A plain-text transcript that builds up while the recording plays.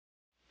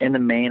in the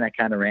main, I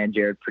kind of ran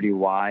Jared pretty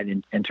wide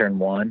in turn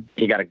one.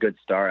 He got a good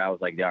start. I was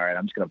like, all right,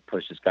 I'm just going to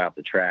push this guy off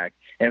the track.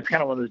 And it's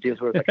kind of one of those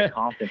deals where it's like a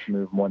confidence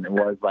move more than it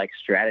was like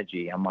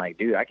strategy. I'm like,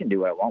 dude, I can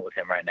do what I want with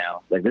him right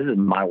now. Like, this is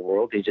my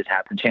world. He just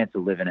has a chance to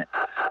live in it.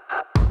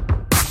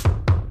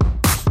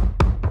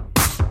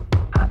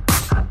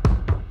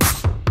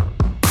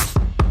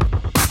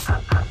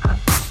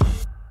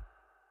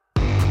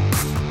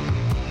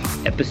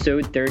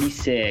 Episode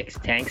 36,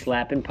 Tank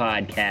Slapping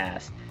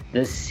Podcast.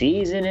 The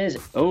season is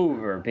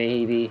over,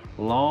 baby.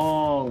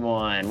 Long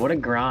one. What a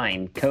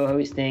grind.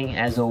 Co-hosting,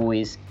 as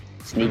always,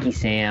 Sneaky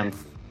Sam.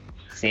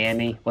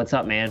 Sammy, what's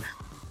up, man?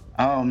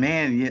 Oh,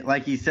 man,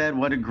 like you said,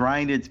 what a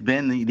grind it's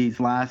been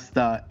these last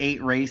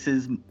 8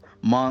 races,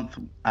 month.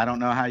 I don't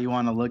know how you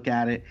want to look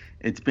at it.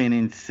 It's been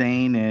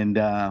insane, and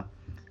I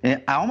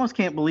almost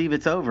can't believe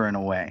it's over in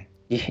a way.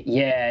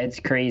 Yeah,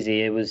 it's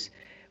crazy.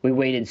 We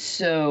waited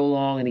so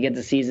long to get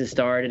the season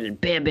started,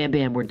 and bam, bam,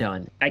 bam, we're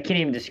done. I can't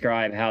even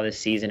describe how this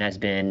season has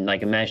been,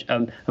 like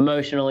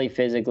emotionally,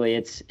 physically.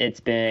 It's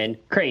been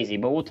crazy,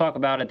 but we'll talk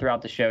about it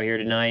throughout the show here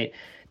tonight.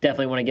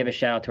 Definitely want to give a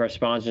shout out to our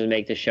sponsors to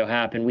make this show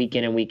happen week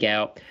in and week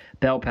out.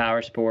 Bell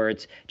Power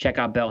Sports. Check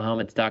out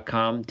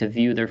bellhelmets.com to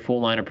view their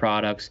full line of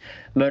products.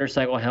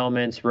 Motorcycle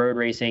helmets, road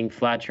racing,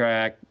 flat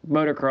track,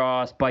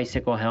 motocross,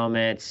 bicycle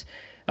helmets.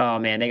 Oh,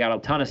 man, they got a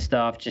ton of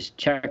stuff. Just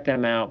check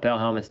them out,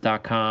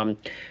 bellhelmets.com.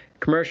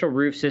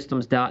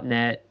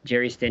 CommercialRoofSystems.net,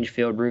 Jerry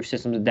Stinchfield, Roof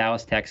Systems of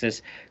Dallas,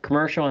 Texas.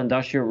 Commercial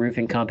Industrial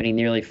Roofing Company,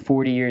 nearly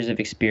 40 years of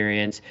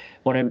experience.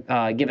 Want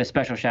to give a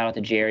special shout out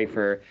to Jerry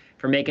for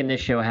making this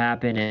show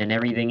happen and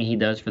everything he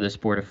does for the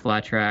sport of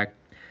flat track.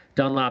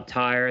 Dunlop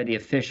Tire, the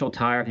official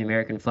tire of the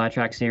American Flat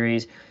Track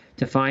Series.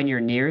 To find your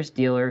nearest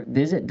dealer,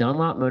 visit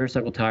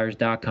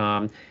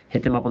DunlopMotorcycleTires.com.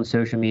 Hit them up on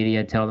social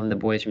media. Tell them the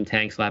boys from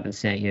Tank Slapping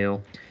sent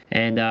you.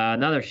 And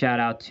another shout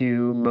out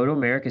to Moto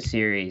America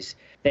Series.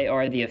 They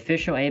are the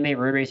official AMA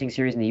road racing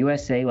series in the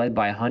USA, led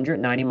by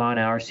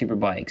 190-mile-an-hour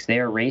superbikes. They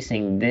are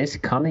racing this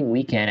coming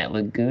weekend at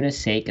Laguna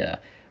Seca.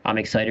 I'm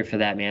excited for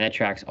that, man. That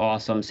track's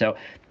awesome. So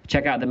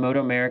check out the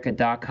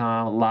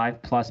MotoAmerica.com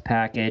Live Plus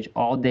package,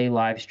 all-day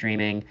live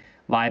streaming,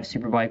 live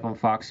Superbike on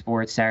Fox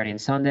Sports Saturday and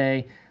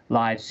Sunday,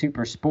 live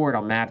Super Sport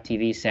on MAP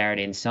TV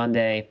Saturday and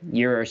Sunday,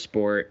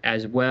 Eurosport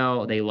as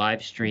well. They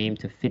live stream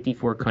to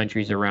 54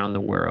 countries around the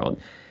world.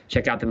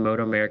 Check out the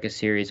Moto America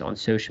series on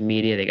social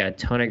media. They got a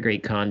ton of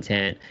great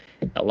content.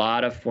 A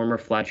lot of former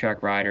flat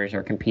track riders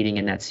are competing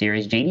in that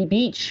series. JD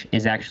Beach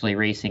is actually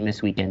racing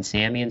this weekend,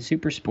 Sammy and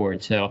Super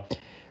Sport. So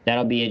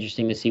that'll be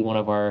interesting to see one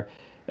of our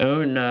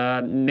own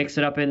mix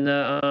it up in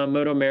the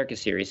Moto America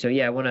series. So,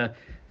 yeah, I want to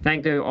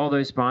thank all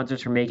those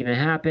sponsors for making it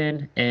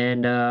happen.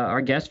 And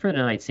our guest for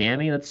tonight,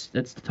 Sammy, let's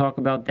talk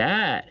about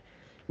that.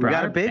 We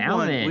got a big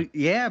one.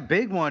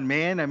 Big one,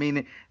 man. I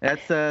mean,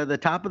 that's the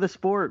top of the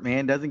sport,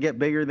 man. Doesn't get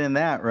bigger than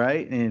that,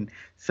 right? And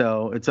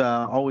so it's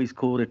always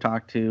cool to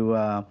talk to,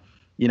 a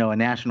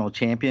national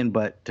champion,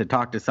 but to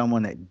talk to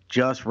someone that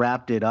just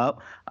wrapped it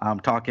up. I'm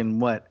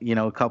talking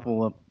a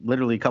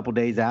couple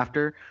days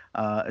after.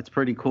 It's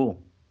pretty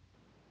cool.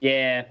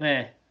 Yeah,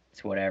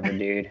 it's whatever,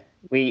 dude.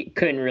 We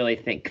couldn't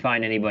really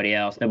find anybody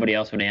else. Nobody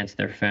else would answer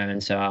their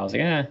phone, so I was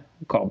like, I'll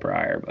call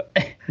Briar.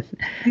 But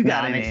you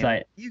got I'm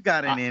excited. You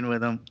got an in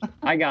with him.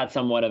 I got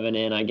somewhat of an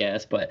in, I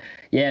guess. But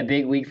yeah,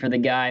 big week for the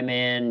guy,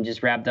 man.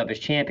 Just wrapped up his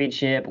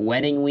championship,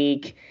 wedding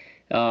week.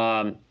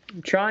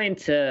 Trying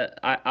to,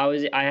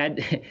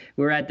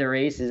 we were at the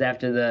races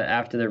after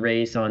the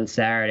race on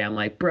Saturday. I'm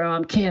like, bro,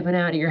 I'm camping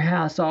out at your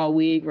house all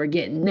week. We're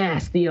getting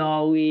nasty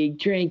all week,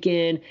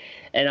 drinking,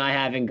 and I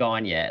haven't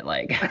gone yet.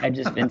 Like, I've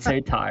just been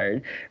so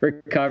tired,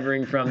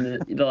 recovering from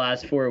the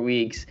last 4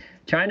 weeks,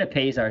 trying to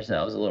pace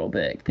ourselves a little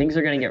bit. Things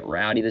are going to get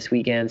rowdy this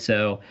weekend,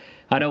 so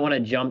I don't want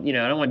to jump, I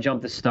don't want to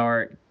jump the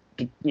start.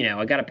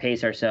 I got to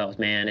pace ourselves,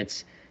 man.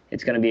 It's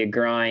going to be a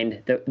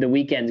grind. The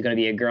weekend's going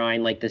to be a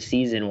grind like the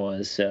season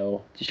was.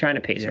 So just trying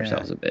to pace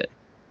ourselves a bit.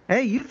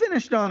 Hey, you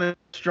finished on a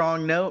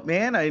strong note,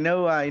 man. I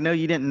know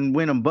you didn't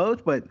win them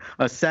both, but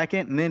a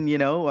second, and then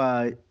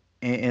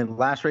in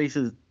last race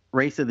of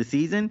the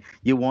season,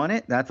 you won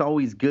it. That's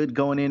always good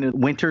going into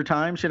winter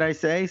time, should I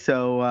say?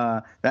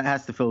 So that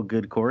has to feel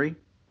good, Corey.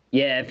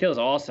 Yeah, it feels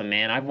awesome,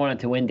 man. I've wanted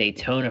to win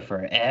Daytona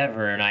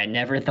forever, and I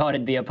never thought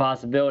it'd be a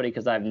possibility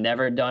because I've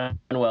never done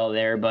well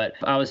there. But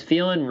I was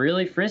feeling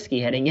really frisky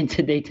heading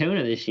into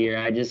Daytona this year.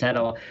 I just have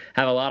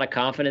a lot of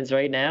confidence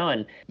right now,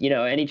 and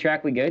any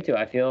track we go to,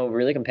 I feel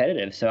really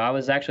competitive. So I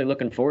was actually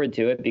looking forward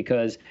to it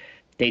because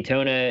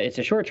Daytona, it's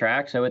a short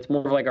track, so it's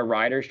more of like a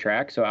rider's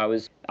track. So I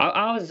was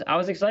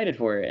excited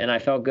for it, and I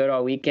felt good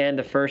all weekend.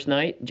 The first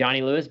night,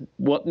 Johnny Lewis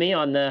whooped me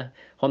on the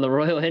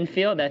Royal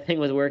Enfield. That thing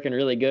was working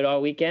really good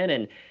all weekend,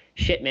 and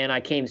shit, man, I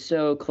came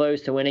so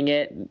close to winning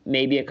it.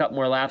 Maybe a couple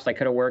more laps, I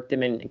could have worked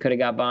him and could have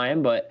got by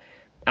him, but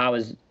I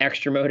was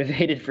extra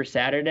motivated for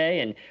Saturday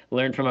and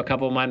learned from a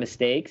couple of my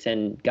mistakes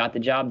and got the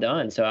job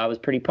done. So I was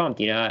pretty pumped.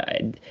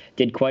 I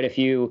did quite a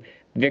few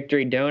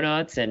Victory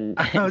Donuts and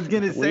I was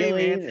gonna say,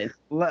 man.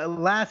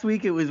 And last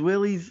week it was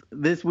Willie's.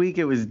 This week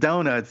it was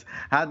donuts.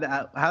 How'd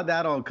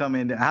that all come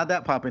in? How'd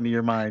that pop into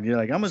your mind? You're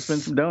like, I'm gonna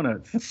spend some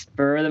donuts.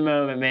 Spur of the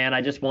moment, man.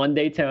 I just won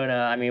Daytona.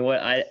 I mean,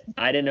 I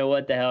didn't know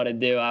what the hell to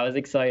do. I was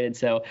excited.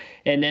 So,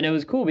 and then it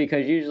was cool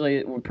because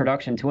usually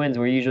Production Twins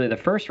were usually the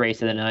first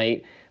race of the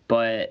night.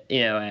 But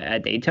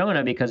at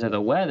Daytona, because of the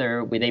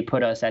weather, they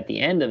put us at the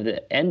end of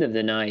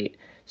the night.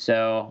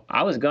 So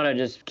I was gonna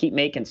just keep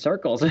making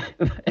circles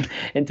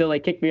until they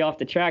kicked me off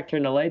the track,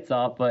 turned the lights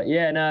off. But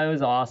yeah, no, it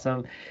was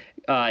awesome.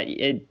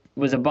 It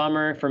was a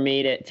bummer for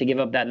me to give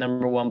up that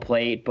number one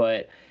plate,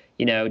 but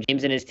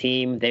James and his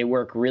team, they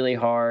work really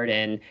hard,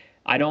 and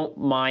I don't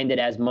mind it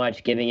as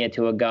much giving it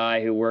to a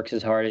guy who works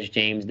as hard as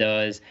James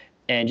does,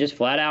 and just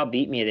flat out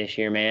beat me this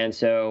year, man.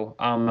 So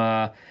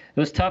it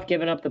was tough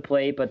giving up the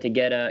plate, but to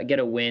get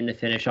a win to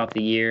finish off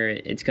the year,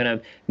 it's gonna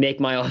make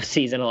my off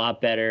season a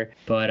lot better.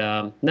 But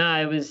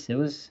it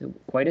was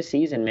quite a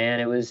season, man.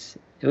 It was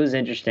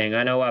interesting.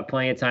 I know I have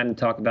plenty of time to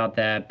talk about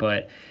that,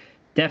 but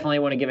definitely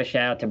want to give a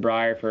shout out to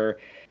Briar for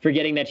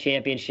getting that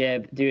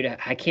championship, dude.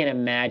 I can't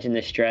imagine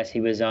the stress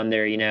he was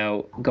under,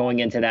 going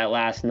into that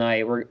last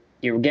night.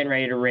 You're getting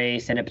ready to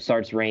race and it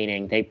starts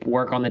raining. They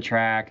work on the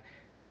track.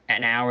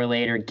 An hour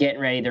later,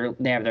 getting ready,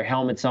 they have their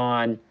helmets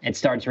on. It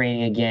starts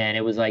raining again.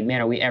 It was like, man,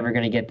 are we ever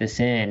going to get this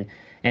in?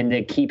 And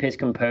to keep his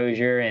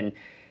composure and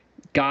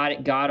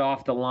got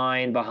off the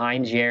line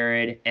behind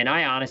Jared. And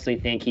I honestly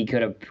think he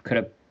could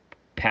have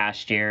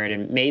passed Jared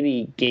and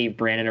maybe gave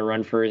Brandon a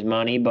run for his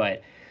money.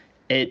 But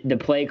the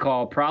play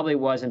call probably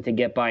wasn't to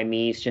get by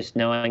Meese, just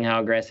knowing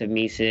how aggressive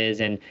Meese is,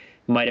 and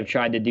might have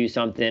tried to do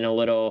something a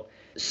little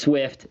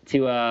swift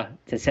to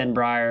send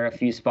Briar a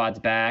few spots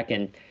back.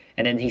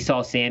 And then he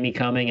saw Sammy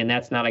coming, and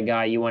that's not a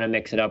guy you want to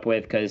mix it up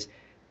with because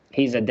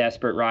he's a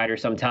desperate rider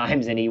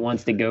sometimes, and he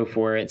wants to go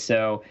for it.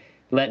 So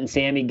letting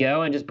Sammy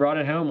go and just brought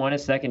it home, won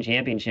his second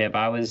championship.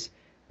 I was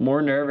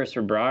more nervous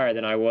for Briar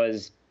than I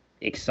was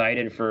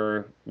excited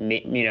for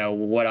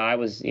what I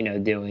was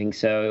doing.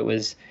 So it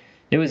was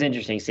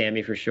interesting,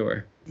 Sammy, for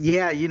sure.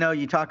 Yeah,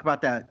 you talk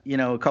about that,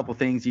 a couple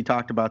things you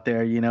talked about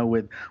there,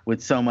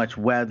 with so much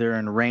weather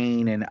and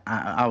rain, and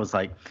I was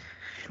like,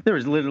 there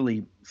was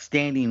literally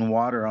standing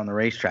water on the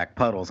racetrack,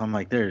 puddles. I'm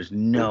like, there's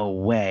no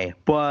way.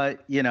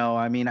 But,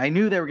 I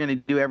knew they were going to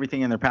do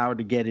everything in their power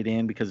to get it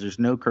in because there's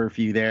no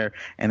curfew there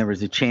and there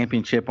was a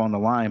championship on the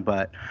line.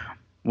 But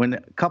when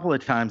a couple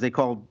of times they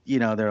called,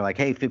 they're like,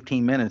 hey,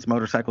 15 minutes,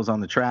 motorcycles on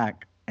the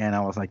track. And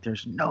I was like,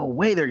 there's no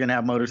way they're going to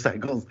have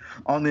motorcycles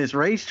on this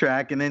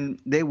racetrack. And then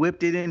they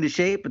whipped it into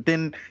shape. But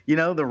then,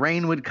 the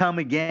rain would come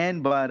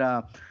again. But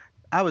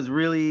I was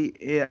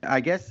really,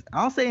 I guess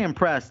I'll say,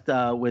 impressed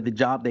with the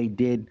job they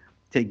did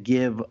to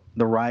give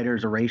the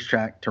riders a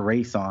racetrack to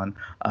race on,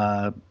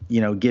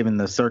 given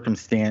the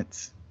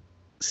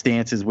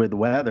stances with the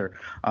weather.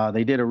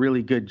 They did a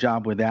really good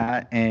job with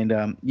that.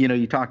 And,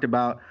 you talked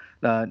about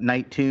the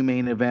night 2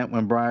 main event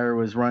when Briar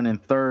was running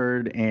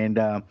third.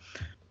 And,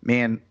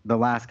 man, the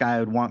last guy I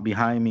would want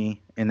behind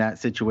me in that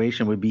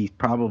situation would be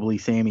probably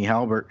Sammy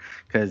Halbert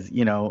because,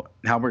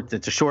 Halbert's,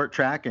 it's a short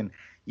track and,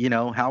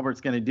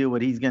 Halbert's going to do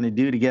what he's going to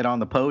do to get on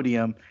the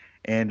podium.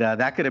 And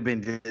that could have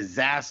been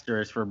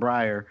disastrous for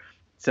Briar.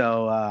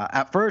 So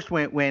at first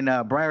when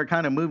Briar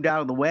kind of moved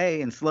out of the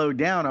way and slowed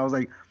down, I was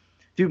like,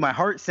 dude, my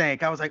heart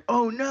sank. I was like,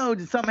 oh, no,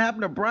 did something happen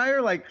to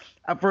Briar? Like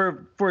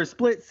for a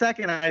split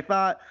second, I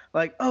thought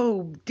like,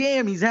 oh,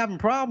 damn, he's having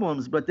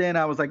problems. But then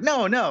I was like,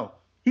 no,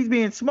 he's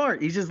being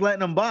smart. He's just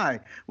letting them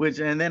by,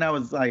 and then I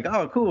was like,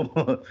 oh,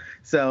 cool.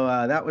 So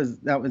that was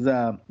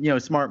a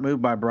smart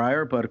move by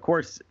Briar. But, of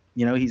course,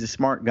 he's a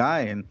smart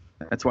guy, and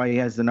that's why he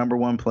has the number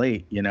one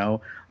plate,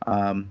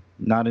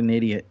 not an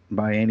idiot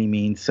by any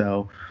means.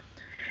 So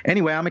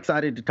anyway, I'm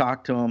excited to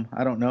talk to him.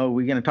 I don't know. Are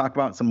we going to talk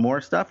about some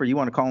more stuff, or you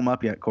want to call him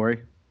up yet,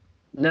 Corey?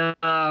 No,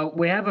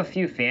 we have a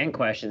few fan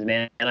questions,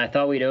 man, and I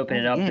thought we'd open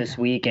it up this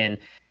week and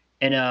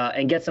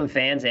get some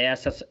fans to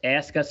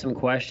ask us some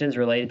questions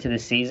related to the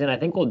season. I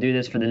think we'll do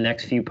this for the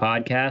next few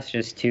podcasts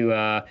just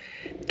to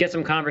get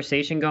some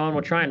conversation going.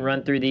 We'll try and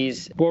run through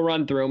these. We'll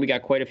run through them. We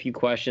got quite a few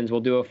questions.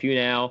 We'll do a few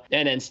now,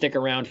 and then stick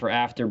around for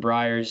after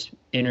Briar's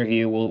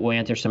interview. We'll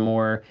answer some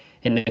more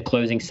in the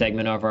closing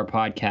segment of our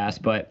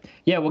podcast. But,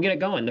 yeah, we'll get it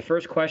going. The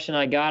first question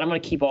I got, I'm going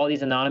to keep all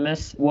these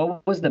anonymous.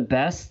 What was the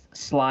best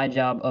slide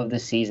job of the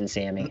season,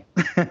 Sammy?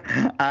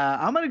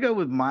 I'm going to go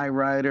with my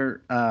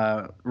rider,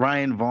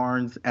 Ryan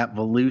Varnes at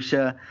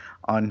Volusia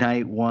on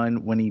night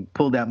 1 when he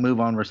pulled that move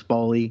on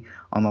Rispoli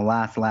on the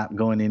last lap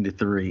going into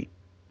 3.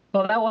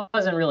 Well, that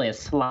wasn't really a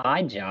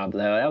slide job,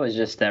 though. That was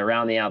just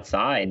around the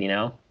outside,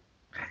 Yeah,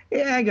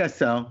 I guess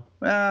so.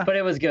 But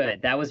it was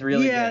good. That was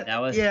really good.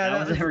 That was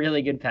a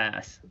really good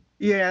pass.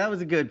 Yeah, that was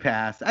a good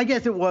pass. I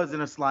guess it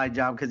wasn't a slide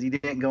job because he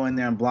didn't go in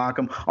there and block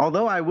him.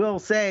 Although I will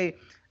say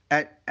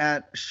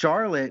at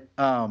Charlotte,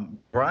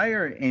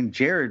 Briar and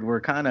Jared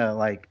were kind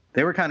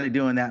of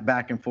doing that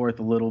back and forth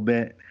a little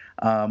bit.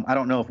 I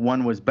don't know if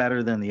one was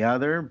better than the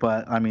other,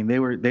 but I mean, they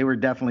were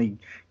definitely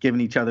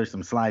giving each other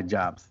some slide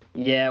jobs.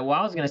 Yeah, well,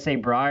 I was gonna say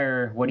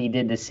Briar, what he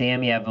did to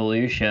Sammy at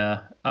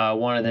Volusia,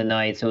 one of the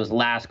nights. It was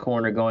last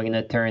corner going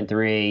into turn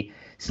 3,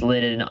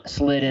 slid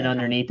in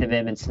underneath of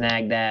him and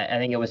snagged that. I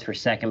think it was for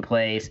second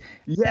place.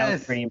 Yes. That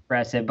was pretty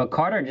impressive. But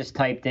Carter just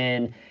typed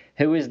in,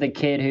 who was the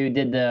kid who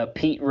did the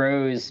Pete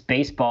Rose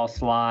baseball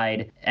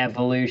slide at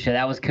Volusia?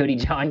 That was Cody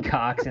John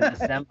Cox in the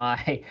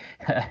semi.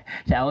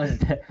 That was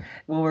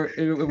when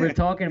we're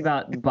talking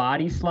about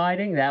body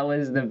sliding. That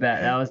was the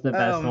best. That was the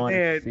best one.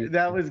 Man,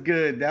 that was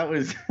good. That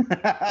was.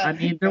 I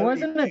mean, there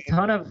wasn't a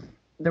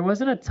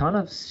ton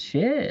of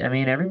shit. I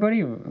mean,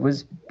 everybody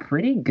was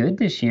pretty good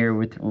this year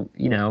with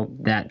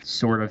that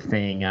sort of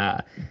thing.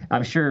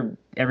 I'm sure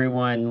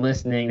everyone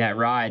listening that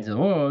rides,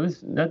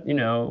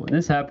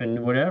 this happened,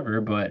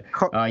 whatever. But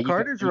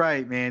Carter's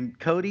right, man.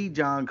 Cody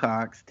John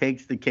Cox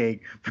takes the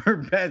cake for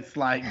best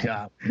slide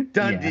job.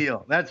 Done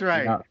deal. That's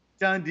right. Yeah.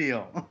 Done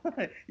deal.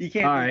 You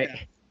can't. All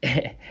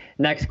right.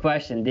 Next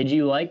question. Did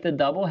you like the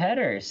double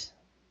headers,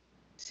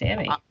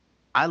 Sammy?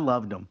 I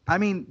loved them. I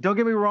mean, don't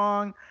get me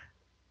wrong.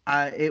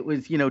 It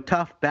was,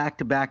 tough back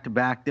to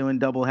back doing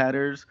double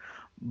headers,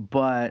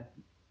 but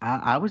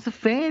I was a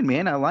fan,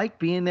 man. I like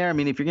being there. I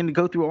mean, if you're going to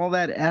go through all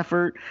that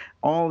effort,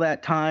 all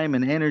that time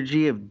and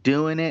energy of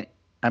doing it,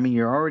 I mean,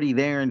 you're already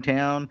there in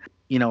town.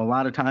 A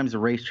lot of times the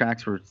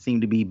racetracks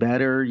seem to be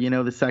better,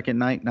 the second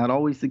night. Not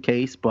always the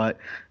case, but,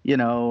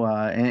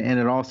 and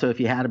it also, if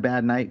you had a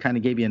bad night, kind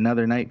of gave you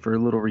another night for a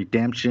little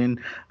redemption.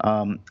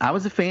 I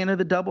was a fan of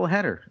the double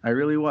header. I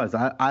really was.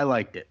 I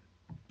liked it.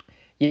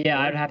 Yeah,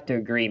 I'd have to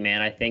agree,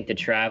 man. I think the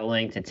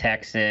traveling to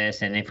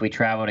Texas, and if we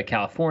travel to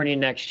California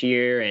next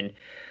year and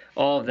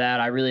all of that,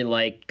 I really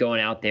like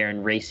going out there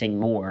and racing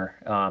more,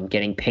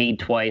 getting paid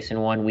twice in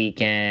one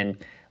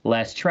weekend,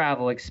 less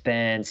travel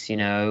expense.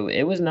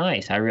 It was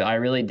nice. I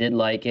really did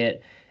like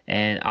it,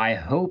 and I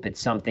hope it's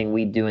something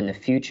we do in the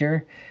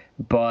future,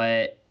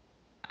 but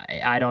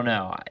I don't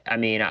know. I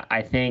mean,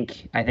 I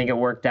think it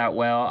worked out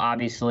well.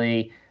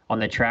 Obviously, on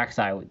the tracks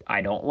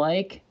I don't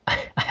like.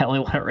 I only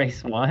want to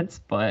race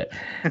once, but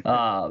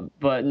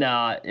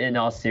no, in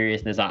all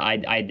seriousness,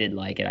 I did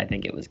like it. I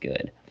think it was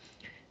good.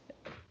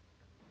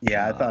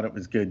 Yeah, I thought it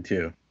was good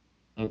too.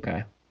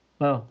 Okay.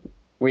 Well,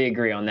 we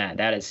agree on that.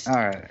 That is all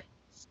right.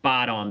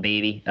 Spot on,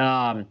 baby.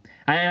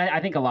 I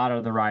think a lot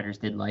of the riders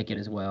did like it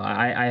as well.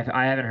 I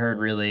haven't heard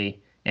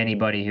really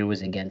anybody who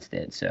was against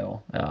it.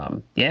 So,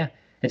 yeah,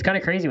 it's kind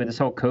of crazy with this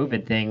whole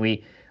COVID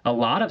thing. A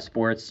lot of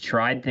sports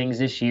tried things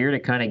this year to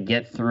kind of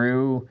get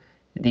through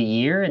the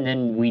year, and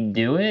then we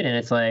do it, and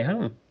it's like,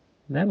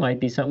 that might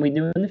be something we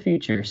do in the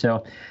future.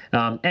 So,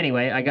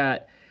 anyway, I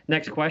got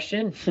next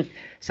question.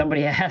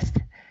 Somebody asked,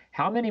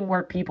 how many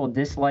more people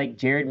dislike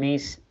Jared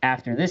Meese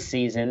after this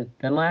season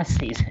than last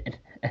season?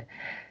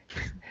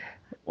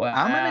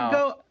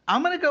 Wow.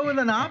 I'm gonna go with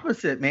an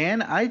opposite,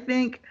 man. I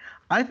think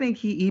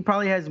he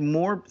probably has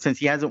more, since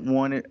he hasn't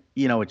won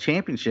a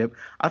championship.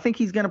 I think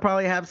he's going to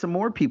probably have some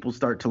more people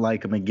start to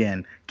like him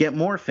again, get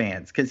more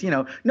fans, because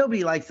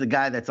nobody likes the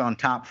guy that's on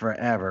top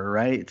forever,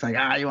 right? It's like,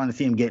 you want to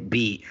see him get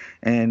beat,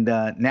 and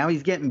now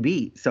he's getting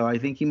beat, so I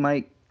think he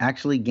might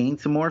actually gain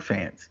some more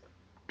fans.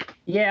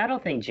 Yeah, I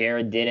don't think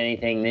Jared did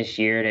anything this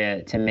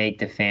year to make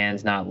the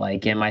fans not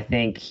like him. I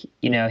think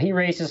he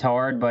races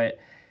hard, but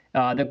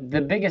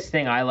the biggest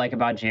thing I like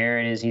about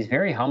Jared is he's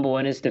very humble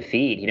in his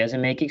defeat. He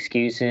doesn't make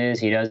excuses.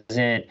 He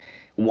doesn't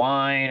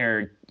whine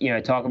or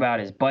talk about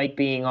his bike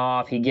being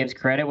off. He gives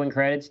credit when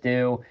credit's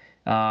due.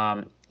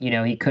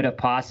 He could have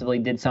possibly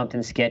did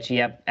something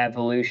sketchy at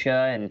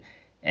Volusia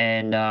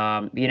and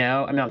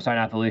I'm sorry,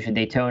 not Volusia,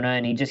 Daytona,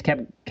 and he just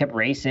kept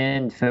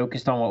racing,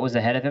 focused on what was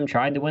ahead of him,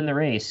 tried to win the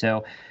race.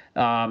 So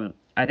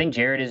I think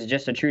Jared is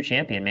just a true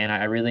champion, man.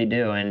 I really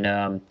do,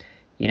 and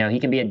he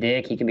can be a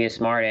dick, he can be a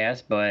smart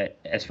ass, but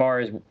as far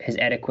as his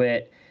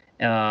etiquette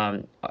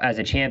as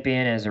a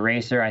champion, as a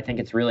racer, I think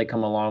it's really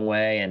come a long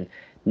way. And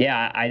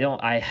yeah, I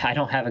don't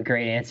have a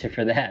great answer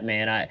for that,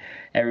 man.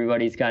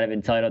 Everybody's kind of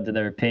entitled to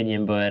their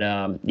opinion, but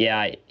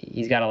yeah,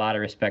 he's got a lot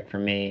of respect for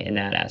me in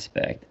that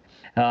aspect.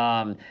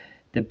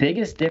 The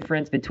biggest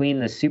difference between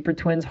the Super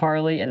Twins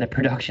Harley and the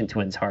Production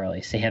Twins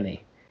Harley,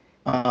 Sammy?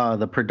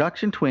 The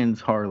Production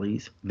Twins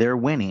Harleys, they're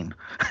winning.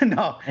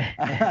 No.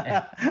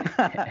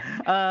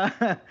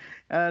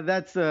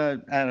 That's I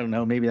don't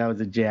know, maybe that was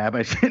a jab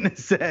I shouldn't have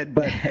said,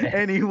 but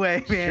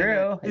anyway, man,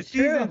 true. The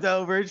season's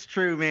over. It's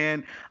true,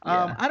 man.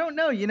 Yeah. I don't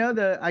know,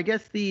 I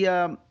guess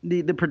the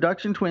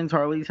Production Twins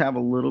Harleys have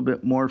a little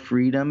bit more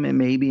freedom and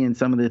maybe in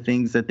some of the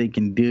things that they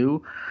can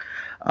do.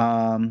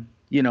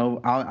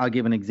 I'll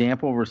give an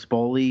example.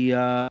 Rispoli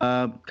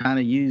kind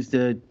of used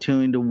a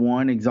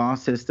 2-to-1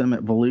 exhaust system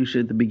at Volusia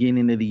at the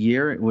beginning of the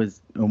year. It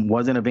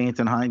wasn't a Vance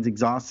and Hines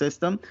exhaust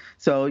system.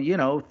 So,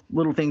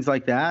 little things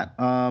like that.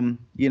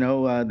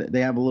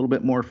 They have a little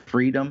bit more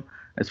freedom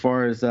as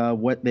far as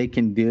what they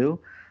can do.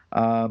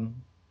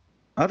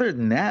 Other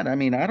than that, I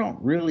mean, I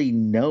don't really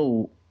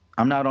know.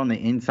 I'm not on the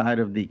inside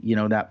of the,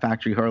 that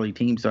factory Harley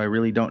team, so I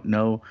really don't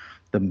know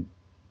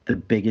the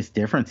biggest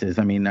differences.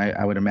 I mean,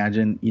 I would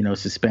imagine,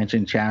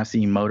 suspension,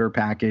 chassis, motor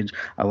package,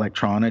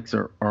 electronics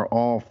are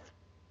all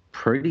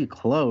pretty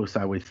close,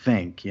 I would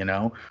think,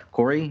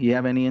 Corey, you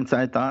have any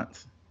inside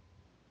thoughts?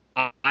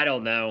 I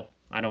don't know.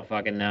 I don't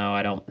fucking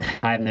know.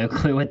 I have no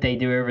clue what they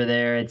do over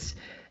there. It's,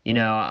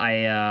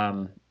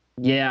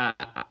 yeah,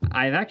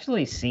 I've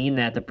actually seen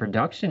that the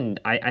production,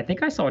 I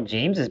think I saw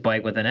James's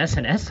bike with an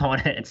SNS on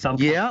it at some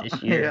point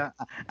this year.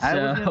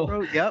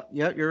 Yeah.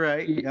 Yep, you're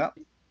right. Yep.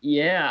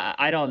 Yeah,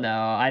 I don't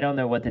know. I don't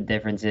know what the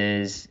difference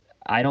is.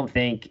 I don't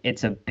think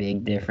it's a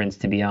big difference,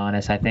 to be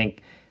honest. I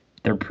think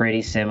they're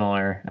pretty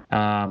similar.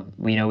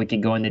 We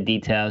could go into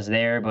details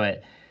there,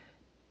 but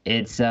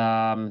it's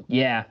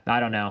yeah, I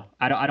don't know.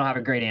 I don't have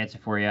a great answer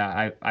for you.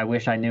 I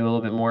wish I knew a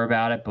little bit more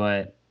about it,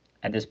 but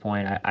at this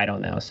point I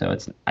don't know. So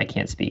I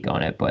can't speak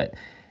on it. But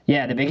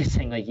yeah, the biggest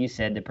thing, like you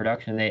said, the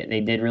production,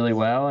 they did really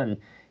well, and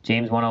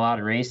James won a lot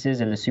of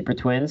races in the Super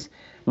Twins,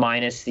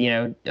 minus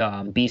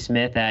B.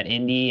 Smith at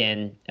Indy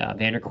and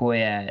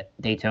Vanderkoy at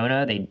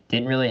Daytona. They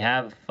didn't really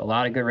have a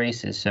lot of good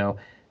races. So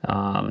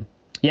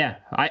yeah,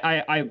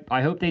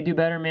 I hope they do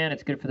better, man.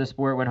 It's good for the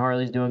sport when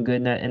Harley's doing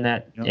good in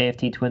that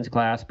AFT Twins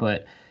class.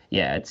 But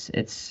yeah,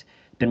 it's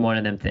been one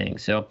of them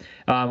things. So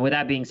with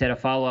that being said, a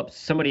follow-up,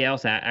 somebody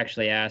else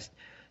actually asked,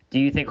 do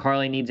you think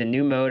Harley needs a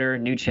new motor,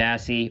 new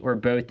chassis, or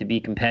both to be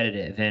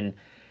competitive? And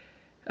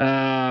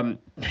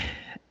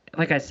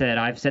like I said,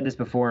 I've said this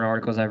before in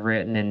articles I've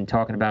written and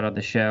talking about on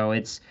the show.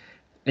 It's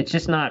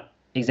just not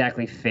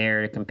exactly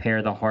fair to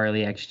compare the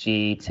Harley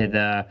XG to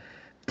the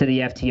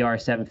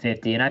FTR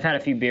 750. And I've had a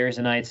few beers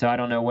tonight, so I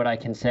don't know what I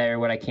can say or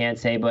what I can't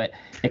say, but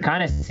it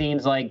kind of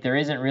seems like there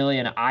isn't really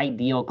an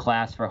ideal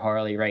class for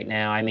Harley right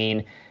now. I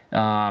mean,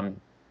 the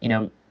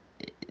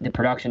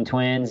production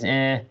twins,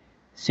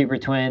 Super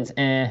Twins,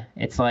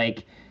 It's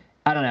like,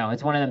 I don't know.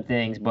 It's one of them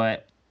things,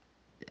 but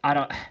I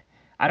don't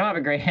have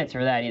a great answer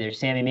for that either.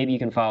 Sammy, maybe you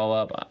can follow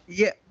up.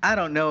 Yeah, I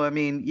don't know. I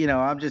mean,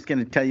 I'm just going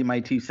to tell you my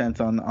 2 cents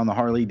on the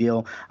Harley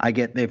deal. I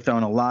get they've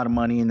thrown a lot of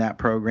money in that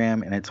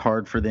program, and it's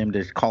hard for them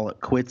to call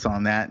it quits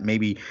on that,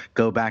 maybe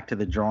go back to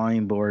the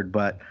drawing board.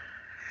 But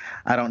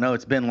I don't know.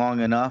 It's been long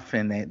enough,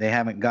 and they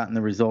haven't gotten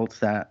the results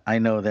that I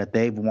know that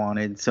they've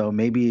wanted. So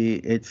maybe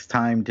it's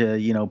time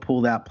to,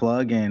 pull that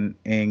plug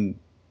and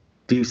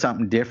do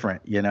something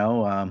different,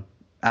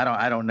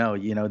 I don't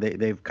know.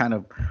 They've kind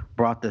of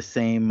brought the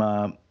same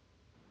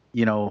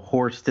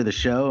horse to the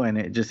show, and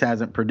it just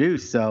hasn't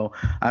produced. So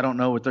I don't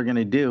know what they're going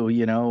to do.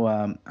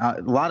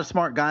 A lot of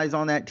smart guys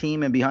on that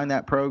team and behind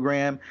that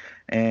program.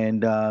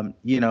 And, I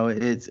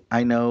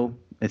know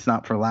it's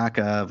not for lack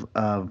of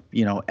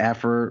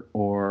effort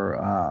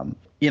or,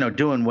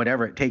 doing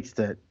whatever it takes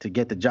to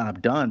get the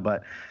job done.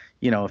 But,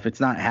 if it's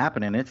not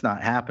happening, it's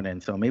not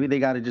happening. So maybe they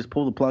got to just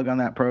pull the plug on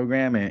that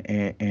program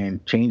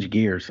and change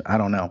gears. I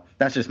don't know.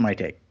 That's just my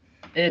take.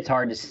 It's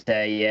hard to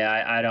say.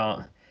 Yeah, I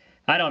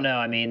don't know.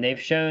 I mean, they've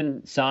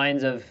shown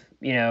signs of,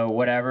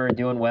 whatever,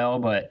 doing well,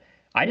 but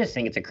I just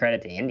think it's a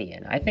credit to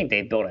Indian. I think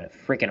they built a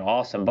freaking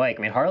awesome bike.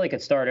 I mean, Harley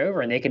could start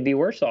over and they could be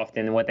worse off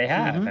than what they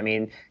have. Mm-hmm. I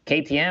mean,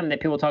 KTM,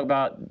 that people talk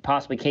about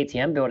possibly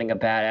KTM building a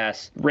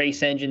badass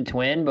race engine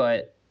twin,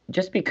 but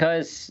just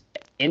because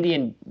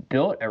Indian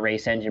built a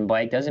race engine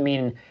bike doesn't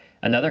mean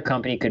another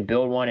company could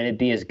build one and it'd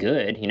be as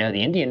good. The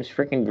Indian's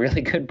freaking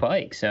really good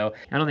bike. So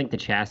I don't think the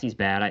chassis is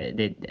bad.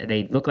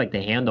 They look like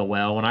they handle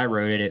well. When I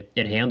rode it,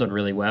 it handled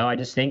really well. I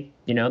just think,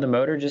 the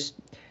motor just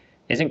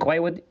isn't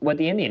quite what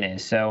the Indian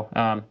is. So,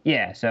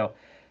 yeah, so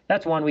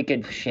that's one we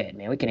could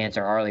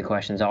answer Harley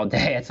questions all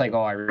day. It's like,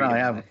 I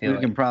really we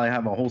can probably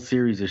have a whole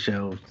series of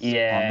shows.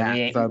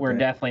 Yeah, we're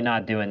definitely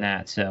not doing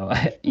that. So,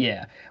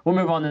 yeah, we'll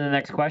move on to the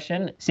next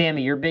question.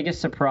 Sammy, your biggest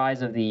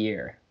surprise of the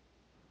year?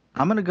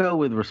 I'm going to go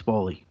with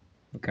Rispoli.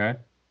 Okay.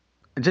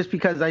 Just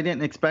because I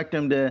didn't expect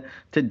him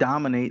to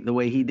dominate the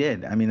way he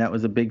did. I mean, that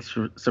was a big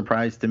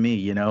surprise to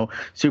me.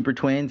 Super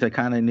Twins, I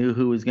kind of knew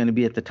who was going to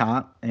be at the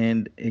top,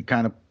 and it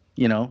kind of,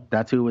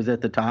 that's who was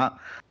at the top.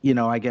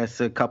 I guess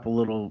a couple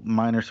little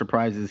minor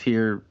surprises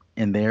here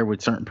and there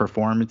with certain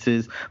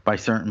performances by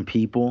certain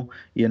people.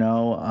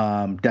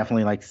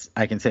 Definitely, like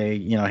I can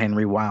say,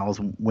 Henry Wiles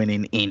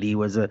winning Indy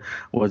was a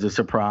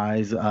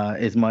surprise,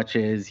 as much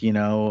as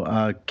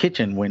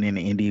Kitchen winning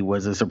Indy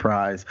was a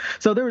surprise.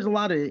 So there was a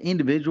lot of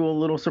individual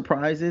little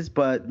surprises,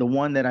 but the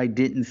one that I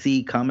didn't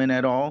see coming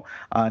at all,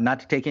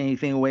 not to take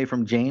anything away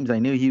from James, I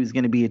knew he was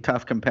going to be a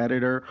tough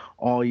competitor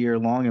all year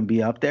long and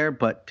be up there,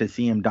 but to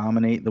see him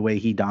dominate the way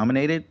he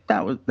dominated,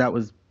 that was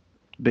the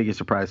biggest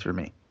surprise for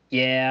me.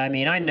 Yeah, I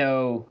mean,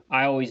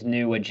 I always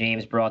knew what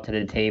James brought to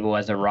the table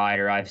as a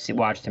rider. I've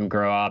watched him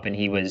grow up, and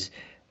he was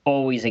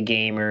always a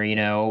gamer,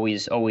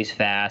 always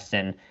fast.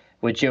 And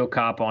with Joe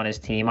Kopp on his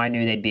team, I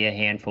knew they'd be a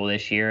handful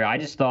this year. I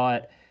just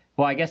thought,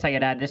 well, I guess I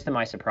could add this to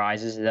my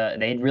surprises.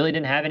 They really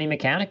didn't have any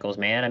mechanicals,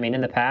 man. I mean,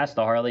 in the past,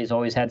 the Harleys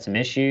always had some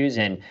issues,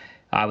 and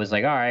I was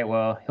like, all right,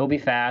 well, he'll be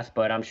fast,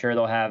 but I'm sure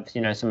they'll have,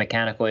 some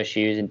mechanical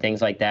issues and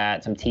things like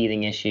that, some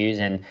teething issues,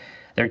 and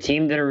their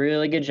team did a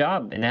really good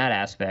job in that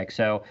aspect.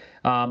 So,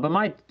 but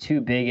my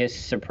 2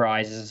 biggest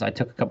surprises, I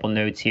took a couple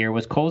notes here,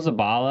 was Cole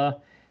Zabala.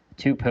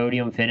 2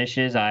 podium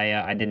finishes.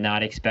 I did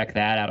not expect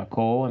that out of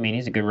Cole. I mean,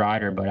 he's a good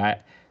rider,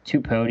 but 2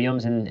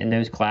 podiums in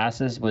those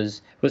classes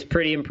was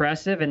pretty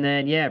impressive. And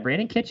then, yeah,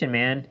 Brandon Kitchen,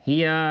 man,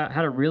 he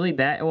had a really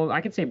bad – well,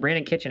 I could say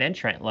Brandon Kitchen and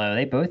Trent Lowe.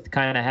 They both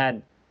kind of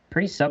had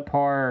pretty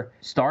subpar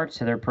starts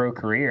to their pro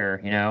career.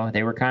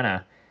 They were kind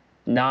of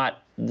not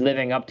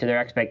living up to their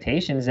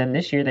expectations, and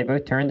this year they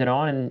both turned it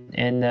on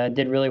and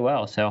did really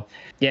well. So,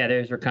 yeah,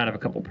 those were kind of a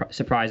couple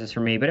surprises for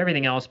me. But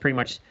everything else pretty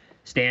much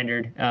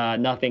standard.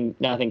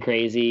 Nothing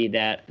crazy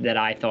that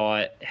I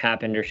thought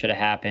happened or should have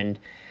happened.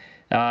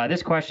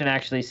 This question,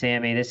 actually,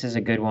 Sammy, this is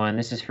a good one.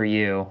 This is for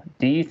you.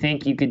 Do you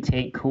think you could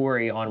take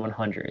Corey on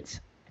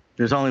 100s?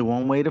 There's only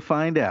one way to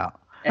find out.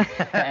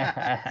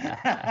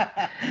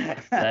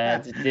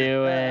 Let's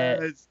do it.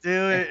 Let's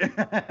do it.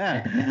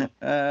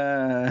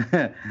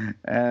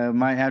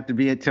 Might have to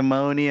be at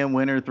Timonium,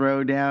 Winter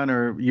Throwdown,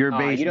 or your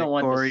basement, you don't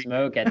want Corey. the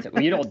smoke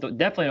definitely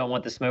don't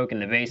want the smoke in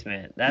the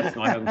basement. That's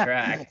my home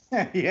track.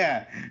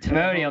 Yeah.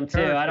 Timonium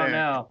too.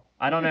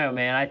 I don't know,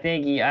 man. I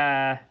think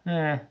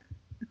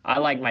I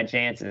like my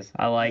chances.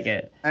 I like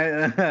it.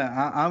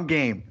 I'm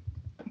game.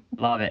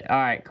 Love it. All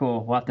right,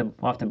 cool. We'll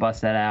have to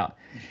bust that out.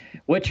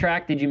 What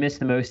track did you miss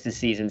the most this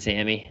season,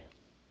 Sammy?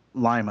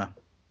 Lima.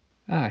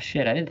 Oh,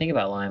 shit. I didn't think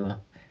about Lima.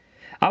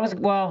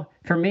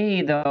 For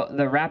me,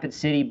 the Rapid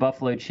City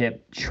Buffalo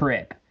Chip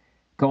trip,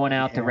 going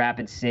out to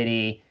Rapid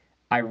City,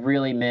 I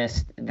really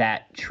missed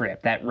that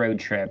trip, that road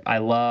trip. I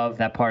love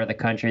that part of the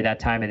country, that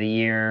time of the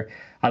year.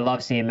 I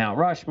love seeing Mount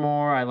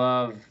Rushmore. I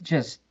love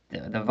just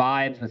the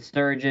vibes with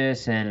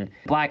Sturgis and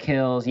Black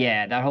Hills.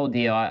 Yeah, that whole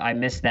deal. I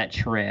missed that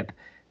trip.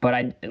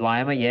 But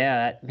Lima,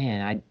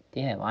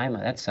 Lima,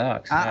 that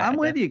sucks. I'm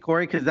with you,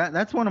 Corey, because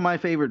that's one of my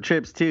favorite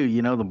trips too.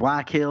 The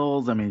Black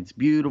Hills. I mean, it's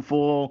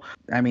beautiful.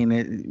 I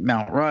mean,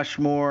 Mount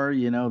Rushmore.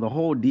 The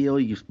whole deal.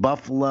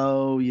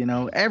 Buffalo.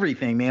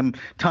 Everything, man.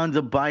 Tons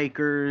of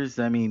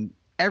bikers. I mean,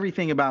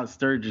 everything about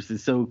Sturgis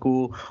is so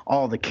cool.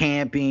 All the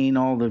camping,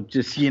 all the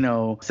just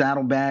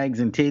saddlebags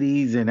and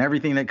titties and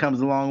everything that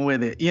comes along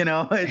with it.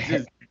 It's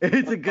just.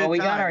 It's a good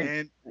time,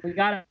 man. We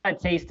got a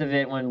taste of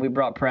it when we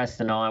brought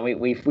Preston on.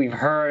 We've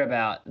heard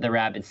about the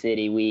Rapid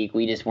City week.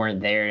 We just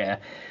weren't there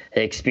to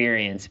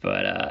experience.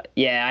 But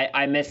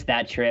I missed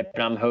that trip,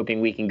 and I'm hoping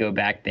we can go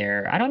back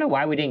there. I don't know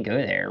why we didn't go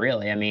there,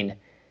 really. I mean,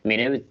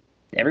 it was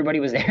everybody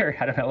was there.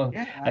 I don't know.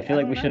 Yeah, I feel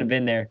like we should have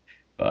been there,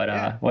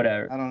 but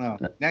whatever. I don't know.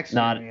 Next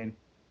year, man.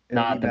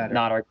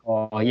 Not our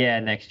call. Yeah,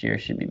 next year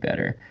should be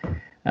better.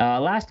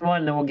 Last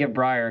one, then we'll give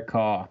Briar a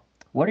call.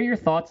 What are your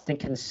thoughts and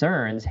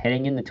concerns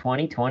heading into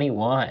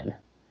 2021?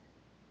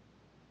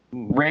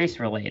 Race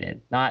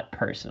related, not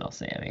personal,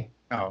 Sammy.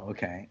 Oh,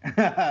 okay.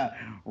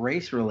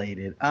 Race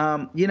related.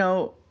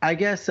 I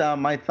guess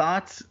my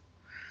thoughts.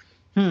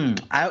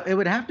 It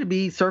would have to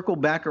be circle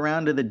back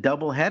around to the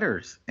double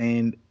headers,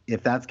 and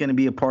if that's going to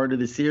be a part of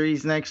the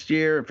series next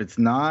year, if it's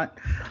not,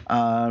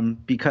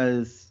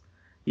 because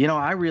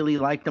I really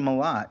liked them a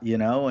lot,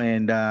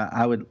 and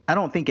I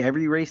don't think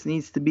every race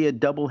needs to be a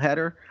double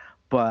header.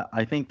 But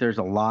I think there's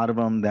a lot of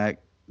them that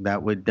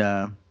would,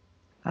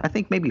 I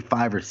think maybe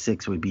 5 or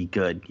 6 would be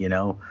good,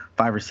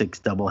 5 or 6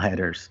 double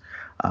headers.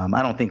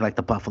 I don't think like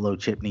the Buffalo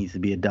Chip needs to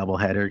be a double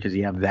header because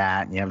you have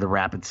that and you have the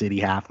Rapid City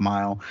half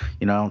mile.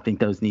 I don't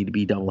think those need to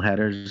be double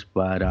headers.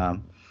 But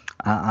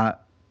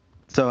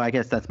so I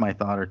guess that's my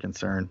thought or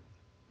concern,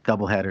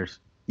 double headers.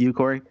 You,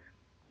 Corey?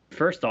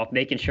 First off,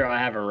 making sure I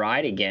have a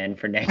ride again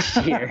for next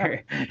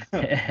year.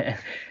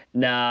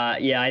 Nah,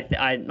 yeah,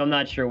 I'm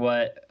not sure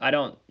what. I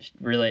don't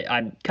really.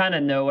 I kind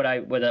of know what I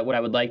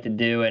would like to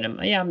do, and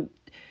I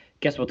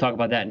guess we'll talk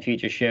about that in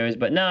future shows.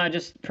 But no,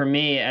 just for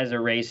me as a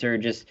racer,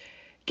 just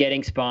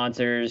getting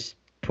sponsors,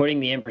 putting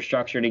the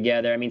infrastructure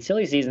together. I mean,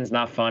 silly season's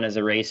not fun as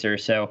a racer.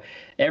 So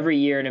every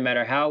year, no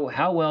matter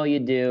how well you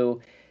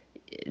do,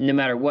 no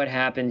matter what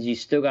happens, you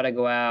still got to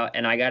go out,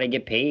 and I got to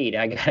get paid.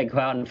 I got to go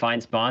out and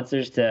find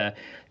sponsors to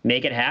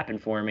make it happen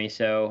for me.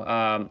 So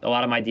a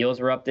lot of my deals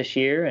were up this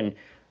year, and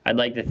I'd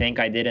like to think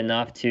I did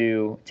enough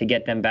to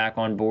get them back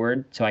on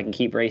board so I can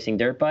keep racing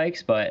dirt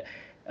bikes. But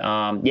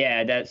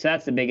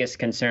that's the biggest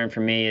concern for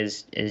me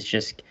is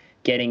just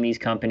getting these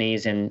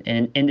companies and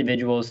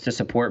individuals to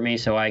support me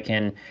so I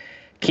can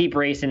keep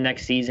racing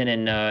next season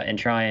and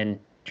try and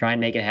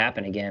make it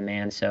happen again,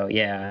 man. So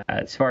yeah,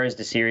 as far as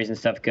the series and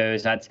stuff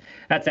goes, that's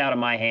out of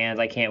my hands.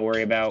 I can't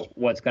worry about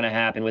what's going to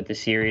happen with the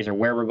series or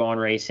where we're going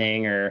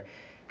racing or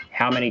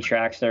how many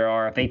tracks there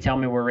are. If they tell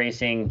me we're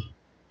racing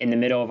in the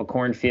middle of a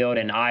cornfield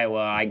in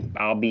Iowa,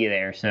 I'll be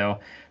there. So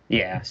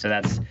yeah, so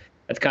that's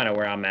kind of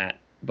where I'm at.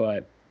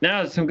 But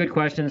now some good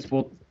questions.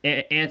 We'll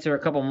answer a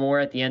couple more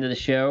at the end of the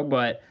show,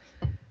 but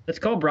let's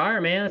call Briar,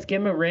 man. Let's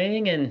give him a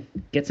ring and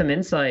get some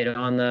insight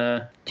on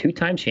the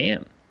 2-time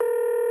champ.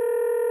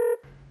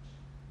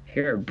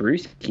 Here,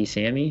 Brewski,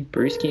 Sammy.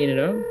 Brewskiing it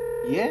up?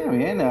 Yeah,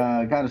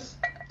 man. Got to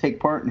take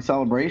part in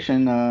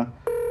celebration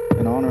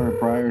in honor of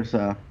Briar's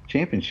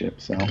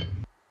championship. So.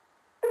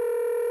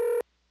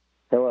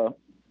 Hello.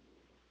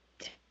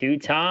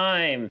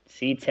 2-time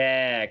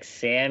C-Tech,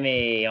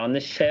 Sammy, on the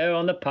show,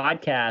 on the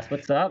podcast.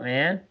 What's up,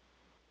 man?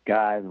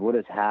 Guys, what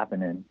is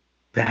happening?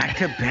 Back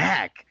to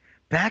back.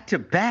 Back to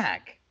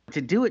back.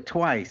 To do it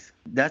twice,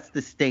 that's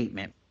the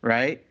statement,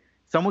 right?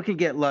 Someone can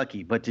get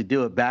lucky, but to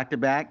do it back to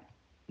back,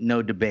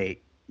 no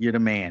debate. You're the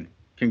man.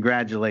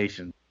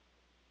 Congratulations.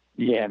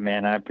 Yeah,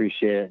 man, I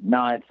appreciate it.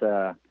 No, it's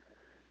the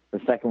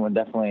second one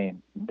definitely.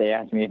 They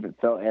asked me if it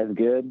felt as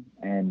good,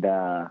 and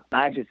I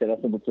actually said I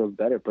think it feels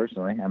better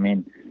personally. I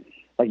mean,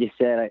 like you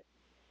said,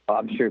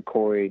 I'm sure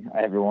Corey,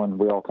 everyone,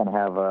 we all kind of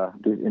have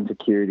these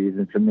insecurities,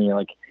 and for me,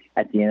 like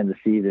at the end of the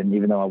season,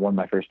 even though I won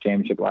my first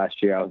championship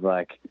last year, I was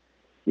like,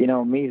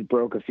 me's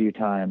broke a few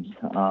times,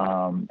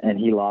 and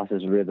he lost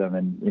his rhythm,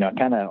 and I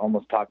kind of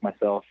almost talked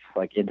myself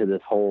like into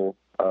this hole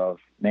of,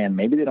 man,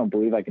 maybe they don't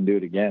believe I can do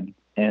it again,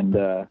 and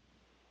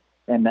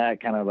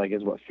that kind of like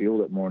is what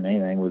fueled it more than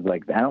anything. Was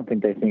like, I don't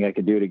think they think I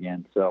could do it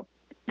again. So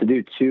to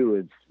do two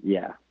is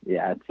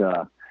it's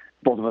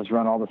both of us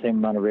run all the same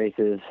amount of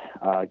races,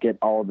 get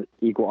all the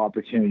equal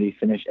opportunity,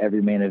 finish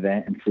every main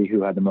event, and see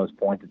who had the most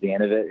points at the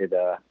end of it.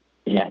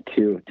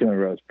 Two in a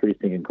row is pretty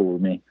stinking cool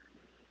to me.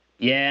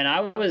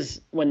 Yeah, and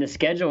when the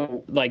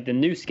schedule, like the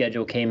new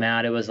schedule came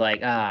out, it was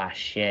like,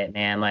 shit,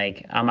 man.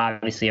 Like, I'm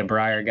obviously a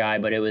Briar guy,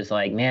 but it was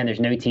like, man, there's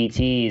no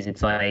TTs.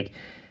 It's like,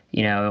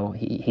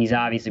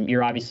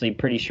 you're obviously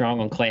pretty strong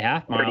on clay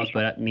half miles,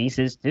 but Mies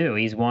is too.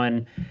 He's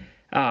won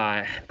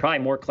probably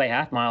more clay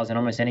half miles than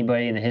almost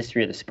anybody in the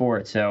history of the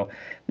sport. So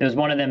it was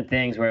one of them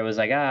things where it was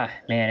like,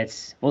 man,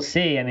 we'll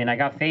see. I mean, I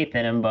got faith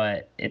in him,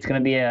 but it's going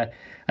to be a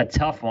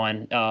tough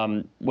one.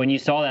 When you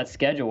saw that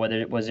schedule,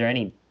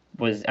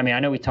 I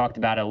know we talked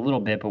about it a little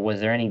bit, but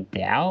was there any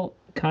doubt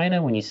kind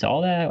of when you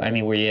saw that? I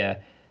mean, were you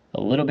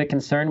a little bit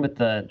concerned with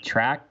the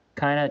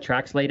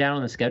tracks laid out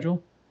on the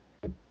schedule?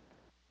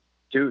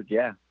 Dude,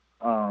 yeah,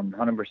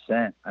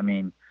 100%. I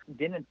mean,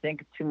 didn't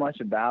think too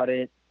much about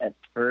it at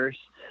first,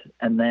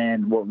 and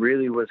then what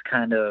really was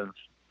kind of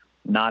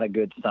not a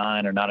good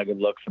sign or not a good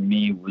look for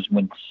me was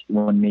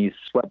when we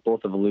swept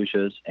both of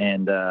Volusia's,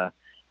 and I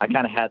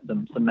kind of had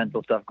some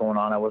mental stuff going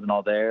on. I wasn't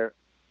all there.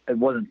 I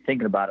wasn't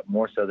thinking about it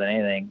more so than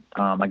anything.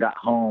 I got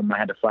home. I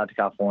had to fly to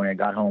California. I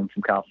got home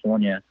from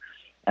California,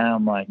 and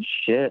I'm like,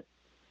 shit,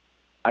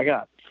 I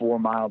got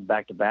 4 miles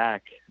back to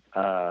back,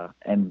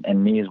 and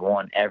Mies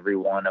won every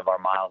one of our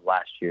miles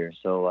last year.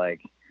 So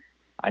like,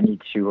 I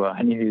need to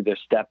either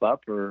step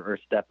up or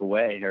step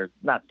away, or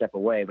not step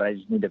away, but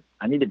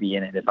I need to be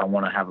in it if I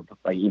want to have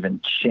a even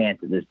chance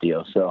at this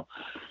deal. So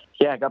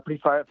yeah, I got pretty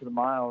fired up for the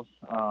miles.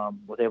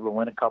 Was able to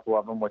win a couple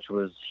of them, which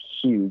was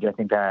huge. I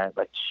think that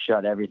like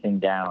shut everything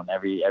down.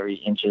 Every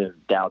inch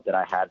of doubt that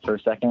I had for a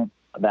second,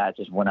 that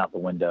just went out the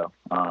window.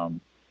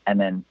 And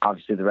then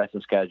obviously the rest of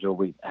the schedule,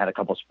 we had a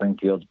couple of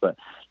Springfields, but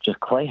just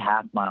clay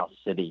half mile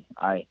city.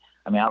 I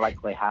mean, I like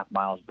clay half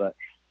miles, but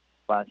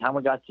by the time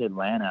we got to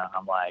Atlanta,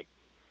 I'm like,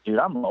 dude,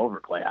 I'm over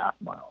clay half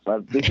miles.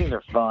 These things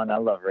are fun. I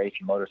love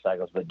racing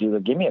motorcycles, but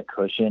dude, give me a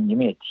cushion, give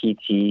me a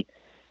TT.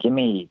 Give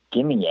me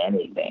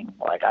anything.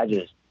 Like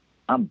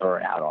I'm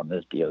burnt out on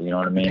this deal. You know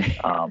what I mean?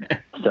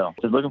 So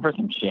just looking for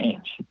some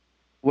change.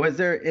 Was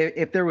there,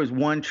 if there was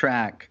one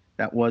track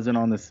that wasn't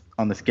on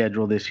the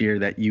schedule this year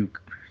that you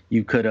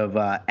could have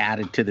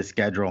added to the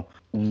schedule,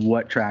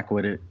 what track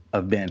would it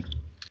have been?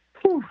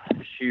 Whew,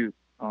 shoot.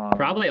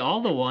 Probably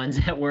all the ones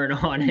that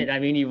weren't on it. I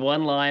mean, you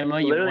won Lima,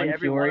 you won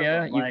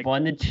Peoria, you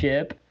won the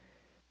Chip.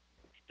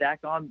 Stack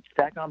on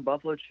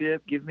Buffalo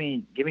Chip. Give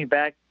me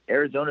back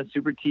Arizona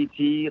Super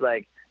TT.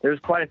 Like, there's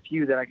quite a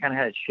few that I kind of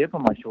had a chip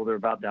on my shoulder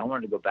about that I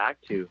wanted to go back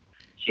to.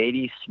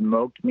 JD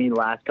smoked me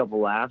last couple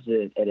laps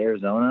at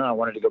Arizona. I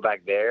wanted to go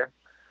back there.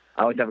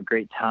 I always have a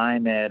great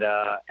time at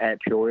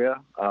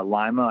Peoria.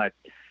 Lima, I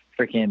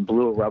freaking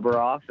blew a rubber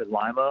off at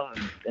Lima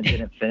and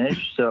didn't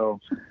finish. So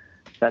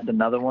that's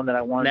another one that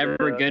I wanted.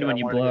 Never good when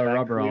you blow a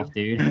rubber off,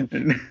 dude.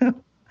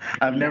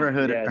 I've never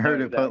heard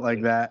it put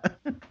like that.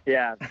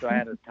 Yeah, so I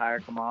had a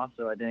tire come off,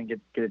 so I didn't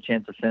get a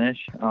chance to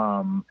finish.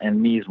 And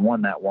Mies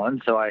won that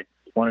one, so I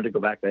wanted to go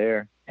back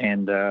there.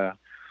 And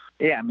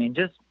yeah, I mean,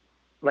 just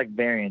like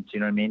variants, you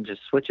know what I mean?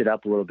 Just switch it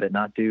up a little bit,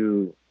 not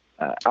do.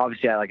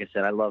 Obviously, like I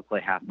said, I love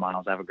play half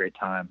miles. I have a great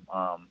time.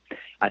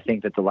 I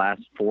think that the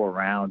last 4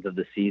 rounds of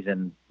the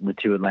season, the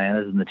 2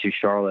 Atlantas and the 2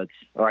 Charlottes,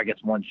 or I guess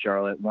 1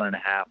 Charlotte, 1.5,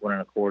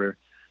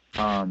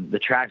 1.25. The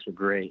tracks were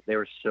great. They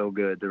were so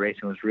good. The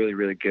racing was really,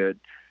 really good.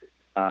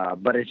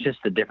 But it's just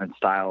a different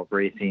style of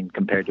racing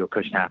compared to a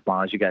cushion half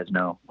mile, as you guys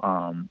know,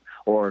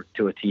 or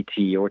to a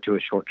TT or to a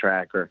short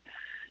track, or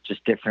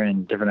just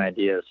different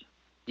ideas.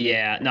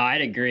 Yeah, no,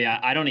 I'd agree.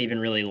 I don't even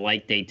really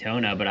like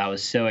Daytona, but I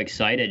was so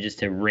excited just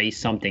to race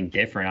something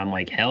different. I'm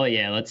like, hell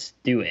yeah, let's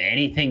do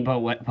anything but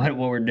what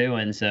we're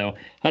doing. So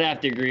I'd have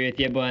to agree with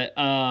you. But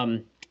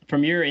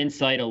from your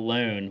insight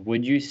alone,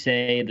 would you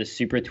say the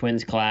Super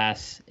Twins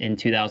class in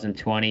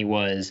 2020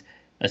 was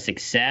a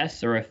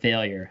success or a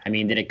failure? I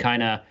mean, did it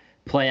kind of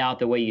play out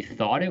the way you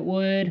thought it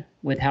would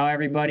with how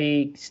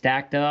everybody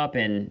stacked up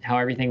and how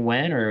everything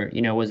went? Or,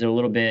 was it a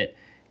little bit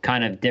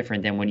kind of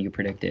different than what you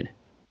predicted?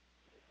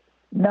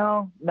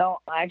 No,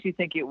 I actually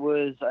think it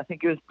was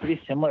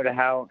pretty similar to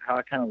how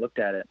I kind of looked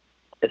at it.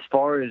 as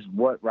far as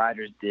what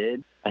riders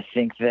did, I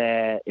think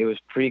that it was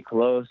pretty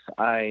close.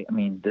 I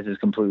mean, this is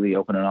completely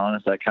open and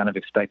honest. I kind of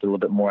expected a little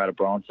bit more out of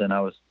Bronson.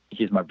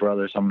 He's my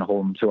brother, so I'm going to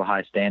hold him to a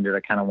high standard. I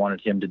kind of wanted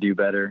him to do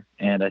better,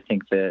 and I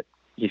think that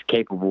he's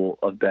capable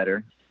of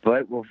better.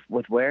 But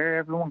with where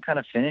everyone kind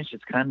of finished,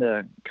 it's kind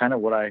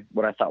of what I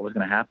thought was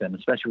going to happen,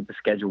 especially with the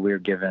schedule we were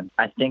given.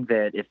 I think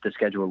that if the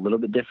schedule were a little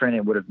bit different,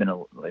 it would have been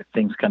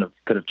things kind of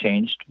could have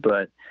changed.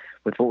 But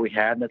with what we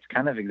had, that's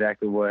kind of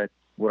exactly what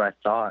I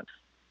thought.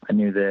 I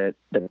knew that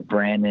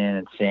Brandon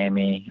and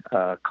Sammy,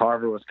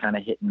 Carver was kind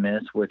of hit and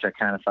miss, which I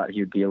kind of thought he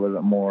would be a little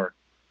bit more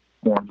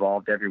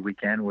involved every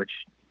weekend, which,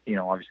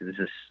 obviously this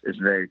is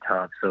very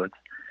tough. So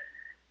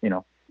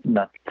it's,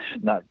 not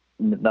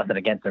nothing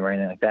against him or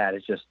anything like that.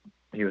 It's just,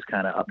 he was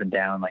kind of up and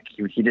down. Like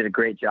he did a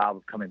great job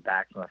of coming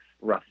back from a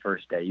rough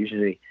first day.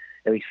 Usually,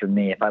 at least for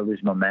me, if I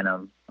lose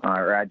momentum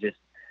or I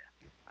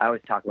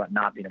always talk about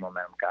not being a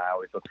momentum guy. I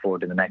always look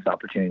forward to the next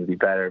opportunity to be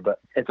better. But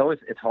it's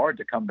hard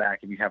to come back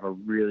if you have a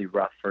really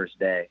rough first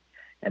day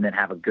and then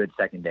have a good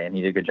second day. And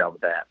he did a good job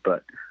with that.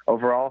 But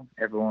overall,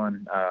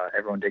 everyone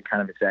did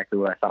kind of exactly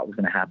what I thought was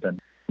going to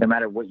happen. No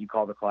matter what you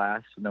call the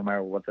class, no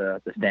matter what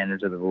the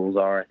standards or the rules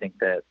are, I think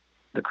that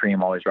the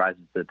cream always rises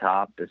to the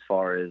top as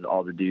far as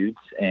all the dudes.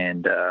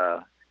 And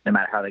no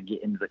matter how they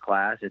get into the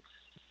class, it's,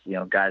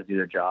 guys do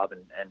their job.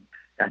 And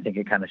I think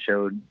it kind of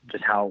showed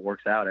just how it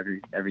works out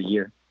every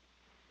year.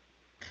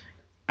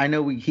 I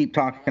know we keep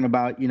talking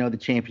about, the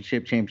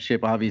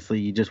championship. Obviously,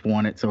 you just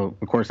won it. So,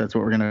 of course, that's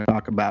what we're going to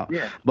talk about.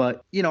 Yeah.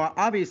 But,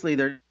 obviously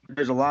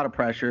there's a lot of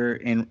pressure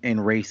in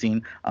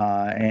racing.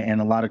 And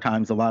a lot of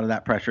times, a lot of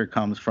that pressure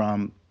comes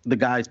from the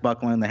guys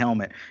buckling the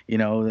helmet.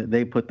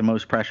 They put the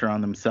most pressure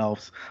on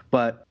themselves.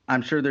 But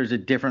I'm sure there's a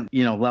different,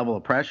 level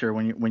of pressure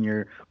when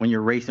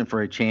you're racing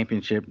for a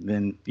championship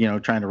than,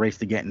 trying to race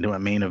to get into a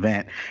main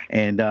event.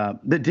 And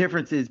the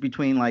difference is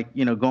between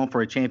going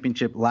for a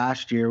championship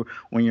last year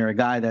when you're a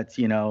guy that's,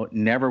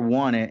 never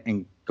won it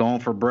and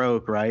going for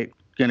broke, right?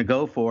 Going to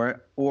go for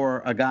it,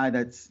 or a guy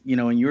that's,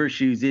 in your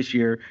shoes this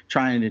year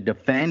trying to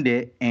defend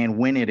it and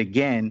win it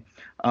again.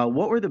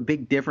 What were the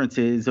big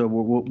differences, or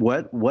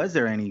what was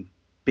there any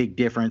big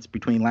difference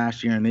between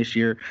last year and this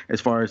year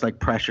as far as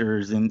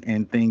pressures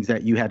and things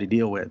that you had to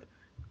deal with?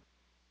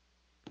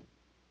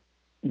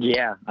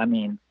 Yeah, I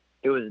mean,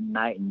 it was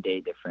night and day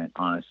different,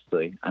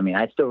 honestly. I mean,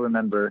 I still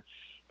remember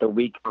the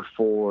week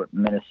before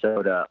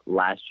Minnesota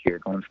last year,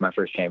 going for my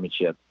first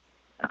championship.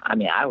 I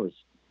mean, I was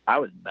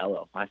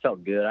mellow. I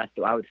felt good.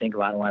 I would think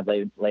about it when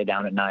I lay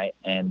down at night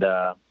and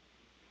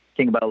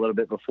think about it a little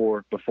bit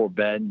before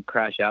bed,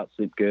 crash out,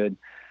 sleep good.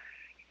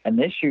 And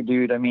this year,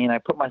 dude, I mean, I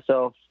put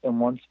myself in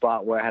one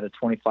spot where I had a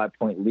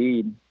 25-point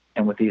lead,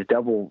 and with these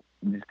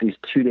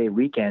 2-day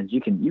weekends,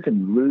 you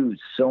can lose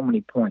so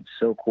many points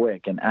so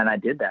quick, and I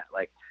did that.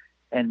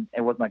 And it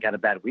wasn't like I had a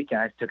bad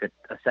weekend. I just took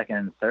a second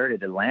and third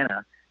at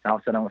Atlanta, and all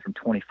of a sudden I went from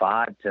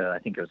 25 to I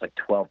think it was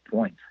 12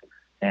 points.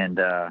 And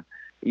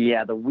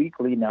the week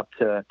leading up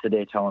to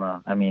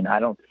Daytona, I mean, I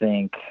don't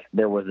think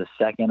there was a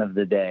second of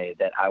the day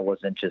that I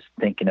wasn't just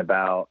thinking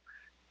about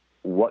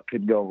what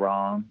could go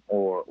wrong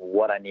or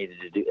what I needed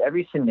to do.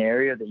 Every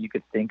scenario that you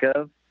could think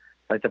of,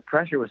 the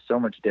pressure was so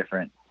much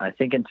different. I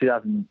think in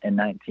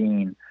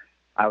 2019,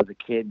 I was a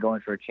kid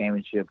going for a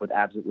championship with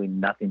absolutely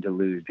nothing to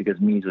lose because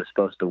Mees was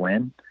supposed to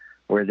win.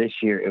 Where this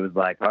year it was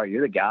all right,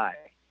 you're the guy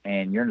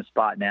and you're in a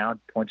spot now,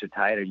 points are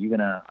tight. Are you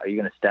gonna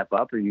step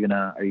up or are you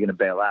gonna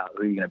bail out?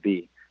 Who are you gonna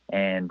be?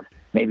 And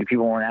maybe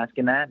people weren't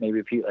asking that.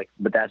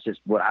 But that's just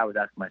what I was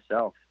asking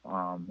myself.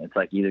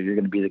 It's either you're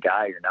gonna be the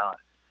guy or you're not.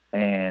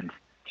 And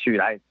shoot,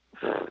 I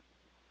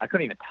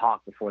couldn't even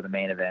talk before the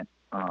main event,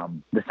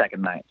 the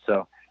second night.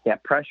 So yeah,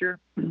 pressure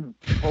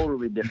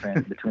totally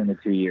different between the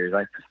 2 years.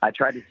 I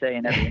tried to say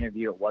in every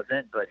interview it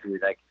wasn't, but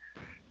dude,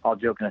 all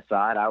joking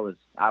aside, I was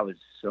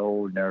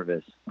so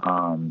nervous.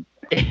 And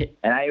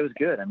it was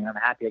good. I mean, I'm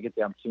happy I get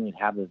the opportunity to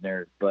have those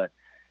nerves. But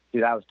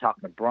dude, I was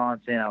talking to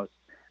Bronson. I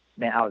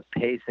was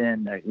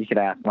pacing. You could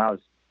ask him.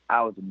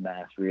 I was a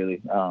mess,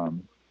 really.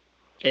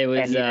 It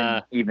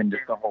was even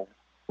just the whole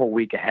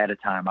week ahead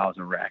of time, I was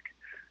a wreck.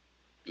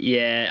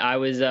 Yeah, I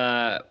was,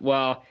 I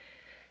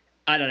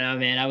don't know,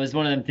 man. I was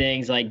one of them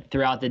things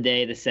throughout the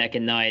day, the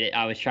second night,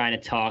 I was trying to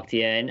talk to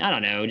you and I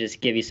don't know,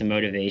 just give you some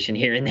motivation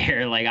here and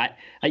there.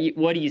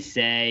 What do you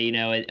say?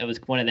 It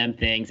was one of them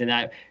things.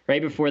 And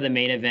right before the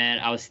main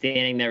event, I was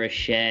standing there with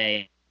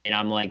Shay and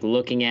I'm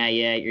looking at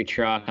you at your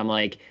truck. I'm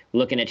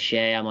looking at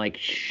Shay. I'm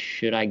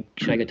should I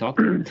go talk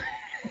to him?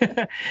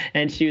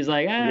 And she was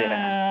I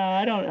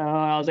don't know.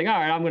 I was all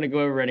right, I'm going to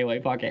go over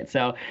anyway. Fuck it.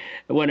 So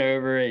I went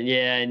over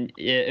and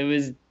it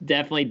was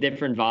definitely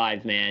different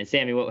vibes, man.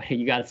 Sammy, what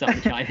you got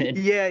something to chime in?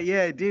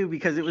 Yeah, dude,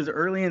 because it was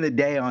early in the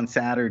day on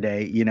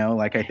Saturday,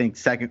 I think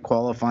second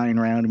qualifying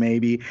round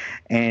maybe.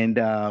 And,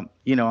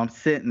 I'm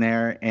sitting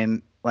there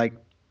and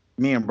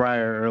me and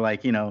Briar are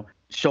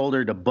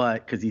shoulder to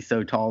butt because he's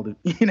so tall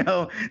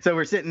so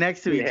we're sitting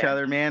next to each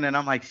other, man, and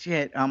I'm like,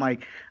 shit, I'm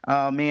like,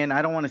 oh man,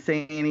 I don't want to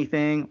say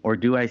anything, or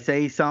do I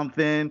say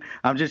something?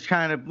 I'm just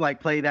trying to like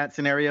play that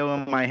scenario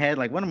in my head,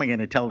 like, what am I going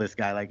to tell this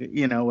guy, like,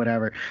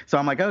 whatever. So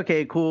I'm like,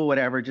 okay, cool,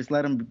 whatever, just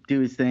let him do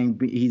his thing,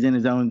 he's in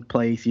his own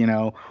place,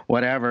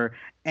 whatever.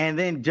 And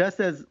then just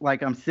as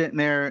like I'm sitting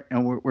there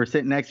and we're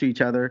sitting next to each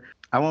other,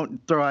 I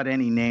won't throw out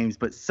any names,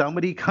 but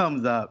somebody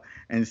comes up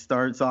and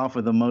starts off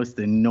with the most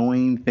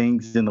annoying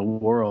things in the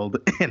world.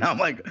 And I'm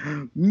like,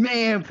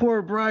 man,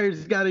 poor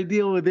Briar's got to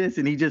deal with this.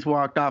 And he just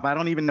walked off. I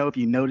don't even know if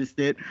you noticed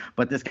it,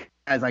 but this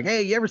guy's like,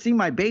 hey, you ever seen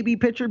my baby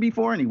picture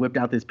before? And he whipped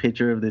out this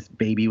picture of this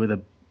baby with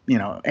a,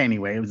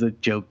 anyway, it was a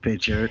joke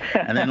picture.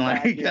 And then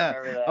like,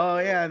 oh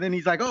yeah. And then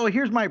he's like, oh,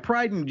 here's my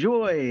pride and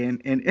joy.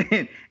 And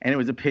it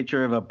was a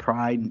picture of a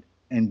pride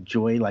and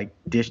joy like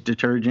dish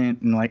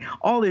detergent and like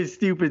all this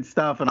stupid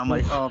stuff. And I'm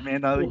like, oh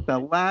man,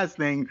 the last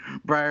thing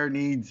Briar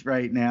needs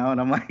right now. And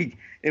I'm like,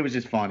 it was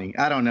just funny.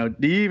 I don't know.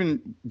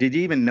 Did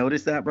you even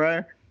notice that,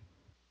 Briar?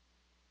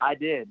 I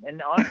did.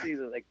 And honestly,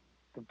 like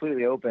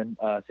completely open,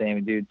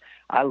 Sammy, dude,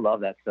 I love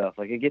that stuff.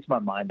 Like it gets my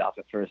mind off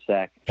it for a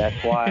sec. That's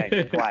why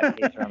I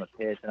pace around the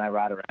pitch and I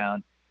ride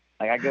around.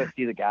 Like I go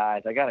see the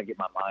guys. I got to get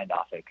my mind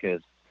off it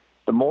because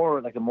the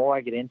more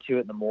I get into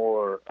it, the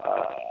more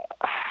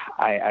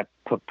I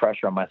put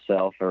pressure on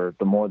myself, or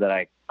the more that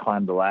I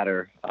climb the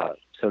ladder,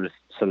 so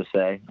to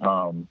say.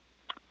 I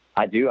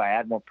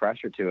add more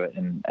pressure to it,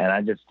 and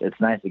it's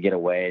nice to get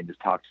away and just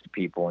talk to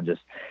people and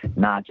just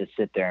not just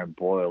sit there and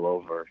boil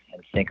over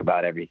and think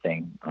about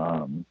everything.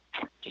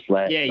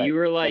 You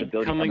were like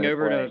coming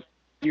over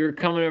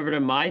to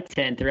my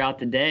tent throughout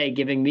the day,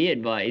 giving me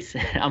advice.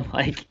 I'm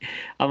like,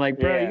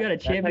 bro, you got a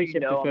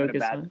championship to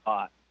focus on.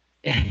 Spot.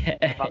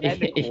 If I'm at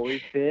the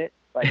Corey fit,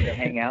 like to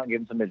hang out and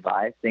give him some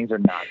advice, things are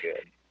not good.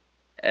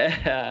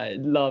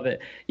 Love it.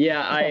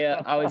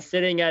 Yeah, I was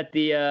sitting at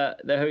the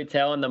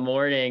hotel in the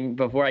morning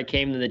before I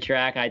came to the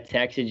track. I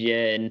texted you,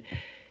 and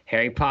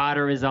Harry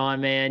Potter was on,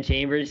 man.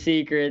 Chamber of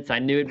Secrets. I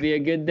knew it'd be a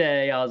good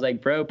day. I was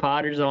like, bro,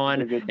 Potter's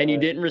on, and you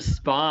didn't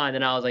respond,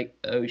 and I was like,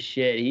 oh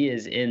shit, he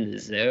is in the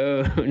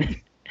zone.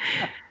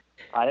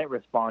 I didn't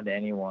respond to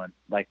anyone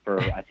like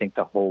for I think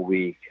the whole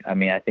week. I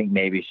mean, I think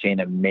maybe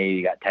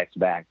Shayna got text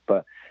back,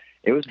 but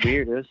it was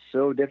weird. It was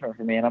so different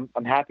for me, and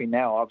I'm happy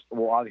now.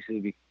 We'll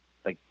obviously be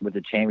like with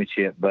the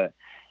championship, but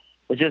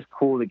it's just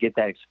cool to get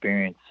that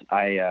experience.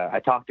 I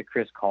talked to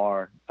Chris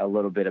Carr a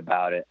little bit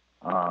about it,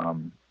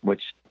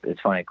 which it's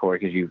funny, Corey,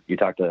 because you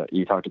talked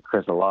to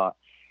Chris a lot.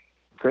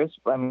 Chris,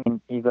 I mean,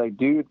 he's like,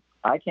 dude,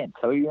 I can't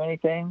tell you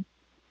anything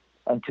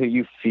until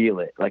you feel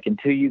it. Like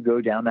until you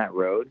go down that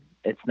road.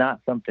 It's not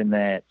something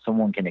that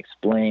someone can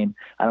explain.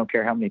 I don't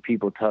care how many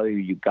people tell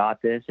you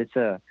got this. It's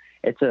a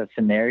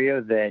scenario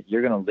that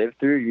you're going to live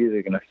through. You're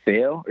either going to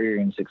fail or you're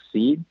going to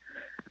succeed,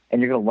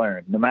 and you're going to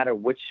learn. No matter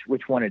which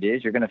one it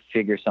is, you're going to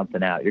figure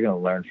something out. You're going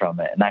to learn from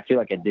it, and I feel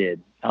like I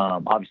did.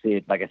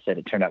 Obviously, like I said,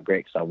 it turned out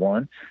great because I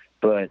won,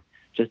 but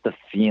just the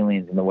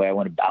feelings and the way I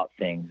went about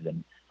things,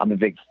 and I'm a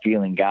big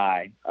feeling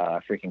guy. I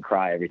freaking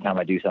cry every time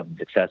I do something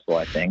successful,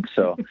 I think.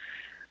 So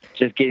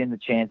just getting the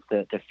chance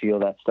to feel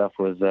that stuff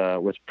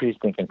was pretty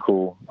stinking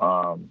cool.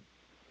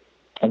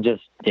 And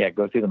just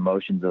go through the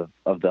motions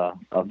of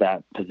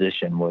that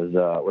position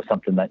was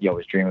something that you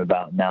always dream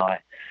about. Now I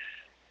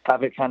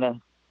have it kind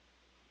of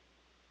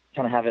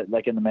have it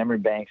like in the memory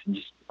banks, and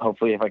just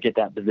hopefully if I get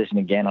that position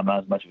again, I'm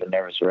not as much of a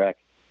nervous wreck.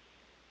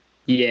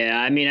 Yeah,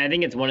 I mean, I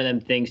think it's one of them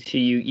things too.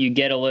 You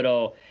get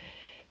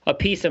a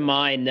peace of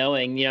mind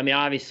knowing, I mean,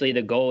 obviously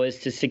the goal is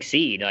to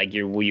succeed. Like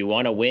you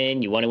want to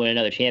win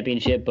another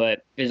championship,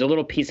 but there's a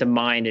little peace of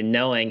mind in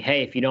knowing,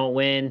 hey, if you don't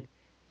win,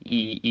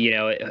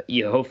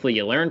 you hopefully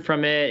you learn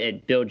from it.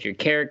 It builds your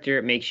character.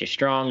 It makes you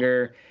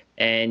stronger,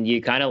 and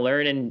you kind of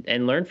learn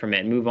and learn from it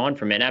and move on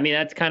from it. I mean,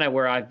 that's kind of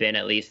where I've been,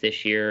 at least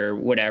this year, or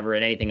whatever,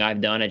 and anything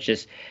I've done. It's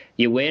just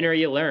you win or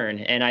you learn.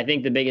 And I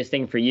think the biggest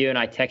thing for you, and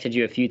I texted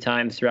you a few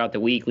times throughout the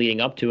week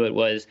leading up to it,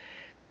 was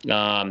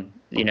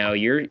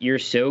you're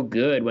so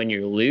good when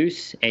you're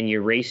loose and you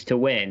race to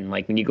win.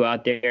 Like when you go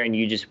out there and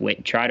you just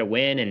try to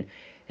win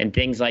and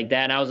things like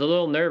that. And I was a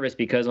little nervous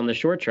because on the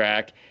short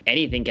track,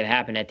 anything can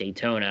happen at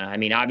Daytona. I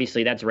mean,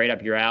 obviously that's right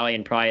up your alley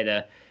and probably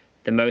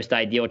the most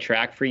ideal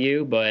track for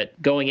you.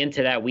 But going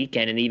into that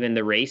weekend and even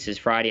the races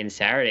Friday and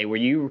Saturday,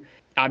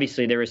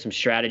 obviously there was some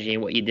strategy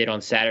in what you did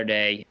on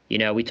Saturday.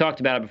 We talked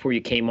about it before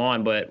you came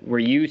on, but were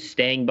you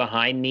staying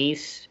behind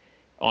Nice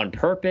on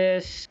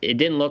purpose? It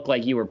didn't look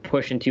like you were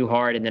pushing too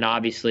hard, and then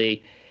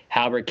obviously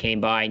Halbert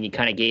came by and you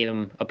kind of gave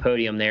him a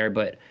podium there.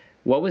 But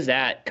what was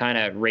that kind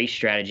of race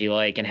strategy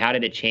like, and how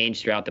did it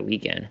change throughout the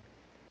weekend?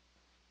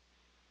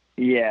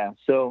 Yeah,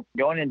 so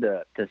going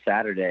into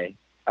Saturday,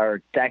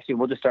 or actually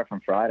we'll just start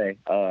from Friday.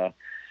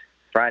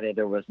 Friday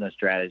there was no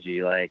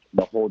strategy. Like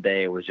the whole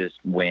day was just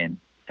win,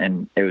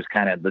 and it was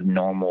kind of the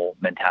normal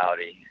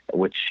mentality,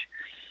 which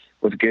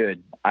was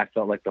good. I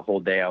felt like the whole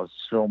day I was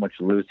so much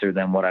looser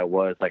than what I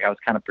was. Like I was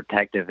kind of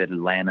protective at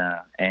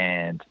Atlanta,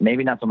 and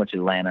maybe not so much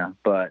Atlanta,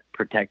 but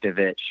protective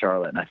at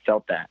Charlotte. And I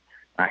felt that.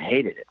 I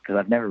hated it because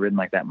I've never ridden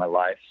like that in my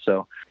life.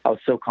 So I was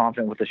so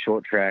confident with the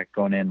short track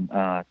going in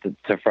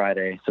to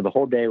Friday. So the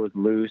whole day was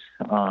loose.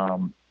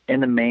 In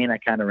the main, I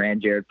kind of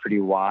ran Jared pretty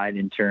wide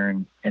in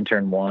turn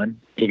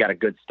one. He got a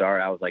good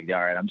start. I was like,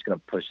 all right, I'm just going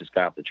to push this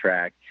guy off the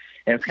track.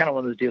 And it's kind of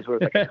one of those deals where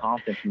it's like a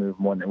confidence move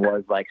more than it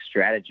was like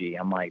strategy.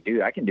 I'm like,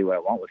 dude, I can do what I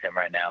want with him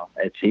right now.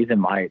 He's in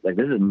my, like,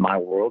 this is my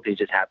world. He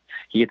gets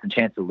a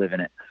chance to live in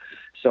it.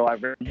 So I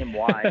ran him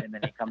wide, and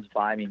then he comes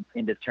by me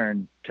into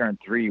turn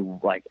three,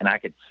 like, and I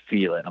could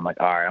feel it. I'm like,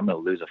 all right, I'm going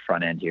to lose a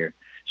front end here.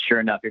 Sure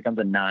enough, here comes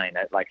a 9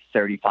 at like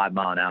 35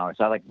 mile an hour.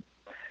 So I like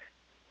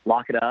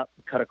lock it up,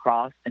 cut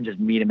across, and just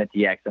meet him at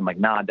the X. I'm like,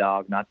 nah,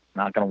 dog, not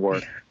going to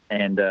work.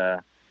 And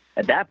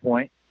at that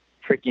point,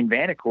 freaking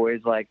Vanderkoy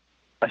is like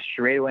a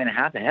straightaway and a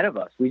half ahead of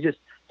us.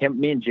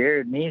 Me and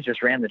Jared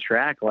just ran the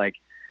track. Like,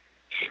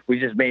 we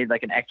just made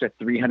like an extra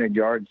 300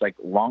 yards like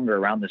longer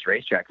around this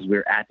racetrack because we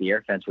were at the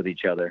air fence with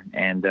each other.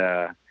 And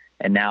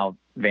now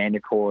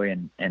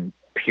Vanderkoy and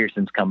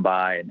Pearson's come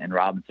by and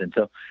Robinson.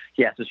 So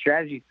yeah, so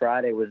strategy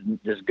Friday was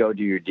just go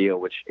do your deal,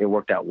 which it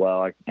worked out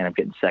well. I ended up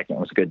getting second. It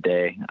was a good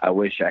day. I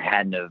wish I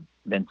hadn't have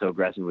been so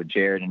aggressive with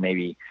Jared and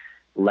maybe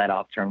let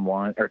off turn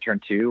one or turn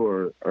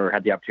two or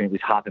had the opportunity to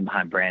at least hop in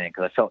behind Brandon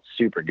because I felt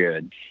super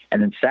good.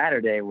 And then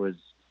Saturday was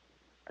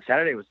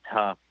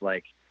tough.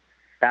 Like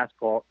I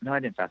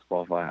didn't fast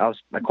qualify.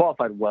 I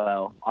qualified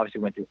well. Obviously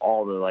went through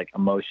all the like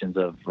emotions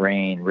of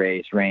rain,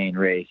 race,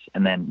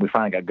 and then we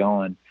finally got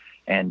going.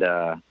 And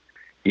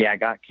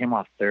I came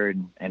off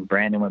third, and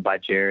Brandon went by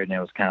Jared, and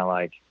it was kind of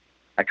like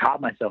I caught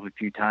myself a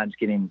few times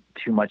getting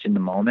too much in the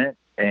moment,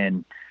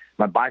 and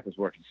my bike was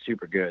working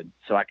super good,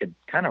 so I could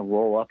kind of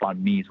roll up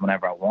on Mies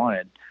whenever I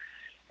wanted,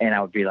 and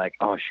I would be like,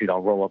 oh, shoot,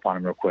 I'll roll up on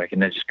him real quick,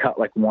 and then just cut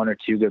like one or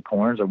two good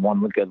corners or one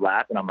good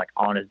lap, and I'm like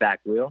on his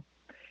back wheel.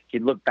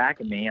 He'd look back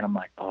at me, and I'm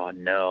like, oh,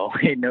 no,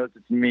 he knows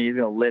it's me. He's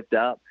going to lift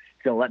up.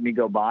 He's going to let me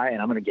go by,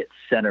 and I'm going to get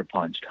center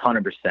punched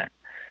 100%.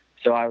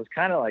 So I was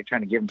kind of like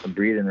trying to give him some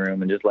breathing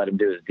room and just let him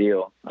do his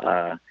deal.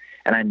 And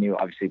I knew,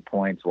 obviously,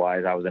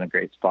 points-wise, I was in a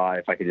great spot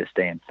if I could just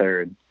stay in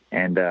third.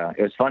 And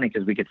it was funny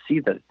because we could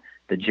see the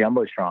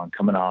Jumbotron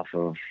coming off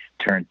of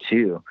turn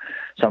 2.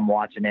 So I'm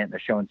watching it, and they're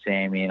showing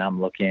Sammy, and I'm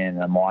looking,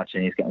 and I'm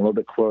watching. He's getting a little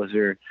bit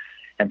closer.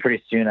 And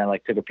pretty soon I,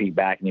 like, took a peek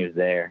back, and he was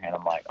there. And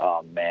I'm like,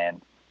 oh, man,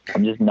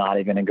 I'm just not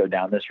even going to go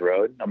down this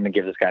road. I'm going to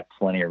give this guy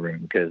plenty of room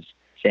because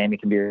Sammy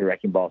can be a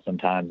wrecking ball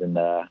sometimes, and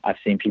I've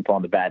seen people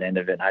on the bad end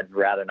of it, and I'd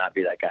rather not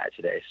be that guy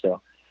today.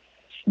 So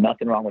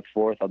nothing wrong with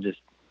fourth. I'll just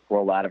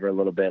roll out of her a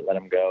little bit, let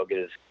him go, get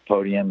his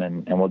podium,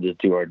 and we'll just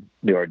do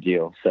our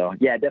deal. So,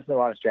 yeah, definitely a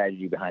lot of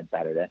strategy behind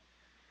Saturday.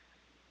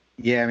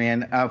 Yeah,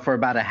 man. For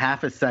about a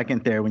half a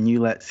second there when you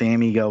let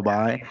Sammy go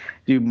by,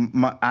 dude,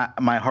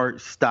 my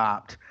heart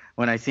stopped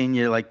when I seen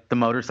you, like, the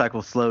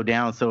motorcycle slow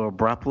down so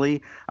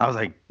abruptly. I was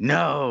like,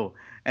 no.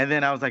 And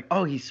then I was like,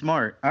 oh, he's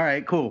smart. All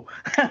right, cool.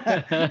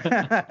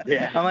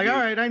 Yeah. I'm like, all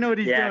right, I know what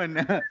he's doing.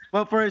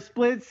 But for a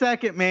split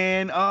second,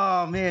 man,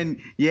 oh,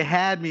 man, you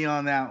had me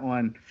on that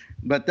one.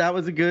 But that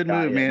was a good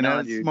move, man.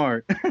 That was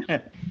smart.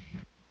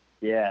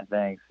 Yeah,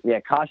 thanks. Yeah,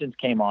 cautions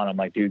came on. I'm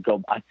like, dude,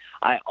 go.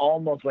 I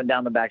almost went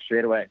down the back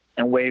straightaway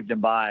and waved him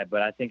by,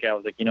 but I think I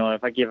was like, you know what,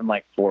 if I give him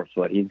like 4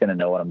 foot, he's going to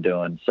know what I'm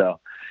doing. So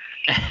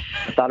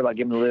I thought about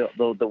giving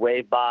the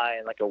wave by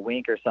and like a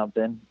wink or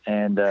something.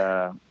 And,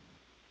 I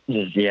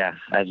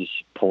just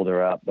pulled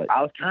her up. But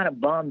I was kind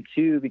of bummed,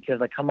 too,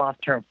 because I come off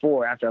turn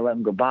 4 after I let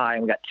him go by,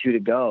 and we got 2 to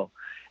go.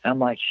 And I'm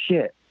like,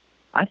 shit,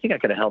 I think I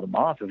could have held him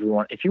off if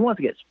he wants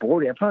to get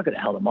sporty. I probably could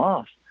have held him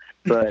off.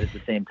 But at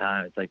the same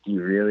time, it's like,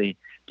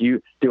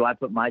 do I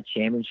put my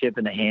championship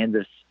in the hands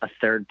of a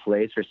third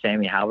place for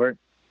Sammy Halbert?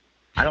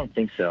 I don't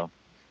think so.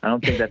 I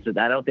don't think that's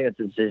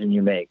a decision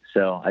you make.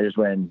 So I just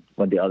went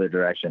the other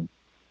direction.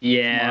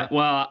 Yeah,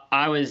 well,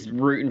 I was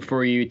rooting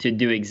for you to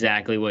do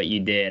exactly what you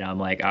did. I'm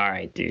like, all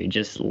right, dude,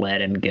 just let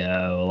him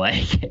go.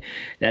 Like,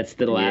 that's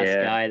the last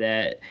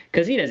guy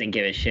because he doesn't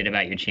give a shit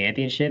about your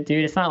championship,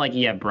 dude. It's not like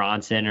you have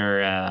Bronson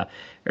or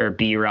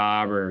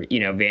B-Rob or,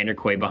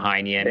 Vanderkoy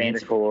behind you.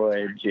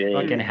 Vanderkoy,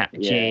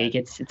 Jake. Jake,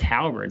 it's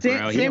Halbert,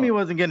 bro. Sammy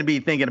wasn't going to be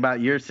thinking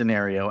about your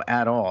scenario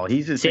at all.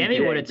 He's just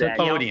Sammy would have took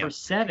you out for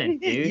 7,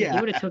 dude. He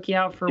would have took you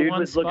out for dude 1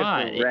 was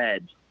spot. Looking for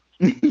red.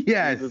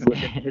 Yes.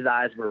 His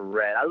eyes were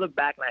red. I looked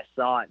back and I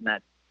saw it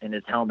in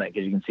his helmet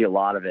because you can see a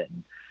lot of it.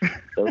 And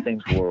those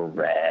things were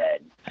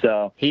red.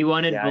 So he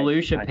wanted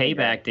Volusia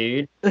payback,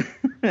 dude.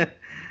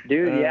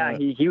 Dude, yeah,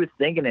 he was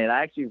thinking it.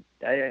 I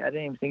didn't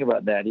even think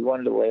about that. He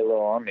wanted to lay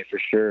low on me for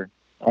sure.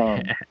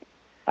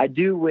 I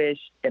do wish,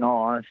 in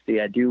all honesty,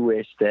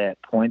 that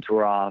points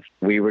were off.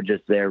 We were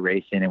just there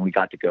racing, and we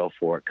got to go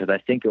for it because I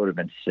think it would have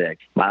been sick.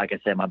 Like I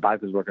said, my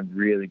bike was working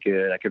really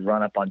good. I could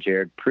run up on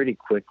Jared pretty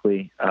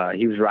quickly.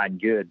 He was riding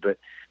good, but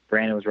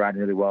Brandon was riding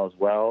really well as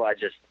well.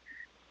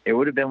 It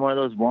would have been one of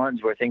those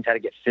ones where things had to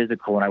get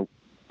physical, and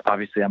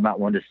obviously I'm not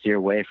one to steer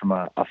away from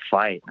a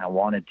fight. I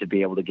wanted to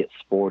be able to get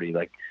sporty,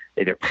 like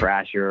either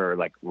crash her or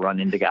like run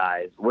into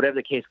guys, whatever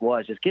the case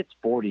was. Just get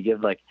sporty.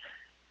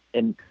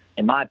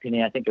 In my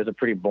opinion, I think it was a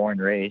pretty boring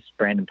race.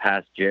 Brandon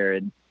passed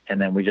Jared and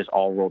then we just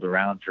all rolled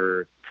around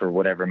for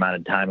whatever amount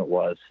of time it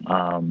was,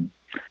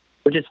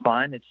 which is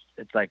fine.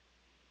 It's like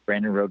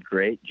Brandon rode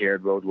great,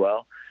 Jared rode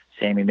well,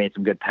 Sammy made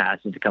some good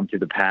passes to come through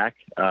the pack.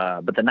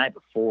 But the night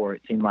before,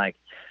 it seemed like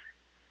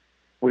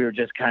we were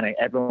just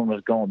everyone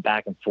was going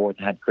back and forth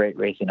and had great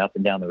racing up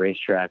and down the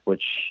racetrack,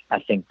 which I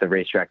think the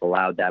racetrack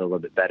allowed that a little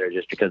bit better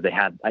just because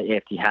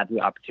AFT had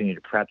the opportunity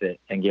to prep it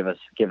and give us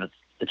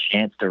the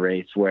chance to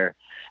race, where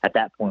at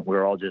that point we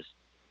were all just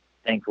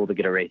thankful to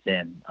get a race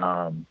in.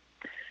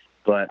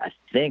 But I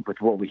think with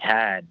what we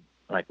had,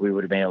 like, we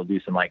would have been able to do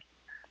some like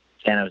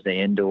San Jose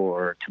indoor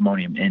or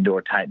Timonium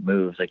indoor type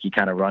moves. Like, you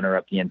kind of run her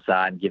up the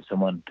inside and give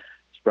someone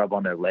rub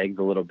on their legs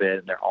a little bit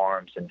and their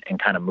arms and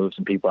kind of move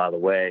some people out of the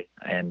way.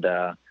 And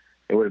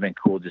it would have been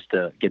cool just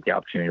to get the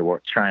opportunity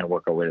to try and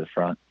work our way to the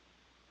front.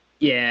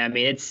 Yeah, I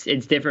mean,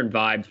 it's different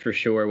vibes for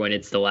sure when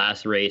it's the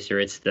last race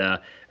or it's the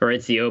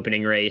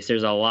opening race.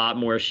 There's a lot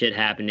more shit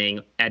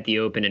happening at the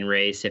opening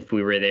race if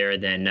we were there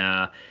than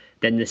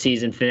the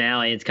season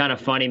finale. It's kind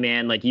of funny,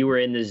 man. Like, you were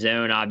in the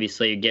zone,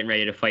 obviously, you're getting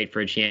ready to fight for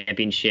a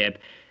championship,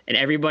 and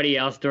everybody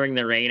else during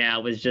the rain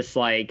out was just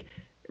like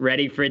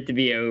ready for it to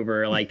be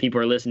over. Like, people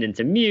are listening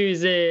to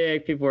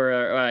music, people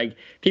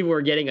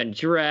were getting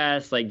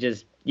undressed, like,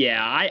 just,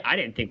 yeah, I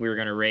didn't think we were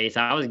gonna race.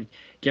 I was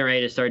getting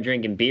ready to start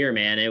drinking beer,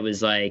 man. It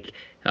was like,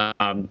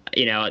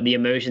 the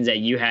emotions that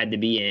you had to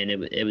be in.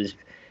 It was,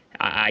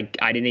 I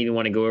didn't even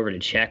want to go over to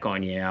check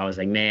on you. I was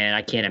like, man,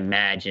 I can't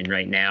imagine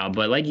right now.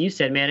 But like you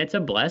said, man, it's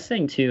a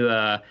blessing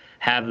to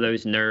have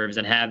those nerves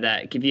and have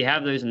that. If you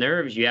have those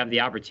nerves, you have the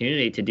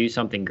opportunity to do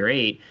something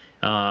great.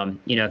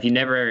 If you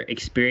never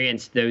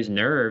experienced those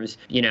nerves,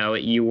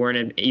 you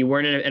weren't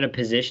in a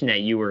position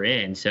that you were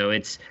in. So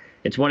it's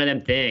one of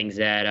them things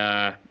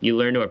that you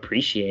learn to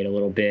appreciate a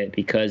little bit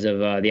because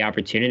of the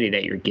opportunity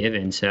that you're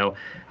given. So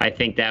I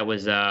think that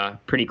was a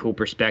pretty cool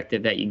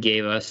perspective that you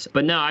gave us.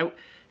 But no, I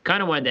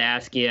kind of wanted to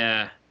ask you,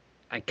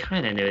 I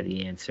kind of know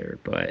the answer,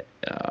 but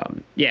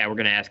we're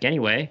going to ask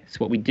anyway. It's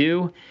what we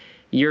do.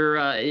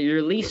 Your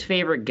least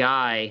favorite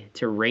guy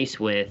to race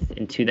with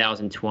in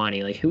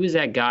 2020, like, who is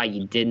that guy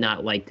you did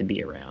not like to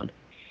be around?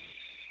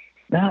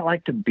 Not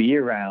like to be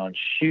around?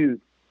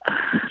 Shoot.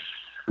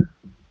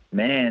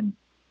 Man.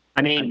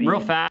 I mean, real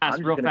fast. I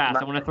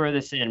want to throw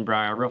this in,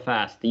 Briar, real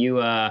fast. You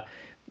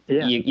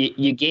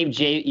gave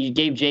Jay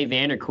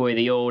Vanderkoy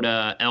the old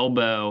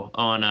elbow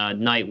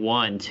on night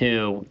one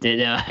too.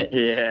 Yeah, I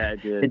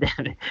did. Did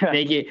that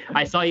make you?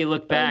 I saw you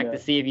look back to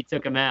see if you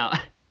took him out.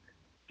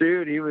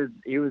 Dude, he was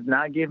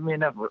not giving me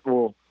enough.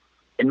 Well,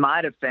 in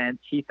my defense,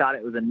 he thought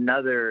it was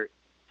another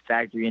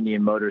Factory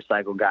Indian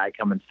motorcycle guy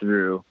coming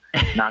through.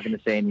 Not going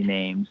to say any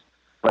names,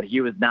 but he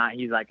was not.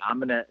 He's like,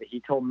 he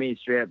told me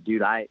straight up,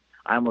 dude, I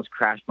almost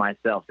crashed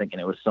myself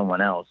thinking it was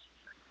someone else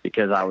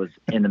because I was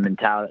in the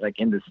mentality, like,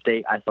 in the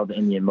state, I saw the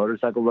Indian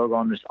motorcycle logo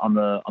on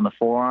the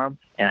forearm,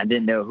 and I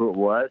didn't know who it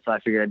was. So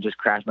I figured I'd just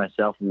crash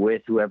myself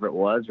with whoever it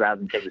was rather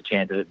than take the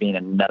chance of it being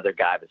another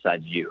guy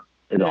besides you,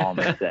 is all I'm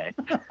going to say.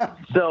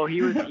 So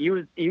he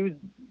was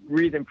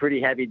breathing pretty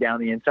heavy down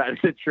the inside of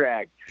the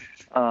track.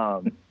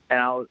 And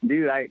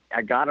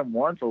I got him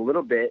once a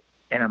little bit,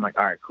 and I'm like,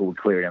 all right, cool, we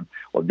cleared him.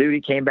 Well, dude,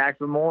 he came back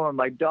for more. I'm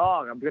like,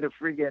 dog, I'm going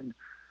to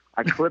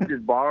I clipped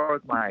his bar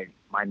with my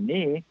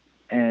knee,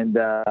 and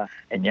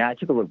I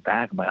took a look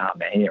back. I'm like, oh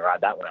man, he didn't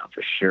ride that one out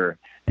for sure.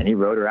 And he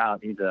rode her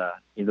out. He's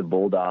a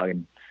bulldog,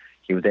 and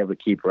he was able to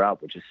keep her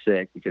up, which is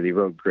sick because he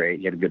rode great.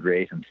 He had a good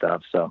race and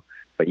stuff. So,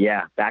 but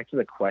yeah, back to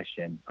the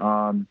question.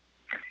 I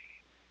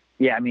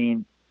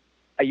mean,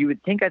 you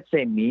would think I'd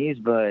say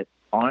Mies, but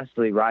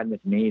honestly, riding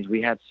with Mies,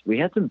 we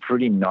had some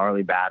pretty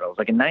gnarly battles.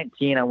 Like in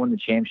 19, I won the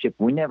championship.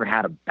 We never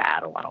had a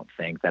battle, I don't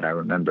think, that I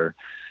remember.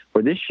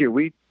 Where this year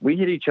we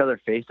hit each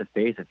other face to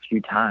face a few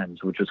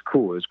times, which was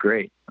cool. It was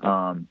great.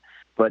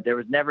 But there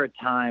was never a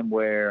time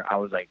where I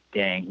was like,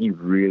 dang, he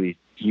really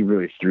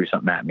threw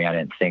something at me I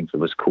didn't think it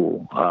was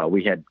cool.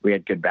 We had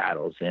good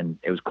battles, and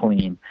it was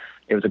clean.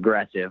 It was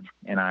aggressive,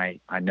 and I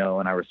know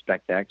and I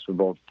respect that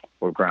because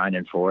we're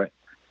grinding for it.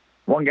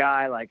 One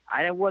guy, like,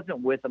 I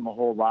wasn't with him a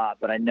whole lot,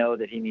 but I know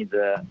that he needs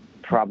to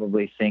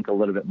probably think a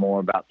little bit more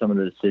about some of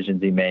the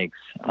decisions he makes.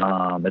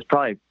 It's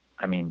probably,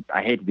 I mean,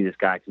 I hate to be this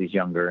guy because he's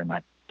younger and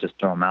I just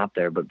throw him out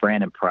there, but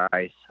Brandon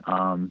Price,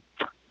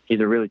 he's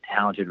a really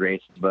talented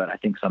racer, but I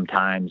think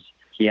sometimes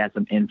he has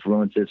some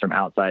influences from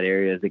outside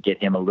areas that get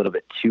him a little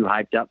bit too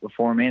hyped up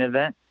before a main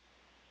event.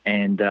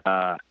 And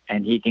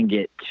he can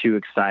get too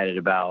excited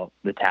about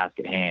the task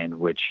at hand,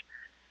 which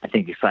I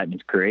think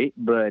excitement's great.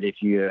 But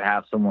if you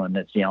have someone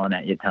that's yelling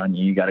at you, telling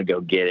you got to go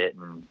get it.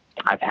 And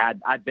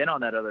I've been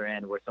on that other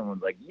end where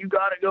someone's like, you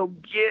got to go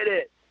get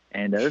it.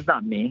 And it's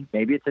not me.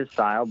 Maybe it's his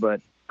style,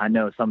 but I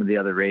know some of the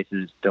other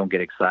racers don't get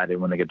excited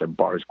when they get their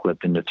bars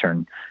clipped into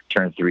turn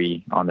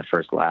 3 on the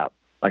first lap.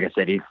 Like I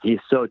said, he's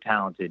so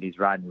talented. He's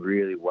riding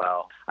really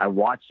well. I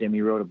watched him.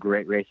 He rode a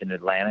great race in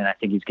Atlanta, and I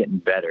think he's getting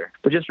better.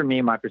 But just from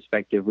me, my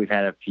perspective, we've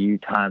had a few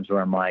times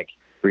where I'm like,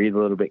 breathe a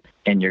little bit,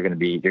 and you're gonna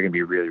be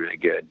really, really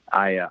good.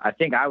 I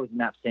think I was in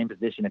that same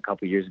position a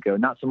couple years ago.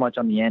 Not so much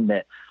on the end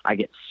that I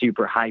get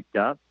super hyped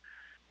up,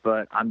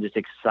 but I'm just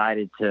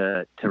excited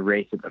to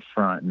race at the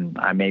front. And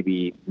I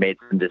maybe made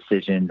some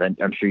decisions.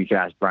 I'm sure you could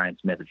ask Brian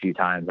Smith a few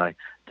times. I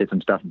did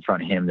some stuff in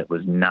front of him that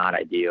was not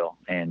ideal.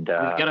 And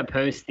we've got to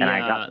post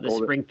the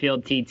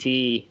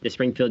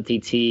Springfield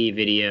TT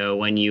video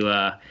when you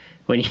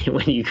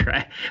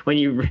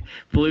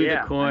blew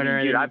the corner.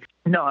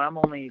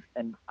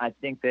 And I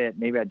think that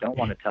maybe I don't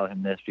want to tell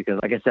him this because,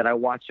 like I said, I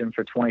watched him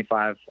for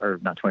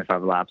not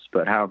 25 laps,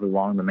 but however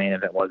long the main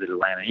event was at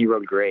Atlanta. He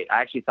rode great.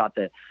 I actually thought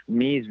that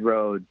Mies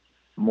rode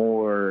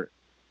more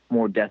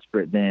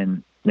desperate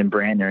than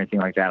Brandon or anything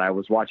like that. I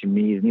was watching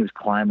Mies and he was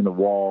climbing the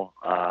wall.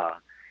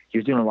 He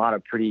was doing a lot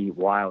of pretty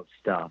wild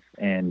stuff,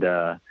 and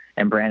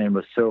Brandon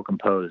was so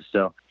composed.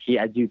 So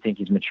I do think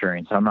he's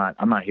maturing. So I'm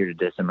not here to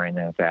diss him or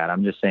anything like that.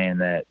 I'm just saying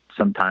that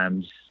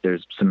sometimes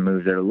there's some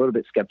moves that are a little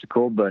bit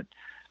skeptical, but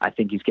I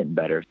think he's getting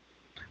better.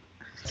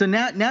 So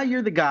now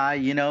you're the guy,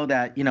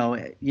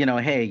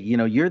 hey,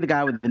 you're the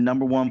guy with the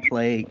number one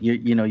plate.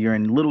 You're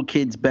in little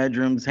kids'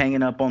 bedrooms,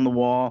 hanging up on the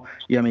wall.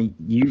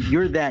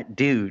 You're that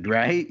dude,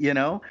 right?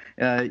 Yeah.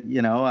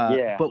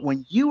 But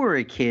when you were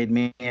a kid,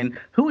 man,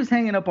 who was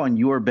hanging up on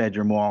your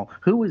bedroom wall?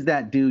 Who was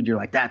that dude? You're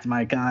like, that's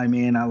my guy,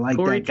 man. I like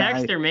Corey that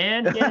guy. Texter,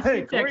 man. He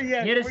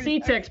had a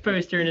C-Tex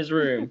poster in his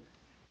room.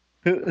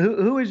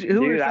 Who are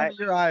some of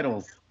your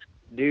idols?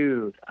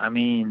 Dude, I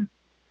mean,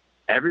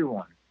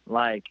 everyone.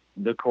 Like,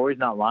 the Corey's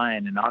not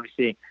lying, and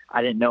obviously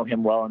I didn't know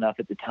him well enough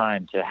at the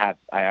time to have.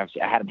 I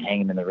had him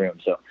hanging in the room,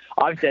 so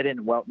obviously I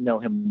didn't know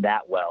him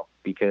that well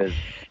because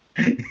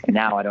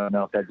now I don't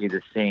know if that'd be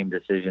the same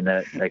decision.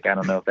 I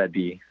don't know if that'd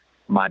be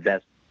in my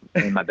best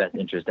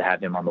interest to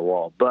have him on the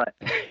wall. But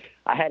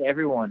I had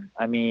everyone.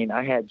 I mean,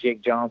 I had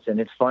Jake Johnson.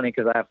 It's funny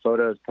because I have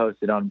photos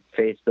posted on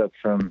Facebook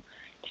from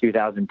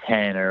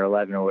 2010 or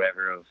 11 or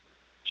whatever of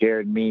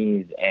Jared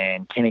Mies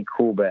and Kenny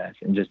Coolbeth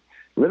and just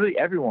literally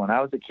everyone. I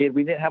was a kid.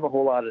 We didn't have a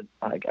whole lot of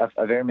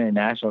very many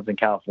nationals in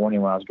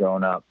California when I was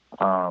growing up.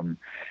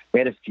 We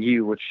had a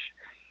few, which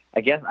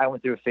I guess I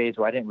went through a phase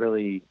where I didn't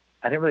really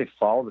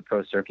follow the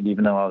pro circuit,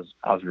 even though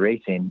I was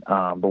racing.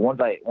 But once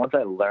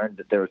I learned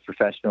that there was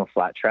professional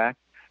flat track,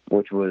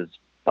 which was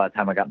by the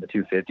time I got in the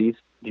 250s,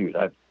 dude,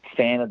 a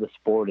fan of the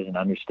sport is an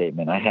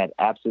understatement. I had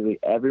absolutely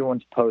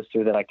everyone's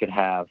poster that I could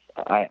have.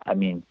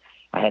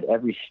 I had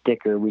every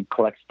sticker. We'd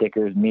collect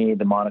stickers. Me,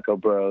 the Monaco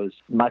Bros,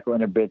 Michael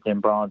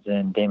Ingerbritsen,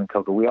 Bronson, Damon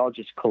Coker. We all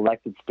just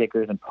collected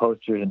stickers and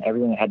posters and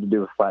everything that had to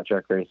do with flat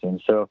track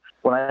racing. So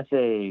when I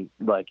say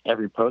like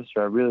every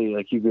poster, I really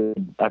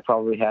I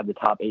probably had the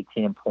top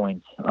 18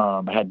 points.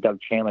 I had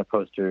Doug Chandler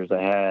posters.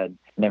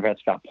 Never had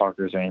Scott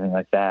Parker's or anything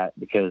like that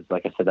because,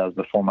 like I said, that was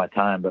before my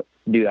time. But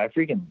dude,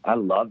 I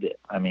loved it.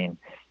 I mean,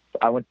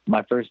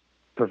 my first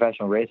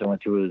professional race I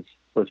went to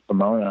was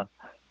Pomona,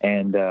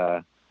 and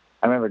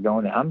I remember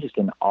going there. I'm just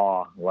in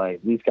awe.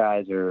 Like, these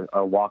guys are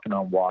walking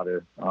on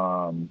water.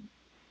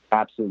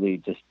 Absolutely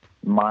just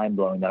mind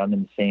blowing that I'm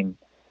in the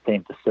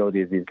same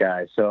facility as these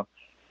guys. So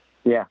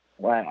yeah,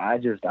 I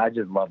just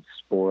loved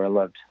sport. I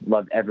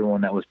loved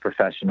everyone that was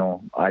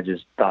professional. I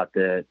just thought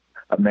that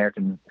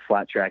American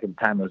flat track at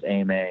the time was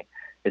AMA.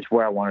 It's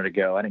where I wanted to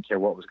go. I didn't care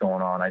what was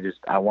going on.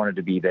 I wanted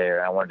to be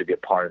there. I wanted to be a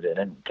part of it.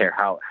 I didn't care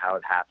how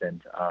it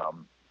happened.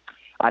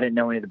 I didn't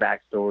know any of the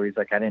backstories.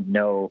 Like, I didn't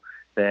know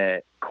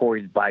that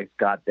Corey's bikes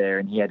got there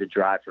and he had to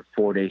drive for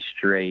 4 days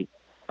straight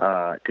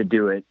to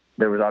do it.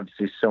 There was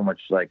obviously so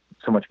much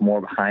more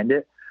behind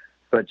it,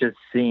 but just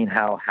seeing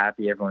how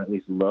happy everyone at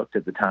least looked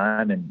at the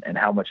time and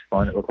how much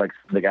fun it looked like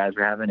the guys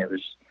were having, it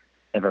was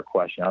never a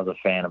question. I was a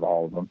fan of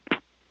all of them.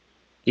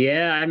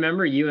 Yeah, I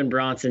remember you and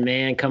Bronson,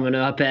 man, coming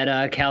up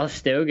at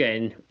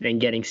Calistoga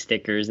and getting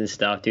stickers and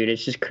stuff, dude.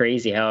 It's just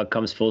crazy how it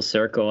comes full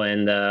circle,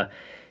 and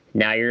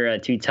now you're a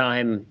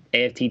two-time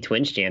AFT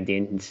Twins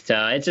champion.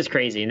 It's just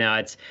crazy. Now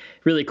it's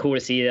really cool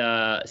to see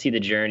the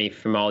journey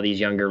from all these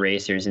younger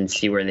racers and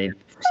see where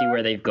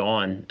they've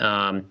gone.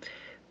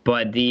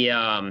 But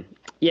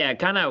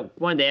kind of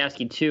wanted to ask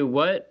you too,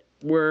 what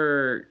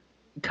were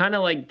kind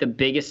of like the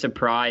biggest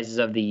surprises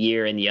of the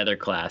year in the other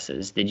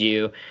classes?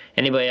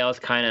 Anybody else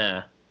kind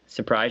of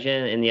surprise you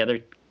in the other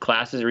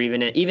classes, or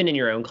even in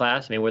your own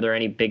class? I mean, were there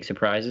any big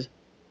surprises?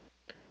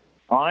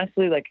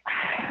 Honestly,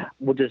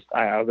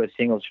 I'll go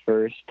singles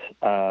first.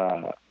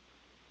 I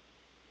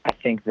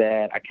think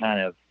that I kind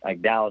of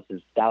like Dallas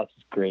is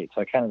great,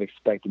 so I kind of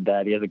expected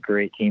that. He has a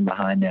great team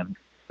behind him.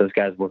 Those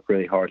guys work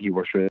really hard. He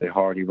works really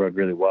hard. He rode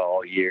really well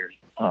all year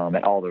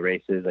at all the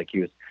races.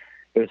 It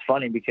was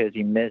funny because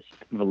he missed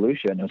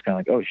Volusia, and it was kind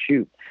of like, oh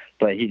shoot,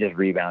 but he just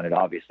rebounded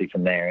obviously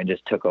from there and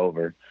just took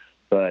over.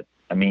 But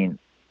I mean,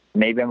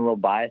 maybe I'm a little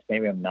biased,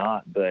 maybe I'm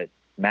not, but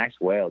Max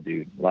Whale,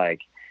 dude,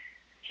 like,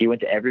 he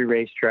went to every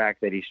racetrack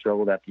that he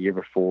struggled at the year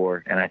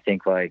before, and I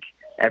think like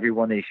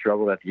everyone that he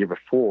struggled at the year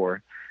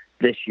before,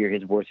 this year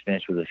his worst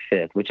finish was a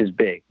fifth, which is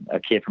big. A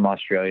kid from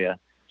Australia,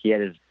 he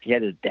had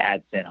his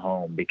dad sent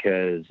home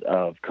because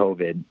of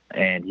COVID,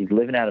 and he's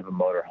living out of a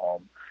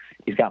motorhome.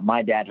 He's got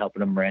my dad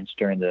helping him wrench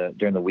during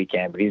the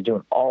weekend, but he's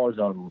doing all his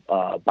own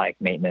bike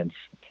maintenance.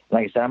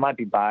 Like I said, I might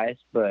be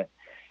biased, but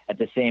at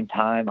the same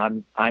time,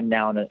 I'm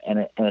now in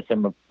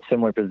a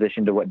similar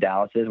position to what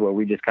Dallas is, where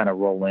we just kind of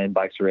roll in,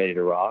 bikes are ready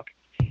to rock.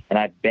 And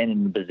I've been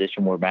in the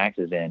position where Max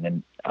is in,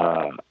 and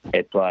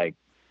it's like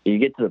you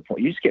get to the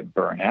point you just get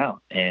burnt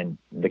out. And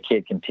the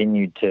kid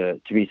continued to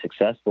be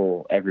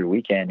successful every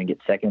weekend and get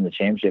second in the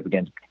championship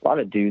against a lot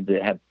of dudes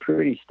that have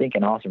pretty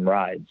stinking awesome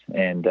rides.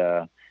 And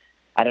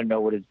I don't know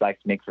what his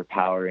bikes make for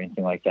power or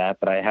anything like that,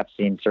 but I have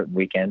seen certain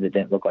weekends it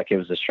didn't look like it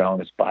was the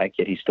strongest bike,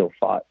 yet he still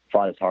fought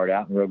his heart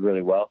out and rode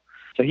really well.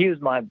 So he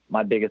was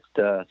my biggest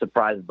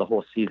surprise of the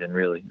whole season,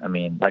 really. I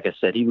mean, like I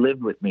said, he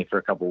lived with me for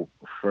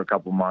a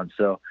couple months.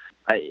 So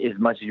as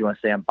much as you want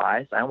to say I'm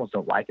biased, I almost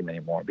don't like him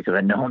anymore because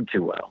I know him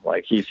too well.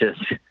 Like he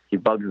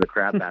bugs the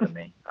crap out of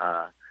me.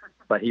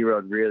 But he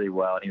rode really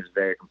well and he was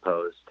very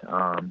composed.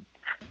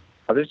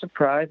 Other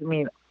surprise, I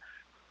mean,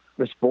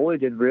 Rispoli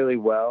did really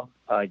well.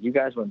 You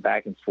guys went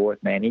back and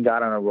forth, man. He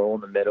got on a roll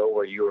in the middle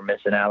where you were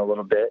missing out a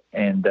little bit,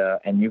 and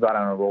you got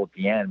on a roll at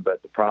the end.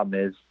 But the problem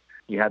is,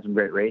 you had some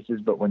great races,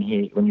 but when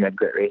you had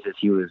great races,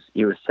 he was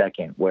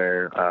second,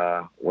 where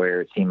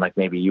it seemed like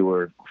maybe you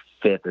were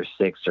fifth or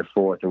sixth or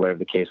fourth or whatever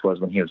the case was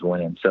when he was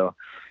winning. So,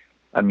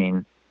 I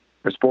mean,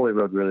 Rispoli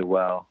rode really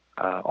well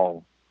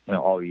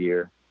all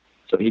year.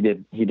 So he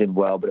did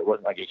well, but it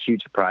wasn't like a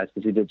huge surprise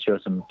because he did show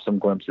some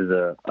glimpses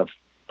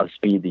of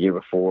speed the year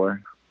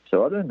before.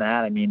 So other than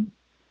that, I mean,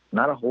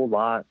 not a whole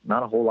lot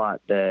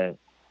that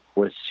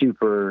was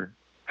super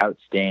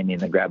outstanding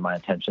that grabbed my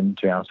attention,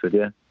 to be honest with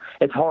you.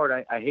 It's hard.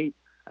 I hate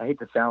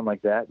to sound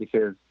like that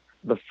because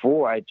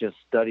before I just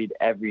studied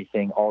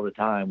everything all the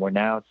time, where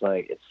now it's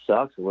like it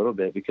sucks a little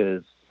bit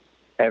because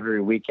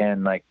every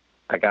weekend, like,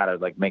 I gotta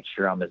like make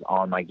sure I'm as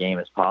on my game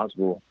as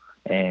possible.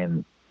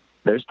 And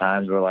there's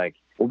times where like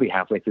we'll be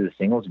halfway through the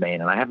singles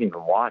main and I haven't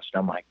even watched.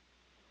 I'm like,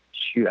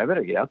 shoot, I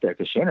better get out there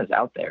because Shayna's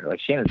out there. Like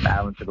Shayna's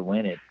battling for the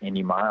win at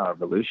Indy Mile or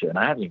Volusia, and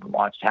I haven't even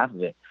watched half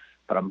of it.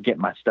 But I'm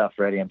getting my stuff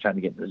ready. I'm trying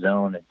to get in the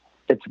zone. And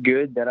it's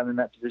good that I'm in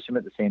that position, but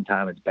at the same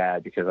time, it's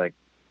bad because like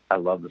I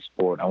love the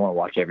sport. I want to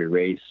watch every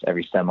race,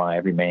 every semi,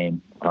 every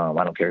main. I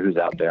don't care who's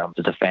out there. I'm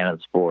just a fan of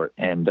the sport.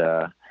 And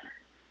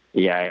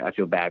yeah, I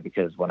feel bad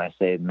because when I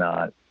say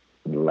not,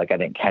 like I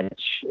didn't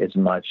catch as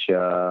much.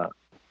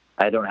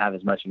 I don't have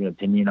as much of an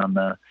opinion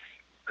on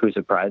who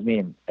surprised me,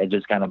 and it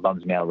just kind of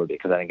bums me out a little bit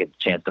because I didn't get the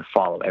chance to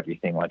follow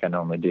everything like I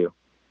normally do.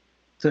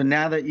 So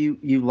now that you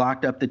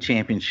locked up the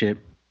championship,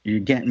 you're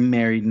getting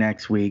married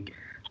next week.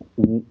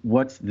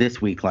 What's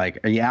this week like?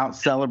 Are you out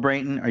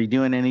celebrating? Are you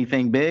doing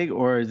anything big,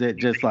 or is it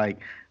just like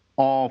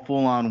all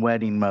full-on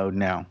wedding mode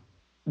now?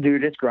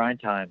 Dude, it's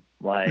grind time.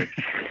 Like,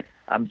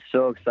 I'm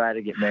so excited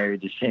to get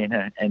married to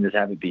Shayna and just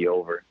have it be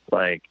over.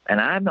 Like, and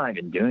I'm not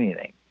even doing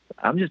anything.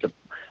 I'm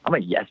a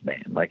yes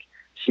man. Like,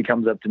 she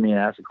comes up to me and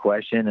asks a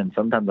question, and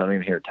sometimes I don't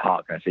even hear her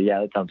talk. And I say, yeah,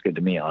 that sounds good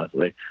to me,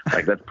 honestly.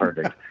 Like, that's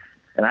perfect.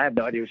 And I have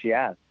no idea what she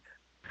asked.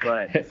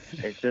 But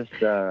it's just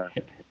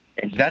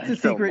that's a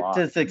secret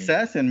to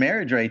success in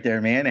marriage right there,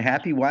 man. A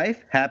happy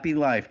wife, happy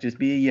life. Just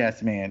be a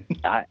yes man.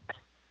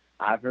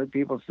 I've heard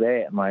people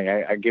say it. I'm like,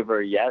 I give her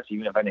a yes,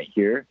 even if I didn't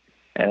hear her.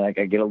 And, like,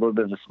 I get a little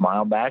bit of a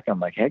smile back. I'm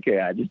like, heck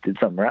yeah, I just did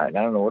something right.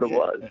 I don't know what it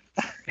was.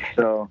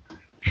 So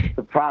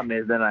the problem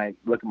is then I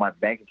look at my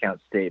bank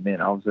account statement,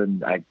 and all of a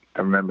sudden I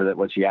remember that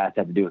what she asked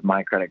had to do with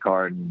my credit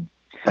card and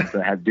something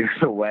that had to do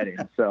with the wedding.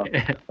 So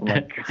I'm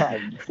like,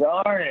 God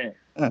darn it.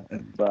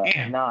 But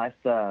no,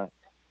 it's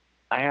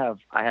I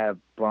have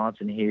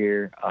Bronson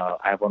here. I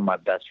have one of my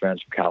best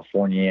friends from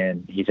California,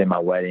 and he's in my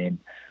wedding.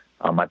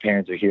 My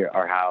parents are here at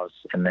our house,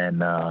 and then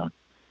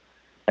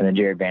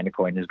Jared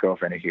Vanderkoy and his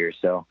girlfriend are here.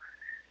 So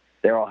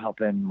they're all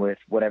helping with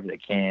whatever they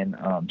can.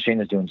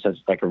 Shayna's doing such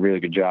like a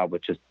really good job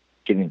with just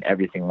getting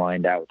everything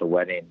lined out with the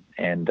wedding.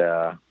 And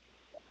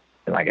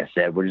like I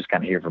said, we're just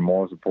kind of here for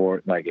moral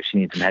support. Like if she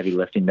needs some heavy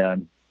lifting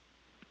done,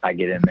 I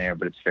get in there,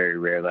 but it's very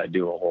rare that I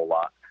do a whole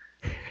lot.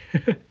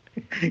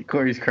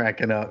 Corey's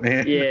cracking up,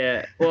 man.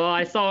 Yeah. Well,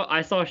 I saw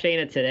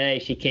Shayna today.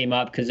 She came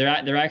up because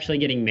they're actually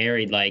getting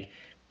married like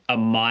a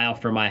mile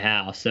from my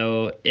house.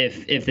 So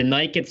if the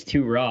night gets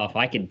too rough,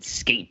 I could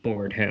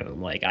skateboard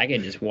home. Like I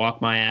could just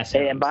walk my ass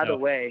home. Hey, and by the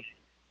way,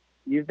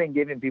 you've been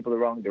giving people the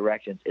wrong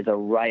directions. It's a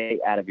right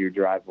out of your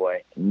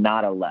driveway,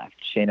 not a left.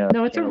 Shayna.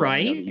 No, it's a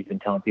right. You've been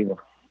telling people.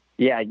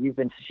 Yeah,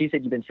 she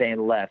said you've been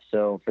saying left.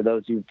 So for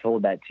those you've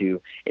told that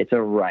to, it's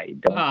a right.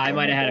 I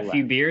might have had a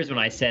few beers when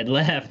I said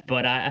left,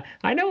 but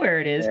I know where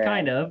it is,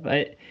 kind of.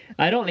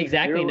 I don't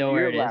exactly know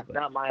where it left, is.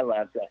 Not my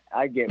left.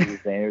 I get what you're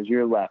saying. It was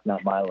your left,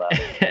 not my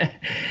left.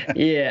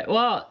 Yeah,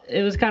 well,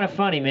 it was kind of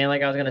funny, man.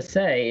 Like I was gonna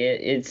say,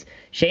 it's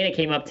Shayna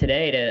came up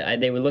today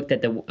they looked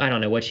at I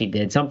don't know what she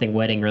did, something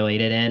wedding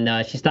related,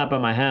 and she stopped by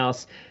my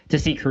house to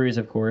see Cruz,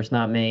 of course,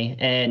 not me,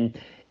 and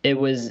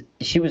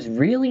she was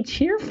really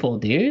cheerful,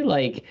 dude.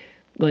 Like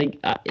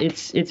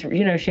it's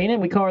Shayna,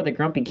 we call her the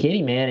grumpy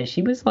kitty, man, and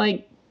she was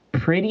like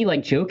pretty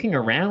like joking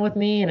around with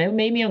me, and it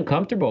made me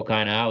uncomfortable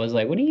kind of. I was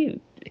like,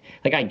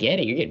 like, I get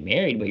it, you're getting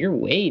married, but you're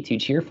way too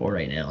cheerful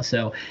right now.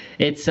 So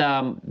it's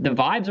the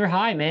vibes are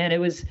high, man.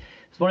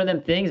 It's one of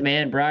them things,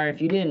 man. Briar, if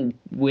you didn't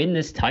win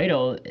this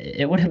title,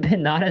 it would have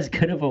been not as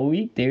good of a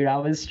week, dude. I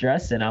was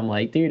stressing. I'm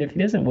like, dude, if he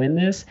doesn't win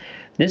this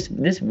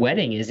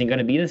wedding isn't going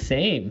to be the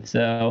same.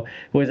 So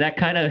was that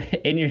kind of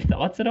in your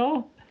thoughts at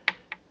all?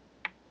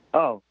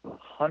 Oh,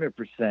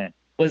 100%.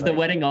 Was the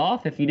wedding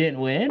off if you didn't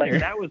win? Like,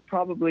 that was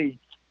probably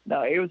 –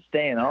 no, it was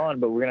staying on,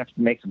 but we're going to have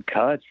to make some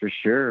cuts for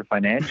sure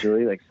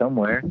financially, like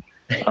somewhere.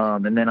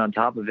 And then on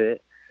top of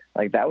it,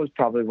 like, that was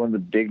probably one of the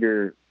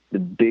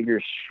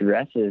bigger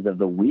stresses of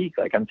the week.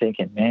 Like, I'm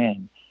thinking,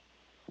 man,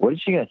 what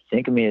is she going to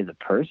think of me as a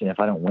person if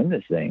I don't win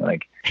this thing?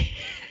 Like,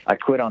 I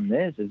quit on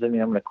this. Does that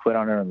mean I'm going to quit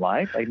on her in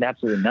life? Like,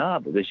 absolutely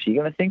not. But is she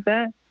going to think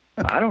that?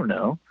 I don't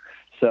know.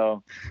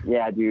 So,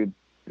 yeah, dude,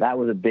 that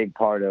was a big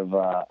part of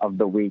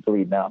the week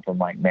leading up. I'm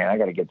like, man, I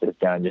got to get this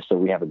done just so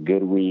we have a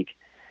good week.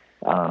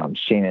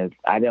 Shayna,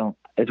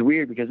 it's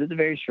weird because it's a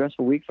very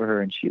stressful week for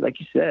her. And she, like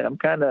you said, I'm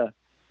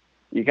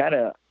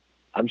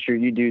sure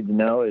you do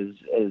know is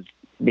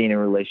being in a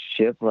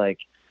relationship, like,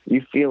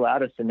 you feel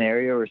out a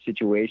scenario or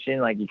situation,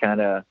 like, you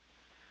kind of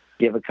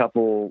give a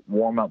couple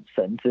warm-up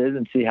sentences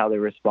and see how they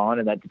respond,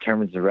 and that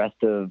determines the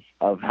rest of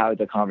how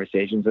the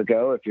conversations will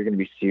go, if you're going to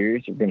be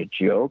serious, if you're going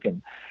to joke.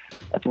 And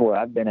that's where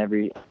I've been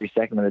every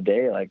second of the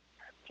day, like,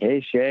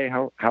 hey, Shay,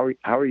 how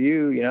are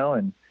you, you know?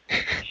 And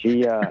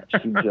she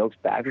jokes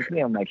back with me.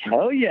 I'm like,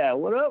 hell yeah,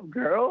 what up,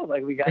 girl?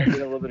 Like, we got to get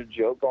a little bit of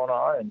joke going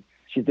on, and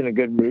she's in a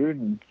good mood,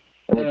 and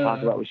we'll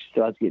talk about what she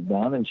still has to get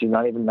done, and she's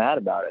not even mad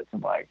about it. So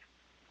I'm like,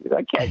 dude,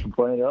 I can't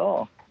complain at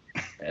all.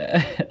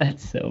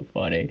 That's so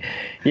funny.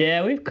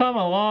 Yeah, we've come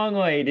a long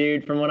way,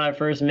 dude, from when I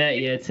first met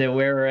you to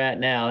where we're at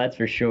now. That's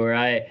for sure.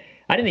 I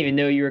didn't even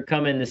know you were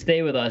coming to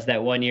stay with us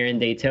that one year in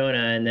Daytona,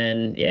 and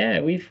then yeah,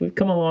 we've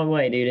come a long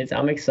way, dude.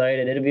 I'm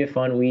excited. It'll be a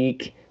fun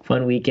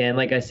weekend.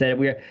 Like I said,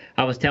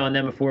 I was telling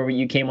them before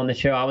you came on the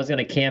show, I was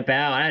gonna camp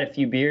out. I had a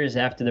few beers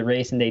after the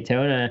race in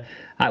Daytona.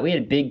 We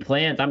had big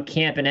plans. I'm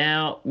camping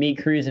out, me,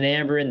 Cruz, and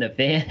Amber in the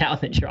van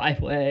out in the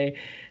driveway.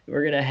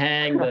 We're gonna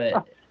hang,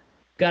 but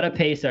gotta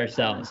pace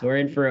ourselves. We're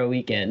in for a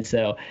weekend,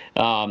 so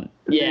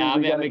yeah.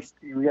 We gotta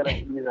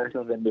ease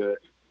ourselves into it.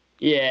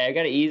 Yeah, I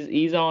gotta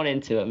ease on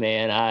into it,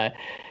 man.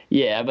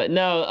 Yeah, but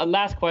no.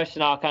 Last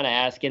question I'll kind of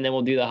ask, and then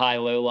we'll do the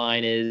high-low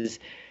line. Is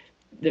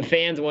the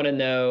fans want to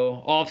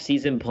know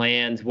off-season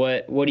plans?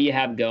 What do you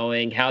have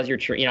going? How's your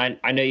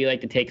I know you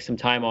like to take some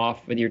time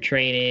off with your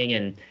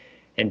training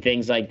and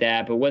things like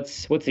that. But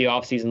what's the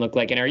off-season look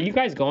like? And are you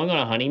guys going on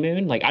a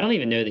honeymoon? Like, I don't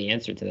even know the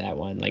answer to that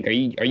one. Like, are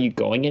you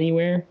going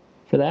anywhere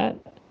for that?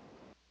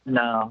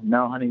 No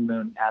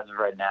honeymoon as of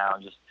right now.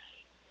 Just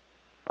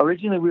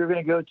originally we were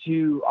going to go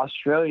to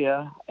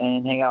Australia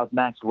and hang out with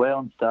Max Whale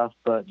and stuff,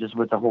 but just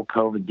with the whole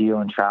COVID deal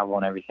and travel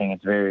and everything,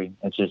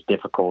 it's just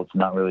difficult. It's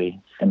not really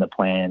in the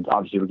plans.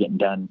 Obviously, we're getting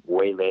done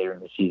way later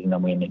in the season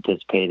than we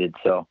anticipated.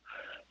 So,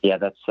 yeah,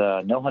 that's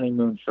no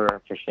honeymoon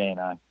for Shay and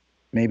I.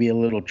 Maybe a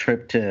little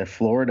trip to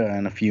Florida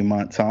in a few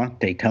months, huh?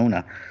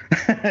 Daytona.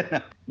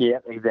 Yeah,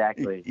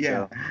 exactly.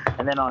 Yeah. So,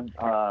 and then on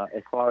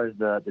as far as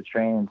the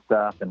training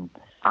stuff, and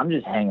I'm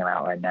just hanging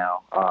out right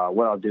now.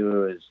 What I'll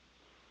do is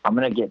I'm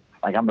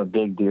a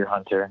big deer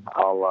hunter.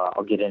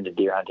 I'll get into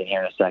deer hunting here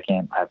in a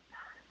second.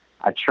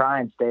 I try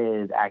and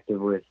stay as active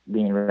with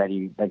being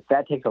ready. Like,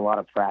 that takes a lot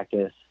of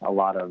practice, a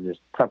lot of just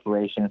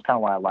preparation. It's kind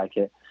of why I like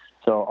it.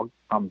 So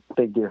I'm a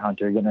big deer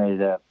hunter, getting ready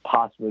to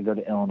possibly go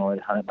to Illinois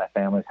to hunt at my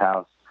family's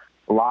house.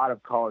 A lot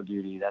of Call of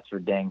Duty, that's for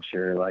dang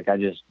sure. Like,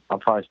 I'll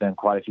probably spend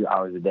quite a few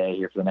hours a day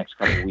here for the next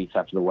couple of weeks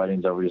after the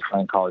wedding's over just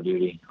playing Call of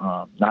Duty.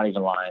 Not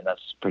even lying,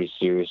 that's pretty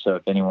serious. So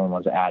if anyone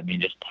wants to add me,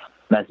 just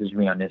message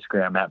me on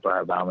Instagram at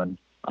Briar Bauman.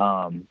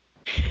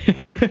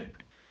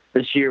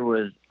 This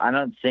year I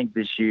don't think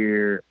this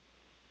year,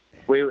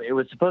 it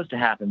was supposed to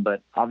happen,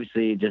 but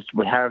obviously just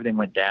with how everything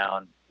went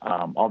down,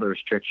 all the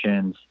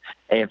restrictions,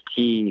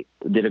 AFT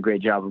did a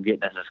great job of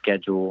getting us a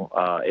schedule.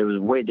 It was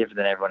way different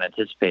than everyone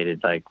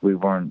anticipated. Like, we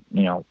weren't,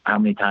 how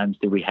many times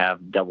did we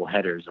have double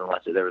headers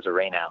unless there was a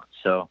rain out?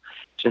 So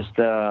just,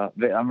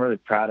 I'm really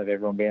proud of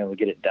everyone being able to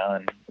get it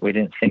done. We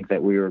didn't think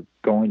that we were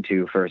going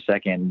to for a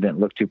second. Didn't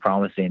look too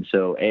promising.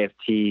 So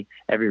AFT,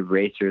 every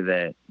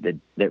racer that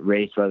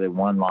raced, whether they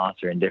won,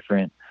 lost, or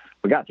indifferent,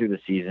 we got through the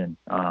season.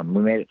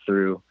 We made it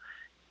through,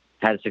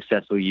 had a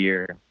successful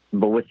year.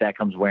 But with that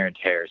comes wear and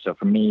tear. So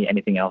for me,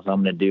 anything else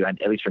I'm going to do,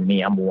 at least for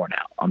me, I'm worn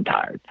out. I'm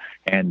tired.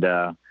 And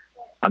I'm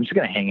just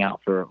going to hang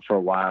out for a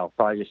while,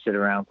 probably just sit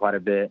around quite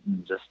a bit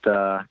and just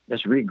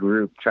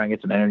regroup, try and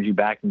get some energy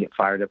back and get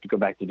fired up to go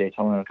back to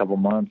Daytona in a couple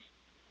months.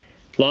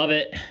 Love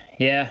it.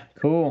 Yeah,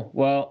 cool.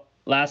 Well,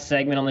 last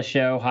segment on the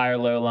show, high or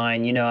low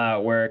line. You know how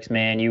it works,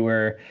 man. You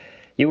were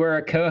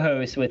a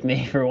co-host with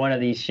me for one of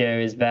these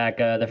shows back,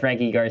 the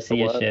Frankie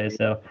Garcia show.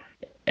 So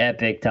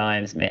epic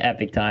times, man,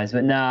 epic times.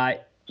 But nah,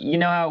 you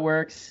know how it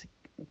works.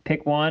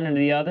 Pick one or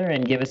the other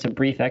and give us a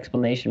brief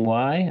explanation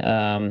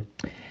why.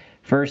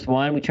 First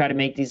one, we try to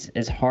make these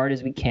as hard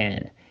as we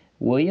can.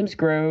 Williams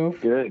Grove.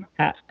 Good.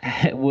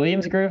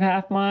 Williams Grove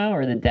half mile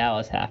or the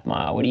Dallas half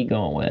mile? What are you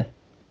going with?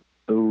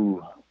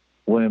 Ooh,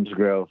 Williams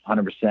Grove,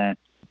 100%.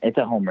 It's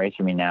a home race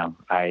for me now.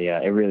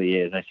 It really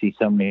is. I see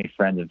so many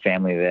friends and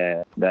family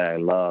that I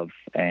love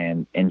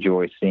and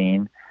enjoy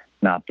seeing.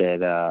 Not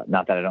that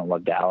I don't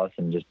love Dallas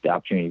and just the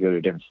opportunity to go to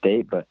a different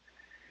state, but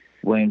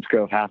Williams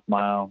Grove half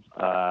mile,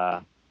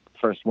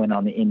 first win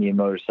on the Indian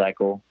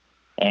motorcycle,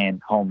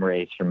 and home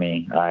race for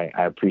me. I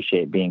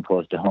appreciate being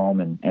close to home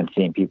and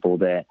seeing people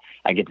that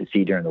I get to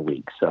see during the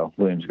week. So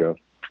Williams Grove.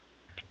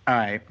 All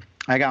right.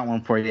 I got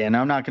one for you, and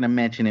I'm not going to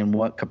mention in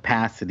what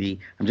capacity.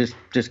 I'm just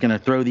going to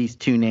throw these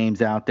two names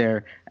out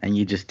there, and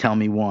you just tell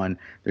me one.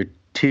 They're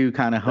two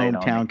kind of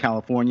hometown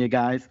California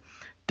guys.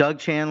 Doug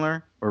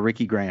Chandler or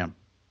Ricky Graham?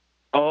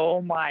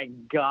 Oh, my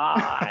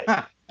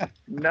God.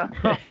 No.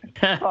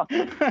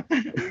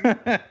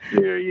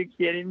 Dude, are you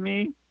kidding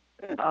me?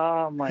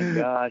 Oh, my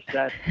gosh.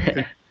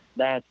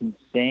 That's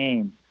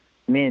insane.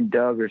 Me and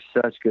Doug are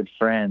such good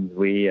friends.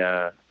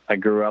 I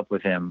grew up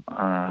with him,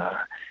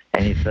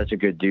 and he's such a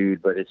good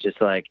dude. But it's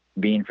just like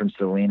being from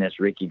Salinas,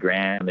 Ricky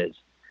Graham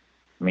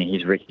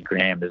he's Ricky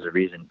Graham. There's a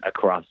reason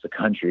across the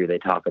country they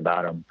talk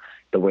about him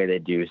the way they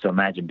do. So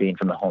imagine being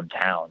from the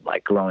hometown,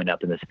 like growing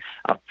up in this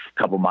a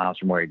couple miles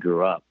from where he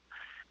grew up.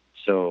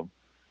 So,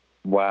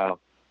 wow.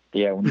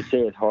 Yeah, when you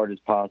say as hard as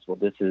possible,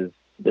 this is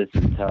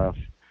tough.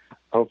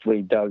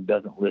 Hopefully Doug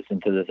doesn't listen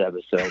to this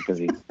episode because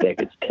he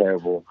thinks it's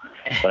terrible.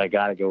 But I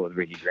got to go with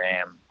Ricky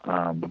Graham.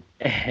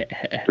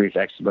 Brief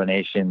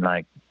explanation,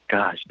 like,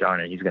 gosh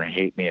darn it, he's going to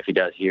hate me if he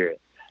does hear it.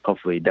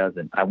 Hopefully he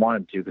doesn't. I want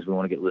him to because we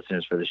want to get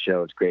listeners for the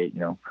show. It's great,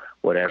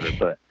 whatever.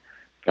 But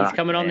he's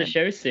coming on the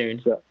show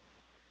soon. So,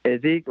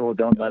 is he? Well,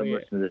 don't let him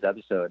listen to this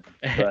episode.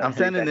 But I'm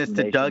sending this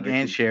to Doug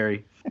and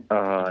Sherry.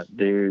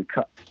 Dude.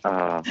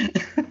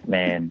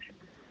 Man.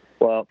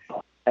 Well,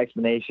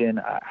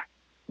 explanation,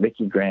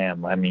 Ricky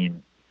Graham,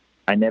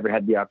 I never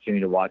had the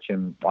opportunity to watch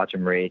him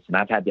race, and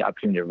I've had the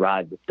opportunity to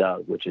ride with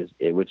Doug, which is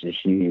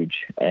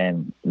huge.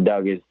 And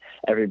Doug is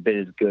every bit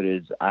as good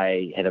as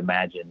I had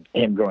imagined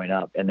him growing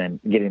up, and then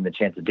getting the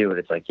chance to do it.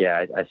 It's like,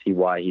 yeah, I see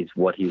why he's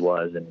what he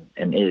was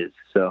and is.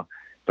 So,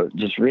 but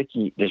just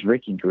Ricky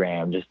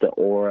Graham, just the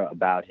aura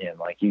about him.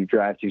 Like, you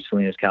drive through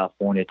Salinas,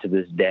 California to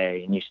this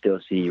day, and you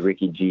still see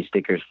Ricky G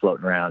stickers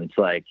floating around. It's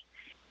like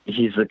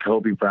he's the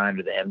Kobe Bryant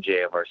or the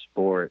MJ of our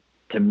sport.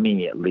 To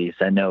me, at least.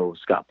 I know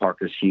Scott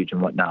Parker's huge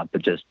and whatnot,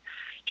 but just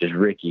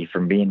Ricky,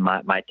 from being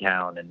my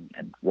town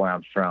and where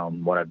I'm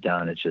from, what I've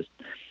done, it's just,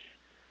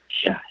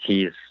 yeah,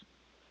 he's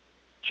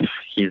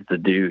the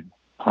dude,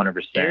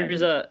 100%.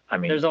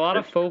 There's a lot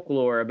of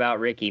folklore about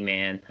Ricky,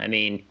 man.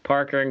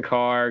 Parker and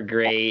Carr,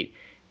 great,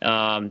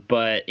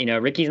 but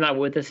Ricky's not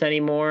with us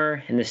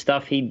anymore, and the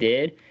stuff he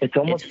did,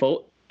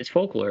 it's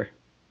folklore.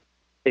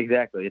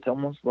 Exactly. It's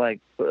almost like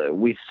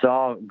we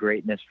saw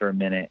greatness for a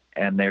minute,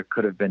 and there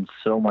could have been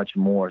so much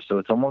more. So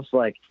it's almost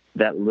like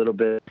that little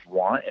bit of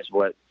want is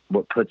what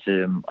puts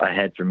him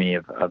ahead for me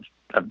of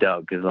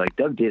Doug. Because, like,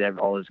 Doug did have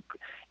all his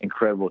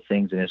incredible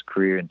things in his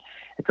career, and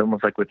it's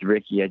almost like with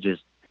Ricky,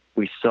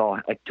 we saw,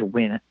 like, to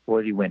win, what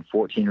did he win,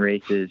 14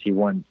 races? He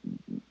won,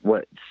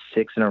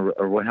 6 in a row?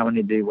 Or what? How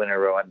many did he win in a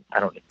row? I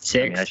don't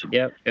 6.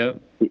 Yep.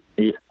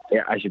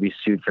 Yeah, I should be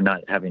sued for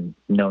not having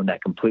known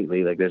that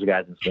completely. Like, there's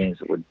guys in Salinas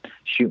that would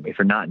shoot me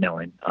for not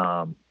knowing,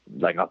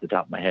 like, off the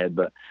top of my head.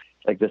 But,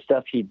 like, the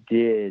stuff he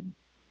did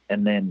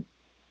and then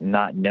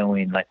not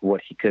knowing, like,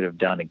 what he could have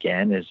done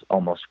again is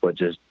almost what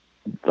just,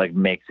 like,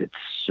 makes it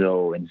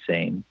so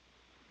insane.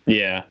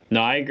 Yeah,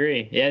 no, I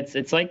agree. Yeah,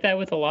 it's like that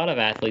with a lot of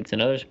athletes in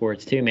other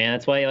sports too, man.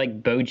 That's why,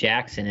 like, Bo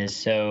Jackson is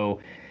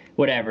so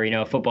whatever,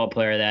 a football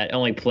player that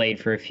only played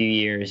for a few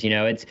years.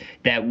 It's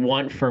that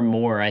want for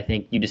more. I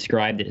think you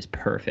described it as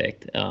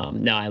perfect.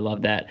 No, I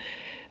love that.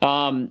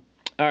 All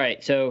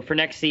right, so for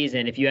next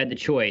season, if you had the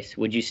choice,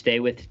 would you stay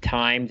with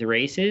timed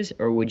races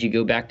or would you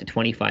go back to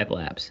 25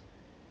 laps?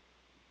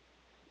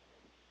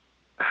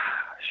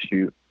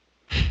 Shoot.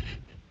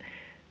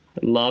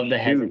 Love the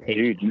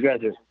hesitation. Dude, you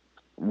guys are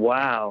 –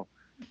 wow.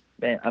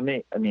 Man,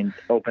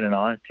 open and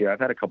honest here. I've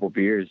had a couple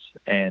beers,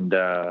 and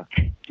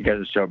you guys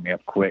have showed me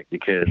up quick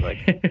because,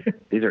 like,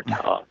 these are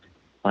tough.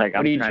 Like,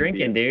 what are you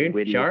drinking, dude?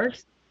 Witty.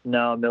 Sharks?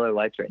 No, Miller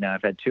Lights right now.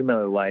 I've had 2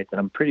 Miller Lights, and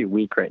I'm pretty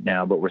weak right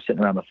now, but we're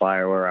sitting around the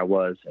fire where I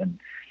was, and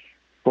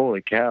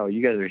holy cow,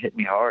 you guys are hitting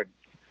me hard.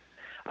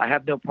 I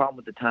have no problem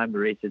with the timed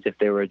races if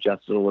they were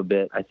adjusted a little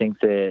bit. I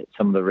think that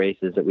some of the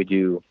races that we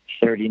do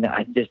 39,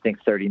 I just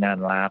think 39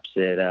 laps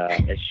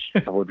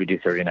what would we do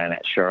 39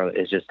 at Charlotte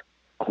is just,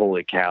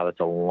 holy cow, that's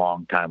a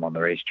long time on the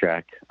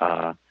racetrack.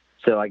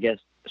 So I guess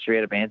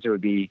straight up answer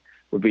would be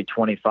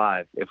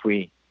 25 if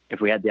we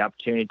had the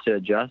opportunity to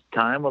adjust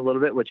time a little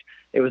bit, which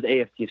it was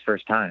AFT's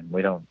first time.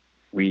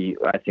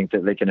 I think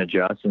that they can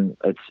adjust, and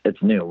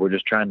it's new. We're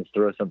just trying to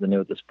throw something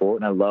new at the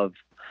sport, and I love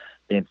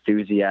the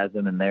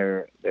enthusiasm and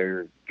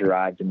their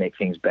drive to make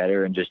things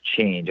better and just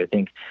change. I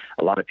think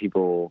a lot of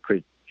people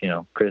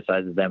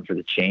criticizes them for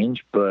the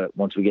change, but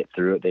once we get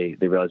through it,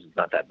 they realize it's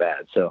not that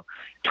bad. So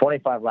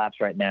 25 laps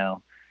right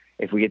now.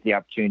 If we get the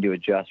opportunity to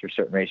adjust for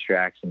certain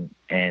racetracks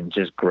and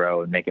just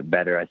grow and make it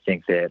better, I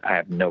think that I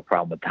have no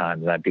problem with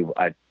times, and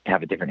I'd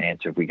have a different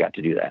answer if we got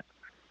to do that.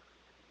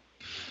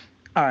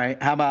 All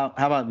right. How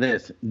about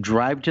this?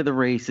 Drive to the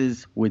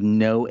races with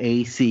no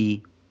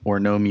AC or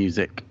no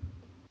music.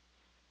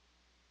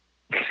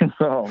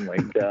 Oh my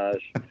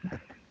gosh.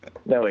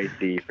 No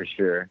AC for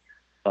sure.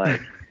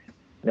 Like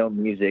no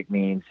music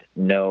means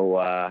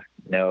no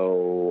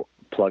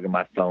plugging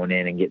my phone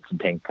in and get some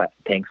tank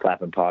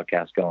slapping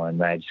podcast going.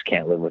 I just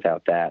can't live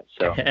without that.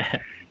 So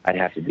I'd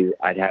have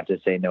to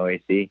say no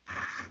AC.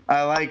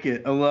 I like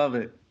it. I love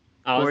it.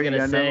 I was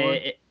gonna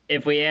say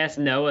if we asked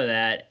Noah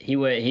that,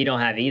 he don't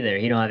have either.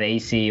 He don't have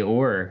AC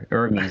or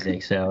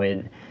music. So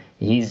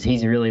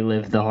he's really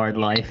lived the hard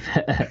life.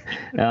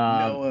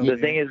 The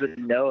thing is with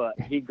Noah,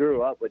 he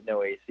grew up with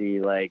no AC.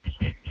 Like,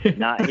 he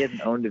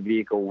hasn't owned a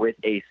vehicle with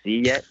AC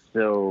yet,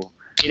 so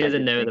he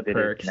doesn't know the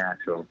perks.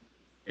 Natural.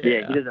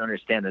 Yeah, he doesn't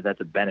understand that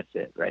that's a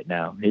benefit right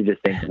now. He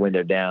just thinks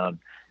window down.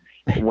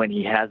 When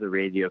he has the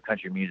radio,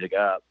 country music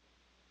up,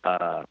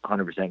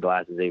 100%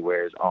 glasses he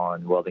wears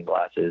on, welding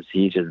glasses,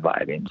 he's just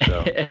vibing.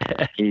 So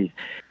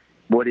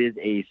what is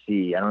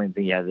AC? I don't even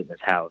think he has it in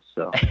his house.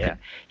 So yeah,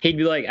 he'd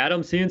be like,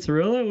 Adam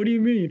Cianciarulo, what do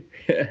you mean?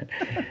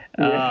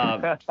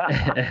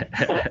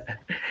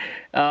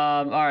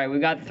 All right, we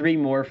got 3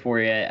 more for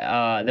you.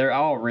 They're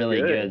all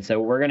really good, so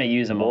we're gonna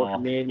use them all. For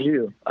me and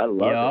you, I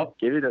love it.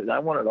 Give it. I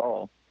want it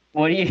all.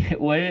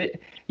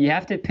 You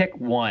have to pick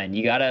one.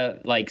 You gotta,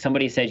 like,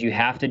 somebody says you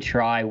have to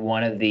try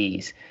one of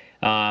these.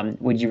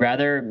 Would you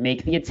rather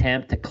make the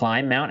attempt to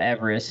climb Mount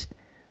Everest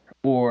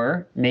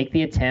or make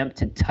the attempt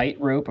to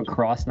tightrope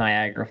across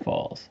Niagara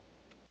Falls?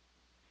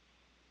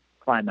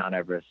 Climb Mount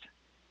Everest.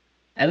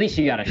 At least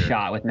you got a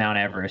shot with Mount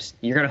Everest.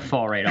 You're going to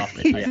fall right off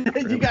the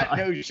tightrope. You got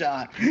no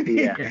shot.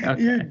 Yeah.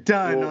 Okay. You're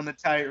done on the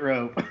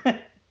tightrope.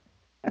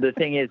 The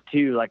thing is,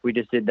 too, like, we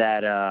just did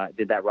that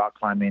rock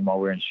climbing while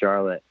we were in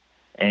Charlotte,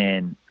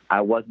 and I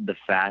wasn't the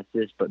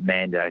fastest, but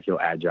man, did I feel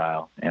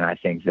agile. And I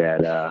think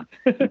that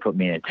he put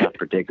me in a tough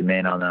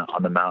predicament on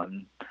the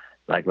mountain.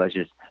 Like,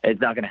 it's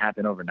not going to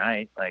happen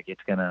overnight. Like,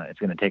 it's going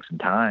to take some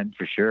time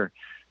for sure,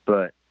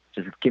 but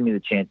just give me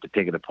the chance to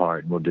pick it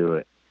apart and we'll do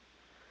it.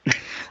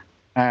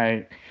 All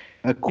right.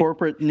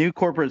 New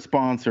corporate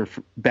sponsor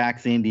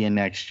backs Indian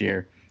next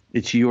year.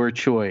 It's your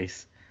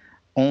choice.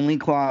 Only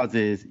clause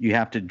is you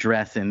have to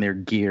dress in their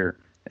gear.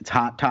 It's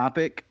Hot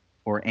Topic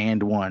or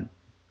And One.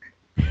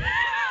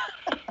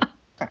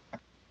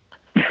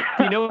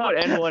 You know what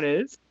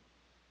N1 is?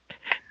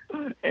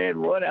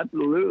 N1,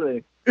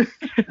 absolutely.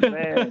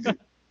 Man.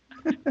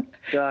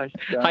 Gosh.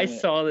 I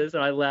saw this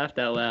and I laughed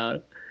out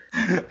loud.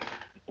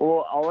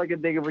 Well, all I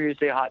can think of when you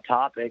say Hot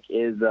Topic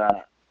is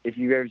if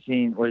you've ever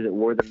seen, what is it,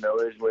 War the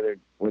Millers, where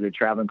they're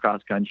traveling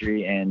cross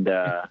country, and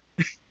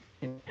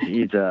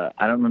he's I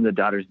don't remember the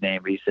daughter's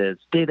name, but he says,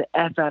 "Stay the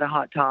F out of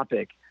Hot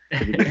Topic,"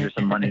 because he gives her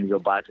some money to go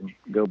buy some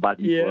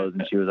clothes,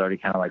 and she was already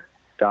kind of like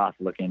goth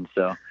looking.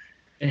 So,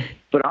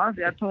 but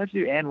honestly, I'd probably have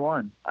to do And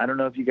One. I don't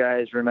know if you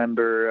guys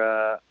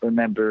remember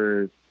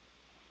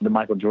the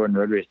Michael Jordan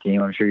road race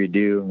team. I'm sure you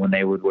do, when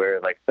they would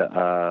wear like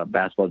the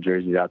basketball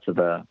jerseys out to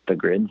the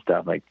grid and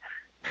stuff. Like,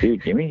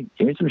 dude, give me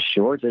some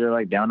shorts that are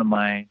like down to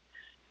my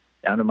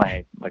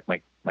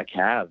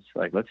calves.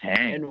 Like, let's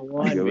hang. And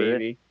One,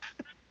 baby.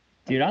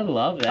 Dude, I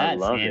love that,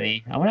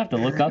 Sammy. I'm gonna have to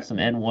look up some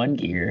N1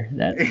 gear.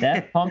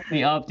 That pumped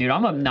me up, dude.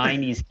 I'm a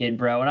 '90s kid,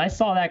 bro. When I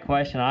saw that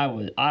question, I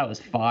was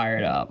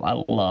fired up.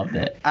 I loved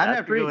it. I'd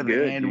have to go with the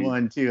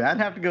N1 too. I'd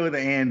have to go with the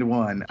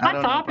N1. Hot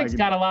Topic's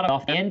got a lot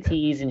of band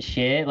tees and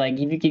shit. Like,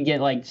 if you could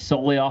get like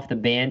solely off the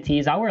band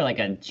tees, I wear like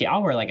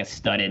a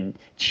studded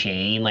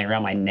chain like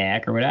around my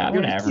neck or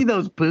whatever. You see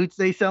those boots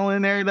they sell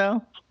in there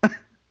though?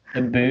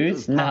 The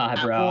boots? Nah,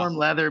 bro. Platform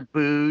leather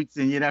boots,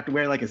 and you'd have to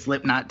wear like a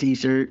Slipknot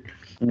t-shirt.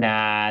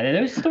 Nah,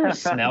 those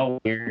stores smell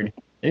weird.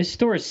 Those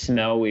stores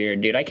smell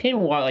weird, dude. I can't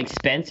even walk, like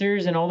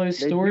Spencer's and all those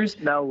stores.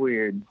 They smell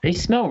weird. They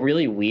smell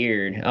really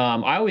weird.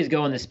 I always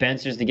go in the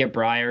Spencer's to get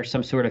Briar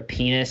some sort of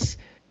penis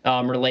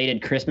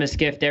related Christmas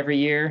gift every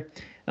year.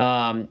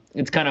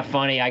 It's kind of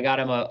funny. I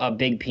got him a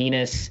big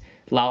penis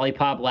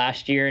lollipop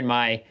last year, and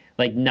my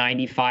like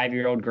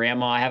 95-year-old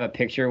grandma, I have a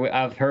picture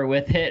of her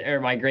with it,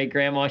 or my great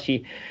grandma.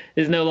 She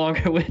is no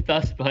longer with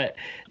us, but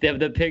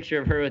the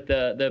picture of her with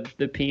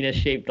the penis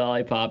shaped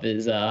lollipop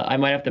is I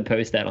might have to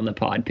post that on the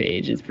pod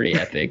page. It's pretty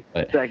epic.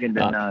 But second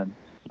to none.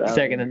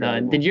 Second to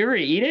none. Did you ever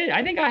eat it?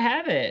 I think I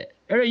have it.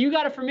 Or you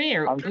got it for me?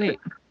 Or wait, I'm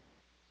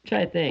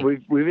trying to think.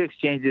 We've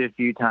exchanged it a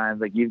few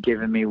times. Like, you've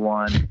given me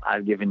one,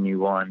 I've given you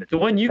one. The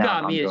one you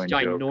got me is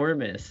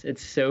ginormous.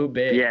 It's so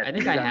big. Yeah, I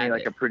think I had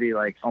like a pretty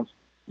like.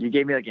 You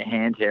gave me like a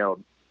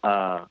handheld,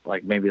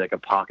 like maybe like a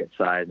pocket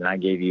size, and I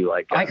gave you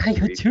like. I got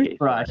you a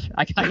toothbrush.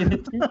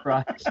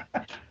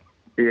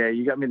 Yeah,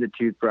 you got me the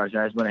toothbrush,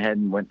 and I just went ahead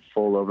and went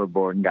full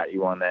overboard and got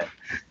you on that.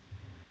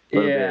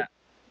 Yeah.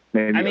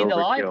 I mean, the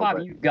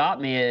lollipop you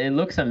got me, it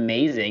looks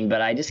amazing,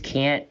 but I just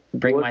can't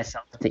bring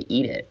myself to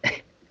eat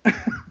it.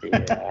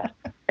 Yeah,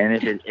 and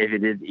if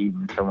it is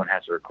eaten, someone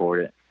has to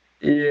record it.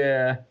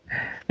 Yeah.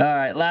 All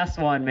right, last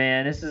one,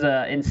 man. This is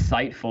an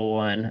insightful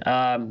one.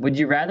 Would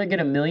you rather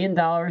get $1 million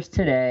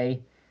today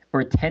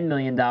or $10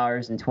 million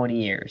in 20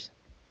 years?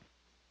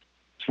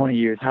 20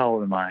 years? How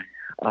old am I?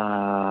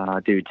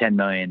 Dude, 10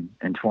 million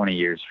in 20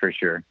 years for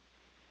sure.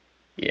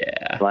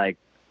 Yeah. Like,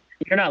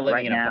 you're not living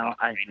right in a now, box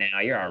right now.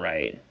 You're all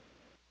right.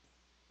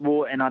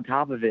 Well, and on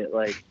top of it,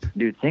 like,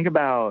 dude, think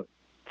about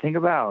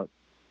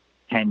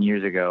 10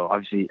 years ago.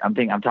 Obviously,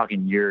 I'm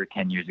talking you're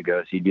 10 years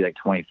ago, so you'd be like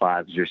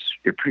 25. You're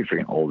pretty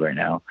freaking old right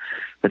now.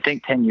 But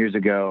think 10 years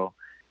ago,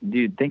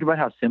 dude. Think about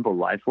how simple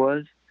life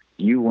was.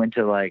 You went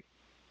to, like,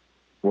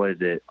 what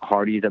is it,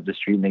 Hardee's up the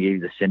street, and they gave you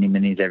the Cindy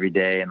Minis every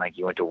day, and, like,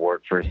 you went to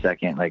work for a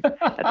second, like,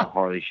 at the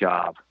Harley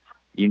shop.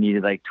 You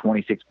needed like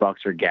 $26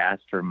 for gas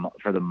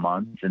for the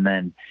month, and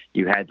then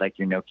you had like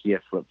your Nokia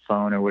flip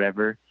phone or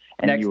whatever,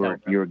 and you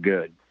were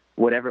good.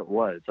 Whatever it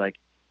was, like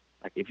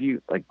if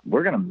you like,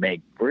 we're gonna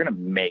make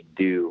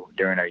do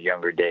during our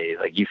younger days.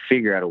 Like, you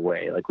figure out a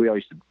way. Like, we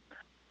always used to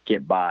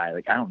get by.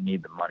 Like, I don't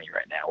need the money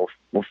right now.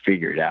 We'll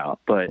figure it out.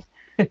 But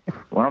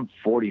when I'm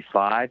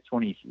 45,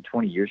 20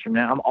 years from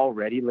now, I'm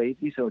already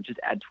lazy. So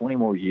just add 20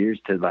 more years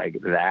to like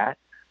that.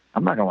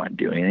 I'm not gonna want to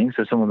do anything.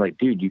 So someone's like,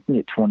 dude, you can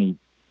get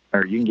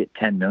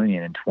 10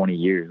 million in 20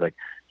 years. Like,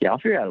 yeah, I'll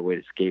figure out a way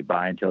to skate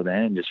by until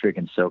then and just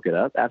freaking soak it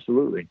up.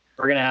 Absolutely.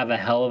 We're going to have a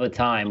hell of a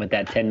time with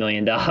that $10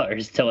 million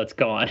till it's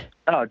gone.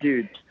 Oh,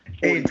 dude.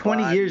 Hey, in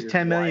 20 years,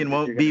 10 million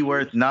won't be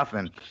worth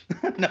nothing.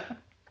 No.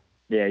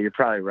 Yeah, you're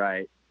probably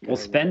right. We'll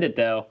spend it,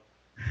 though.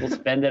 We'll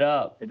spend it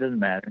up. It doesn't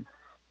matter.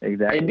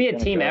 Exactly. It'd be a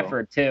team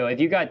effort, too.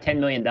 If you got $10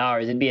 million,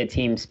 it'd be a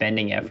team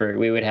spending effort.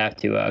 We would have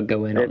to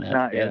go in on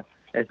that. Yeah.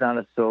 It's not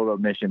a solo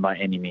mission by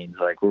any means.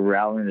 Like, we're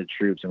rallying the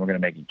troops, and we're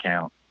going to make it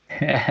count.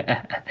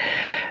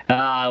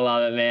 I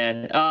love it,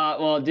 man.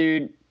 Well,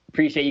 dude,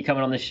 appreciate you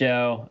coming on the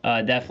show.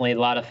 Definitely, a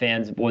lot of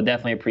fans will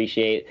definitely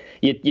appreciate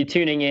you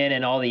tuning in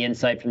and all the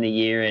insight from the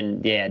year.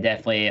 And yeah,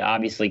 definitely,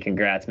 obviously,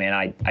 congrats,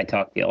 man. I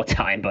talk to you all the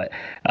time, but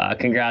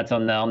congrats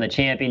on the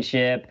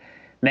championship.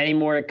 Many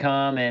more to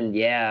come, and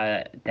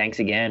yeah, thanks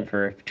again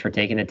for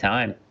taking the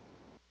time.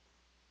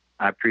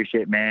 I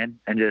appreciate it, man.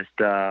 And just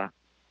to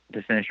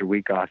finish your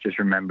week off, just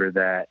remember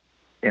that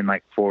in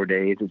like 4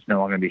 days, it's no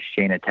longer going to be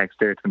Shayna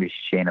Texter. It's going to be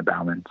Shayna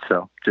Bauman.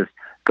 So just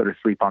go to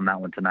sleep on that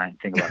one tonight and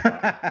think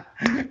about that.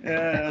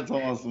 Yeah, that's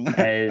awesome.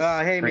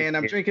 Hey, man,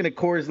 I'm drinking a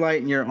Coors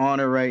Light in your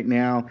honor right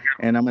now,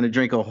 and I'm going to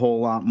drink a whole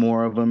lot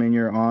more of them in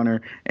your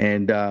honor.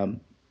 And,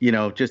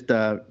 just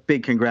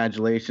big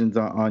congratulations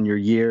on your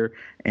year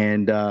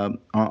and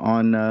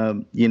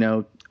on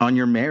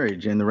your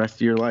marriage and the rest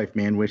of your life,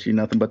 man. Wish you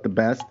nothing but the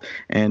best.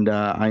 And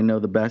I know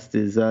the best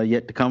is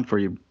yet to come for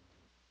you.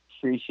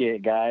 Appreciate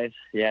it, guys.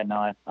 Yeah,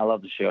 no, I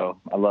love the show.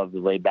 I love the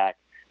laid back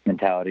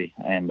mentality,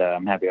 and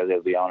I'm happy I was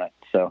able to be on it.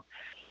 So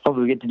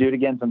hopefully we get to do it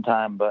again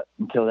sometime. But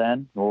until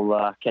then,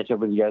 we'll catch up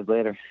with you guys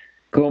later.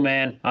 Cool,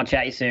 man. I'll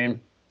chat you soon.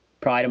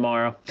 Probably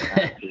tomorrow.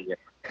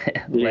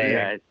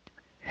 Later,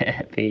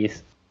 guys.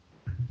 Peace.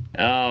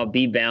 Oh,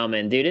 B.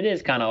 Bauman. Dude, it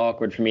is kind of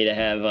awkward for me to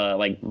have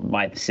like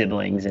my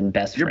siblings and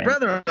best friends. Your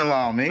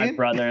brother-in-law, man. My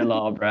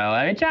brother-in-law, bro.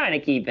 I mean, trying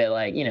to keep it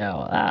like,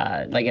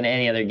 like in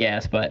any other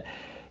guest, but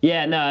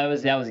yeah, no,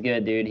 that was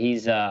good, dude.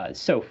 He's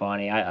so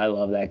funny. I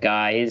love that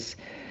guy. He's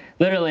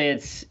literally,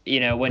 it's,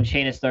 when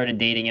Shayna started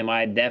dating him,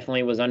 I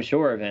definitely was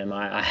unsure of him.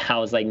 I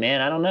was like, man,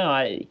 I don't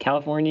know.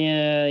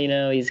 California,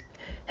 he's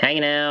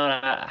hanging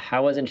out. I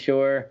wasn't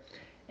sure.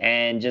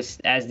 And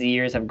just as the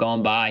years have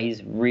gone by,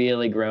 he's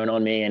really grown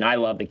on me. And I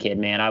love the kid,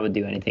 man. I would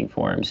do anything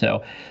for him.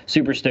 So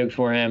super stoked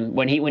for him.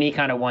 When he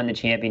kind of won the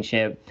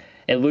championship,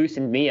 it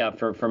loosened me up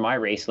for my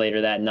race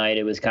later that night.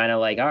 It was kind of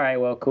like, all right,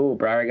 well, cool.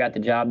 Briar got the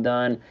job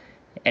done.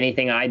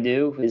 Anything I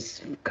do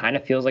kind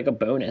of feels like a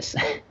bonus.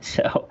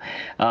 So,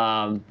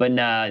 but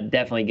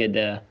definitely good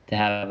to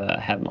have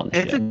him on the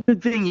show. It's a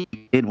good thing you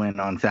did win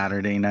on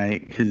Saturday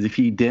night, because if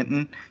you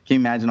didn't, can you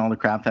imagine all the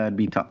crap that would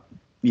be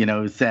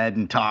said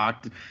and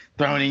talked,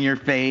 thrown in your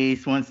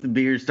face once the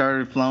beer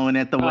started flowing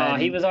at the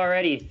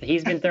wedding?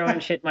 He's been throwing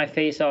shit in my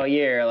face all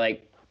year.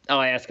 Like,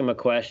 I'll ask him a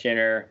question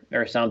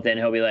or something.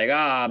 He'll be like,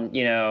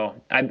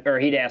 or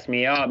he'd ask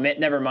me,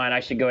 never mind, I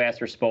should go ask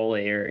for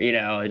Spoli,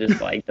 or,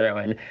 just like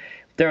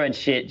throwing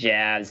shit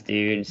jabs,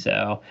 dude.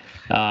 So,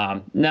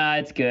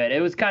 it's good.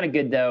 It was kind of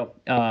good, though.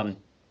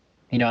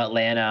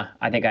 Atlanta,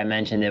 I think I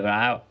mentioned it,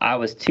 but I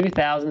was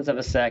 0.02 of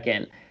a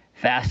second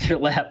faster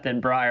lap than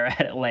Briar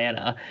at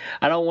Atlanta.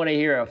 I don't want to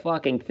hear a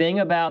fucking thing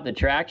about the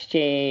tracks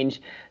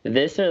change,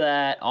 this or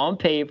that. On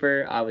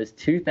paper, I was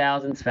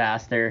 0.02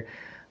 faster.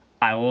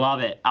 I love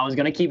it. I was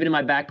going to keep it in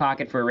my back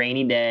pocket for a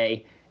rainy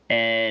day,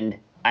 and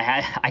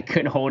I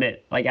couldn't hold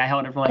it. Like, I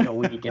held it for like a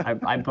week, and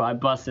I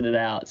busted it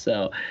out.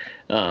 So,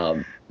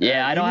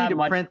 yeah, I don't have much. You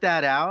need to print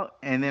that out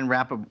and then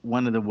wrap up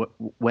one of the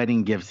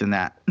wedding gifts in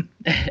that.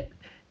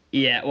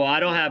 Yeah, well, I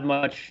don't have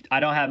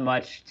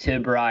much to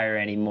Briar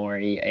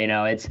anymore.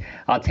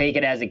 I'll take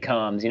it as it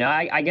comes.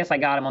 I guess I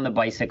got him on the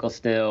bicycle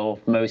still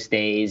most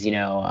days.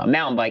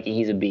 Mountain biking,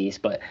 he's a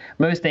beast, but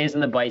most days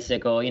on the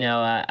bicycle,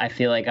 I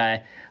feel like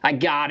I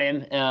got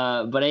him.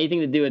 But anything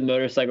to do with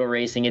motorcycle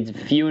racing, it's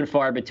few and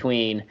far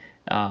between.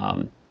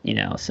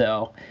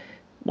 So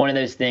one of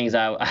those things.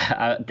 I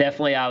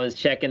was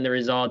checking the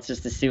results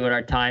just to see what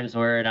our times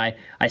were, and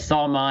I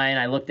saw mine.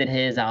 I looked at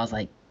his. I was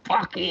like,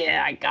 fuck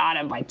yeah, I got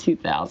him by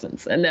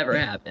 2000s. It never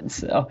happened.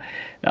 So,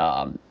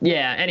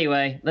 yeah.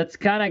 Anyway, let's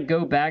kind of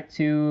go back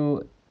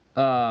to.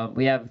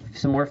 We have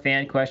some more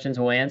fan questions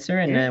we'll answer,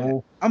 and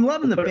then I'm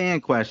loving the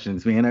fan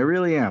questions, man. I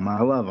really am.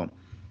 I love them.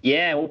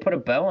 Yeah, we'll put a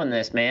bow on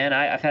this, man.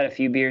 I've had a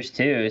few beers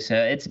too, so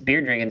it's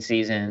beer drinking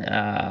season.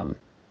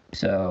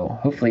 So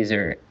hopefully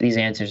these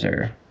answers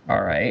are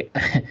all right.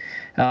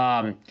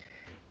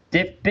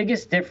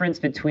 Biggest difference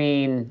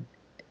between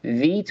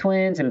V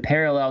twins and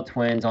parallel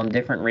twins on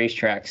different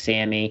racetracks,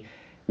 Sammy,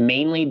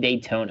 mainly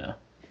Daytona.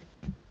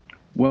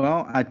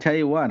 Well, I tell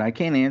you what, I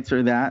can't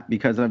answer that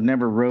because I've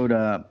never rode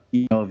a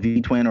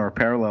V twin or a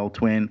parallel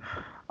twin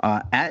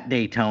at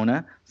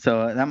Daytona,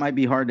 so that might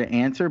be hard to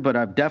answer. But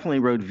I've definitely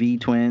rode V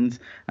twins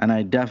and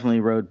I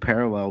definitely rode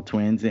parallel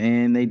twins,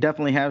 and they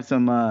definitely have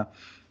some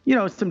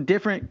some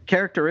different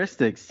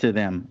characteristics to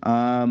them.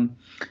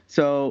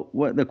 So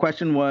what the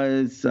question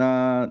was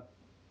at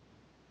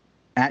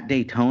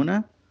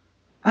Daytona?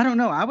 I don't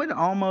know. I would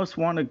almost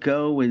want to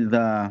go with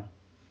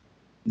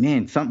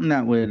something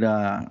that would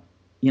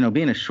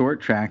being a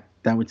short track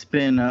that would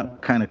spin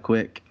up kind of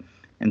quick,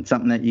 and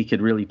something that you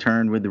could really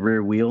turn with the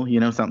rear wheel.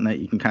 Something that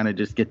you can kind of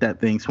just get that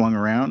thing swung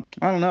around.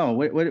 I don't know.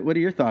 What are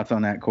your thoughts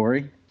on that,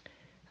 Corey?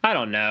 I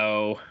don't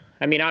know.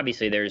 I mean,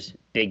 obviously there's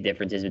big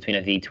differences between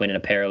a V-twin and a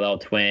parallel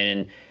twin.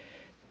 And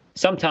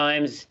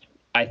sometimes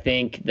I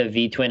think the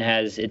V-twin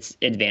has its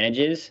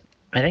advantages.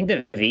 I think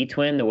the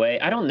V-twin,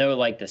 I don't know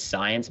like the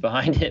science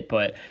behind it,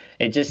 but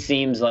it just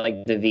seems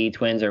like the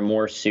V-twins are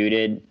more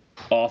suited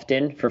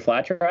often for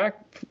flat track.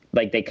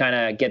 Like they kind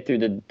of get through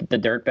the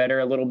dirt better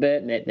a little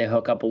bit, and they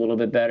hook up a little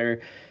bit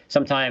better.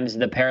 Sometimes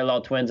the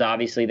parallel twins,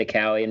 obviously the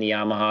Cali and the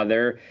Yamaha,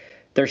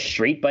 they're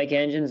street bike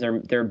engines.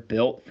 They're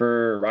built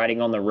for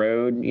riding on the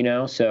road,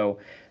 so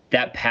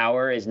that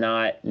power is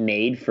not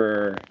made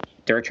for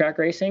dirt track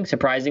racing.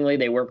 Surprisingly,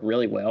 they work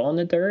really well on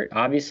the dirt.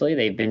 Obviously,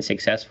 they've been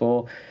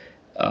successful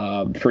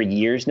for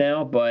years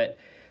now. But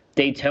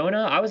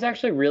Daytona, I was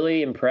actually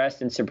really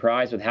impressed and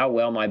surprised with how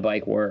well my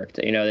bike worked.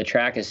 The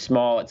track is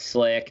small, it's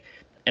slick,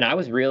 and I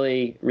was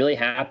really, really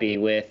happy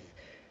with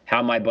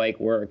how my bike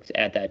worked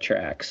at that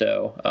track.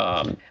 So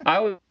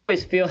I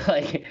always feel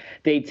like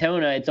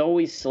Daytona, it's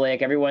always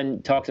slick.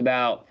 Everyone talks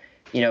about,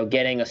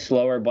 getting a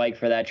slower bike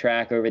for that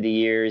track over the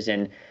years.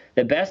 And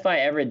the best I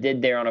ever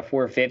did there on a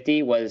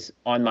 450 was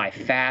on my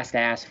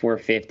fast-ass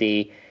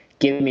 450,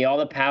 giving me all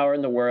the power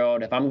in the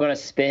world. If I'm going to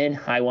spin,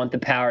 I want the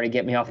power to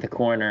get me off the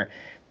corner.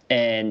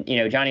 And,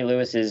 Johnny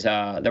Lewis's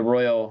the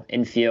Royal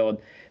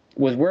Enfield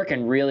was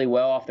working really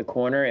well off the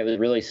corner. It was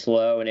really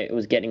slow, and it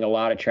was getting a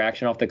lot of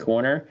traction off the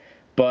corner.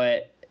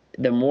 But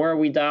the more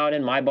we dialed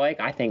in my bike,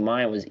 I think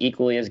mine was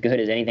equally as good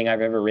as anything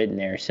I've ever ridden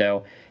there.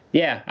 So,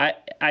 yeah,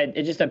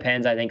 it just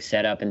depends, I think,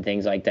 setup and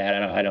things like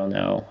that. I don't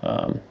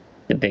know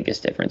the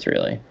biggest difference,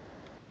 really.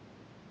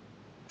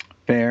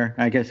 Fair.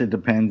 I guess it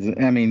depends.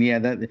 I mean, yeah,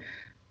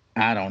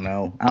 I don't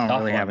know. I don't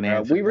really have an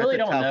answer. We really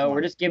don't know.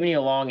 We're just giving you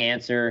a long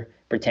answer,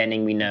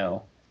 pretending we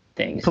know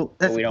things.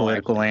 That's a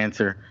political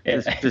answer.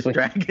 Just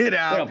drag it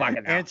out.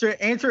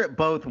 Answer it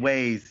both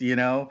ways,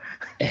 So,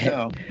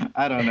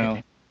 I don't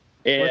know.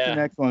 Yeah. What's the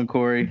next one,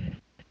 Corey?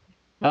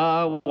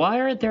 Why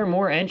aren't there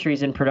more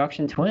entries in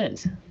production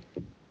twins?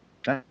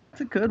 That's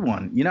a good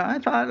one. I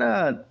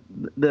thought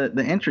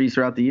the entries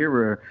throughout the year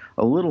were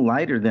a little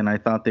lighter than I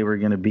thought they were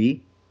going to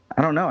be.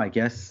 I don't know. I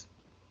guess,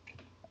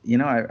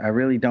 I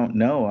really don't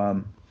know.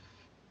 I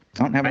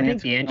don't have an answer. I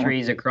think the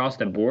entries across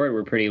the board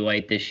were pretty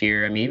light this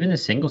year. I mean, even the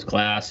singles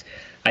class,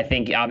 I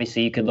think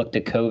obviously you could look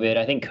to COVID.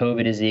 I think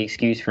COVID is the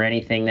excuse for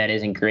anything that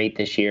isn't great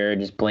this year.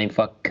 Just blame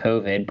fuck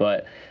COVID.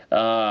 But,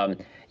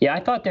 yeah, I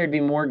thought there'd be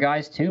more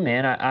guys too,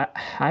 man.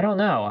 I don't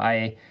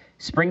know.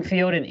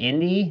 Springfield and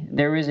Indy,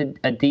 there was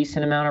a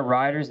decent amount of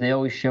riders. They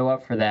always show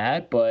up for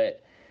that,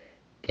 but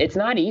it's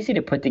not easy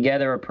to put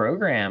together a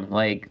program.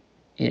 Like,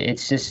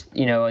 it's just,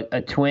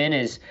 a twin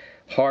is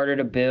harder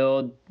to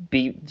build,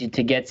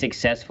 to get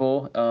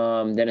successful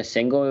than a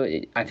single.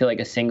 I feel like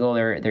a single,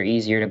 they're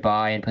easier to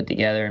buy and put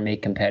together and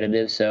make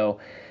competitive. So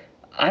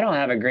I don't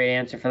have a great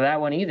answer for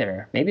that one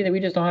either. Maybe we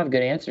just don't have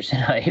good answers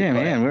tonight. Yeah,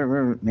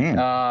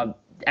 man.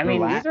 I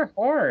mean, these are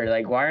hard.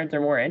 Like, why aren't there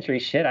more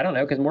entries? Shit, I don't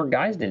know, because more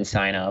guys didn't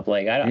sign up.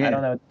 Like, I don't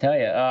know what to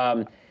tell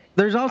you.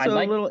 There's also a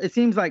little. It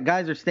seems like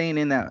guys are staying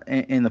in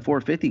the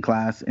 450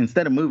 class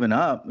instead of moving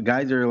up.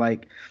 Guys are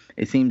like,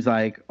 it seems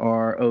like,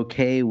 are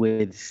okay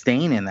with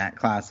staying in that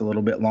class a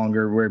little bit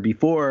longer. Where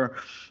before,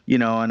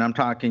 and I'm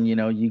talking,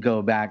 you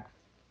go back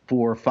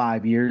 4 or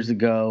 5 years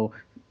ago.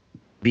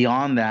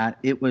 Beyond that,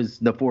 it was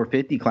the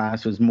 450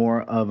 class was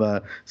more of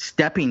a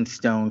stepping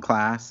stone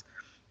class.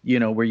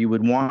 Where you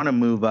would want to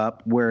move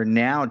up, where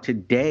now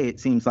today it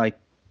seems like,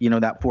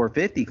 that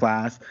 450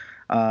 class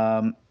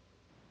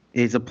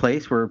is a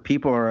place where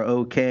people are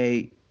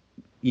okay,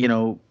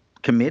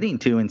 committing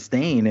to and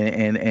staying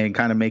and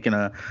kind of making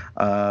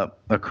a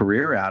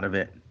career out of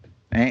it.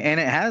 And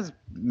it has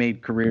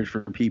made careers for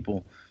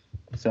people.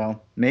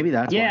 So maybe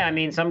that's why. I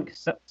mean, some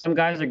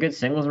guys are good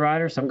singles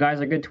riders. Some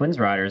guys are good twins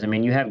riders. I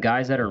mean, you have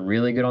guys that are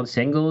really good on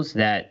singles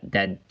that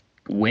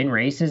win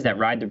races that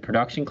ride the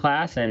production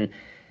class. And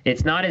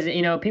it's not as,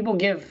 people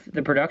give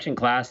the production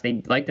class,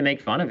 they like to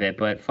make fun of it,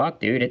 but fuck,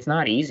 dude, it's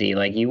not easy.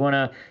 Like, you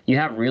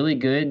have really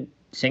good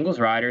singles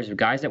riders,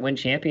 guys that win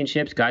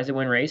championships, guys that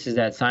win races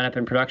that sign up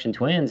in production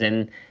twins,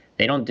 and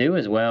they don't do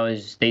as well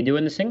as they do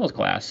in the singles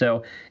class.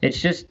 So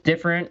it's just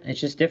different.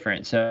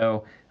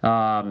 So,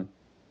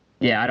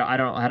 yeah, I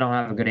don't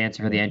have a good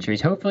answer for the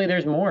entries. Hopefully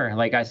there's more.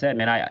 Like I said,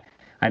 man,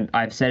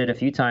 I've said it a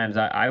few times.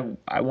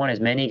 I want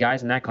as many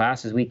guys in that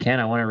class as we can.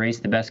 I want to race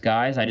the best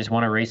guys. I just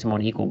want to race them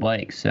on equal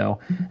bikes. So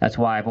that's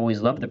why I've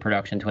always loved the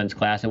production twins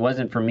class. It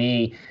wasn't for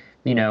me,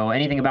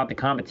 anything about the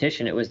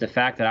competition. It was the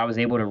fact that I was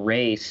able to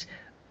race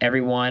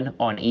everyone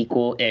on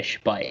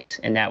equal-ish bikes,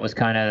 and that was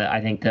kind of,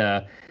 I think,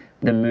 the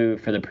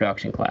move for the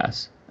production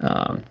class.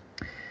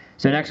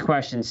 So next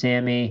question,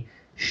 Sammy.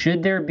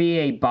 Should there be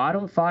a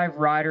bottom 5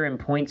 rider in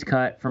points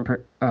cut from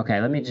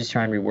okay, let me just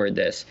try and reword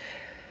this.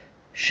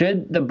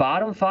 Should the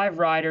bottom 5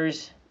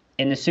 riders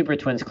in the Super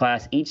Twins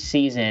class each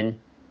season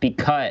be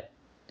cut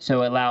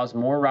so it allows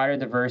more rider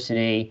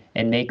diversity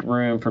and make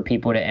room for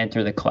people to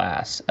enter the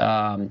class?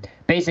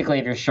 Basically,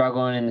 if you're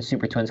struggling in the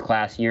Super Twins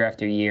class year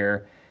after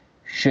year,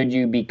 should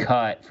you be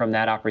cut from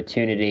that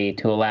opportunity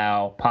to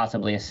allow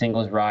possibly a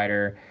singles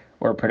rider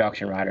or a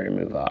production rider to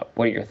move up?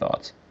 What are your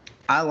thoughts?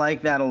 I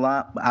like that a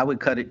lot. I would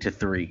cut it to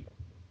 3.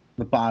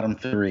 The bottom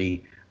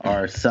 3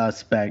 are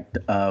suspect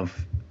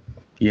of,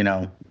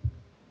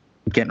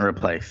 getting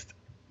replaced.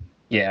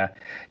 Yeah,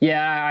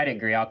 I'd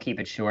agree. I'll keep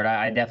it short.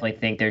 I definitely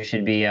think there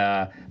should be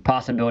a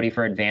possibility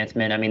for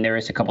advancement. I mean, there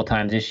was a couple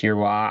times this year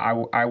where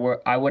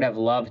I would have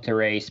loved to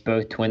race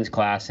both twins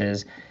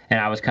classes, and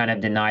I was kind of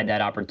denied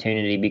that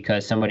opportunity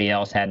because somebody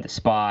else had the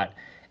spot.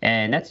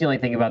 And that's the only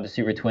thing about the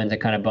Super Twins that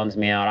kind of bums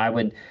me out. I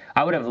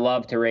would have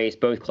loved to race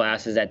both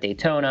classes at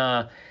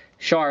Daytona,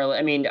 Charlotte.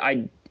 I mean,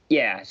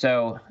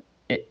 so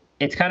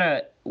it's kind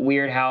of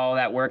weird how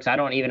that works. I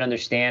don't even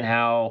understand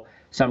how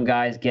some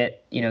guys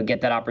get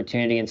that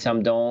opportunity and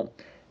some don't.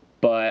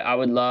 But I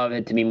would love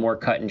it to be more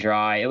cut and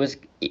dry. It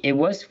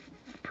was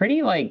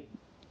pretty like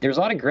there's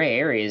a lot of gray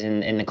areas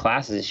in the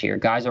classes this year.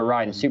 Guys are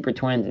riding Super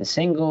Twins and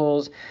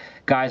singles.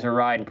 Guys are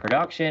riding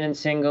production and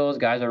singles.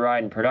 Guys are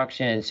riding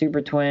production and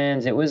Super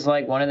Twins. It was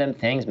like one of them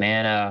things,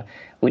 man.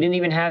 We didn't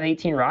even have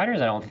 18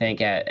 riders, I don't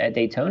think, at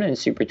Daytona and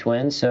Super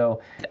Twins.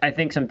 So I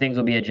think some things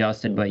will be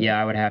adjusted. But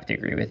yeah, I would have to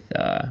agree with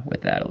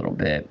that a little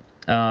bit.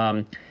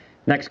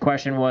 Next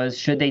question was,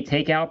 should they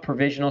take out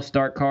provisional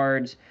start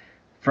cards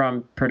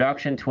from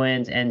production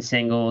twins and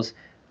singles?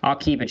 I'll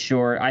keep it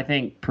short. I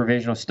think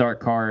provisional start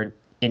card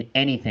in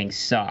anything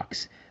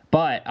sucks.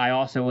 But I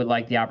also would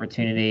like the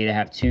opportunity to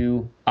have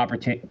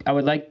I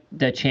would like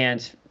the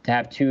chance to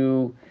have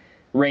 2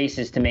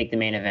 races to make the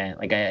main event,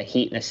 like a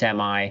heat and a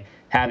semi.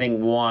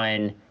 Having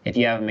one, if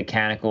you have a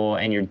mechanical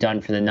and you're done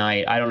for the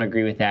night, I don't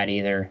agree with that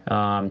either.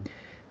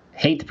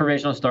 Hate the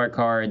provisional start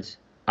cards.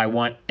 I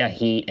want a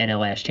heat and a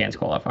last chance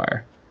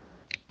qualifier.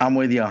 I'm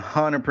with you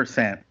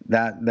 100%.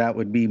 That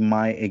would be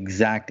my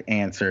exact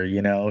answer.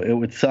 It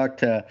would suck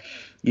to,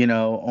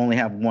 only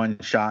have one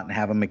shot and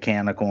have a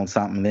mechanical and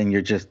something. Then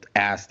you're just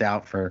asked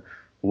out for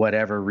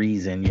whatever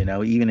reason,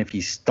 even if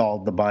you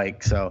stalled the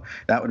bike. So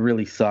that would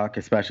really suck,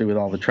 especially with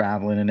all the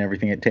traveling and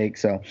everything it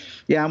takes. So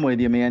yeah, I'm with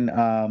you,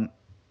 man.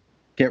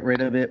 Get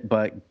rid of it,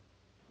 but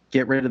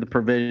get rid of the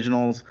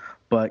provisionals,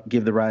 but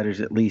give the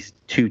riders at least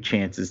 2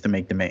 chances to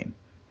make the main.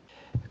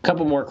 A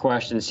couple more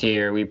questions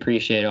here. We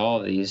appreciate all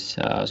of these.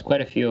 There's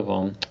quite a few of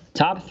them.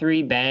 Top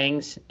 3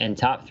 bangs and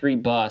top 3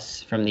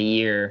 busts from the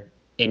year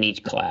in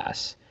each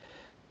class.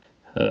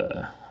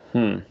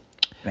 Bangs,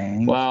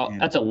 well,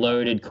 that's a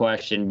loaded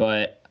question,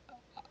 but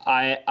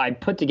I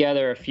put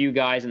together a few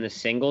guys in the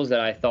singles that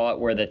I thought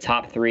were the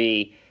top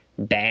 3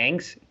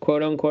 bangs,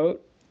 quote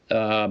unquote,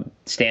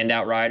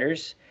 standout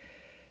riders.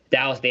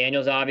 Dallas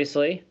Daniels,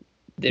 obviously,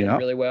 did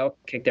really well,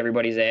 kicked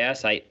everybody's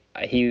ass.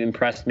 He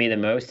impressed me the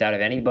most out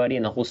of anybody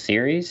in the whole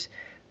series.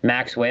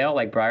 Max Whale,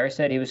 like Briar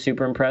said, he was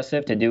super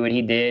impressive to do what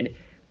he did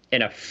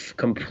in a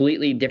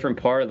completely different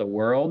part of the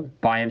world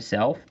by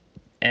himself.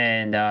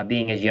 And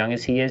being as young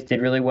as he is,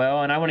 did really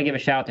well. And I want to give a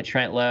shout out to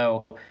Trent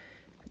Lowe.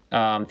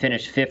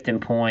 Finished 5th in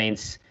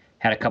points,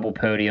 had a couple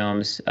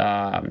podiums.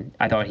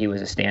 I thought he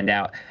was a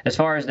standout. As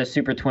far as the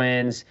Super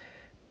Twins,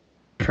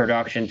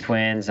 production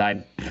twins,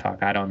 I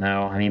don't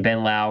know. I mean,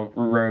 Ben Lau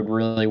rode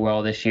really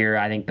well this year.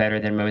 I think better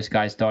than most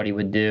guys thought he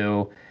would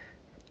do.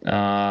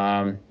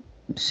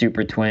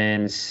 Super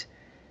Twins,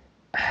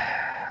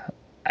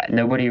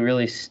 nobody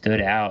really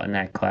stood out in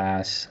that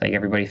class. Like,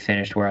 everybody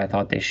finished where I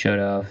thought they should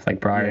have, like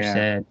Briar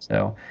said.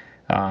 So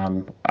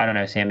I don't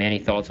know, Sammy, any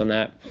thoughts on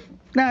that?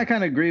 No, I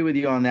kind of agree with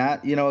you on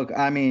that.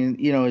 I mean,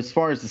 as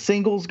far as the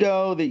singles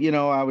go, that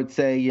I would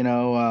say, seeing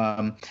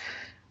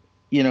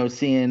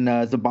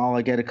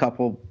Zabala get a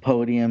couple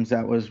podiums,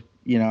 that was,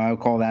 I would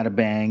call that a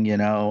bang.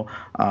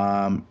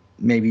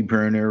 Maybe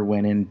Bruner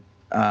winning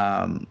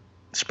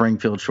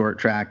Springfield short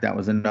track, that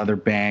was another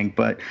bang.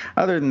 But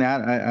other than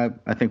that,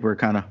 I think we're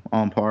kind of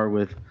on par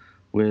with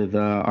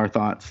our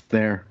thoughts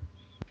there.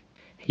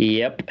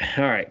 Yep.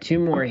 All right, 2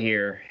 more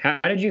here. How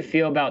did you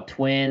feel about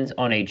twins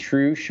on a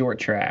true short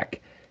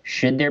track?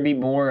 Should there be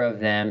more of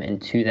them in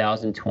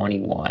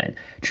 2021?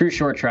 True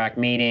short track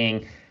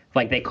meaning,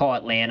 like they call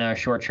Atlanta a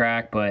short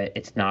track, but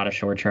it's not a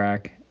short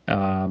track.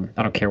 I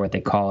don't care what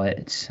they call it.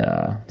 It's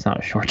not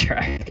a short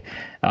track.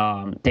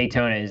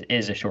 Daytona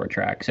is a short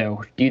track.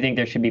 So do you think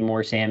there should be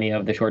more, Sammy,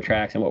 of the short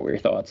tracks, and what were your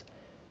thoughts?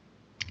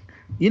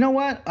 You know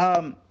what?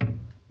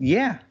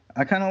 Yeah,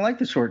 I kind of like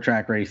the short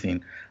track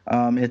racing.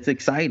 It's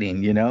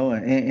exciting,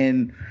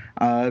 and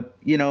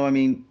I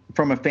mean,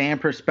 from a fan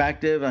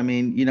perspective, I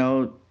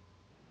mean,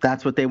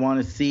 that's what they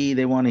want to see.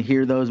 They want to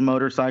hear those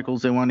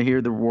motorcycles. They want to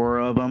hear the roar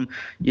of them.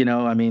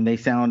 I mean, they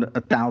sound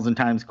 1,000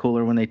 times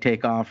cooler when they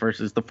take off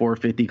versus the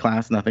 450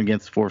 class. Nothing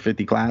against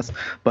 450 class,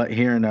 but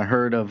hearing a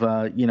herd of,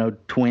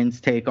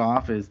 twins take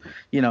off is,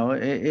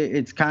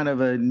 it's kind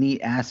of a neat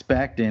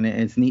aspect, and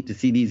it's neat to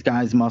see these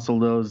guys muscle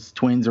those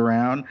twins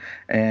around.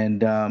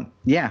 And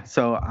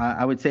so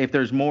I would say if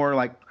there's more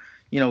like,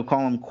 call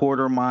them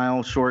quarter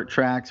mile short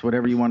tracks,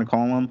 whatever you want to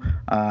call them.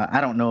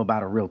 I don't know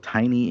about a real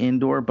tiny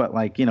indoor, but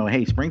like,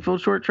 hey, Springfield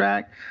short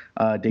track,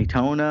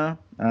 Daytona.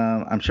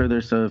 I'm sure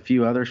there's a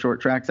few other short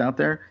tracks out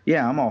there.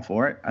 Yeah, I'm all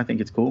for it. I think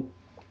it's cool.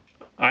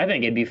 I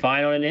think it'd be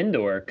fine on an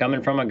indoor.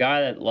 Coming from a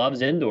guy that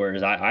loves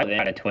indoors, I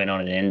had a twin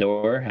on an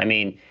indoor. I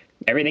mean,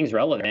 everything's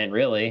relevant,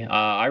 really.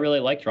 I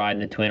really liked riding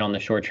the twin on the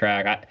short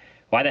track.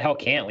 Why the hell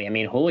can't we? I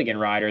mean, hooligan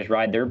riders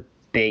ride their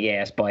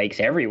big-ass bikes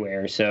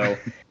everywhere, so...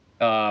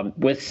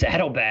 with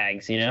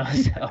saddlebags, so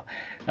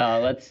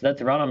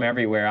let's run them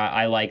everywhere.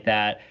 I like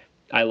that.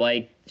 I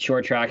like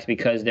short tracks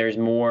because it's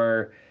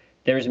more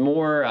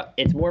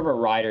of a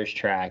rider's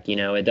track.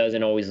 It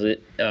doesn't always, you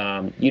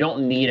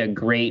don't need a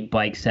great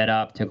bike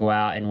setup to go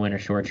out and win a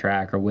short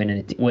track or win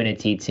a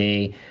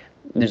TT.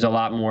 There's a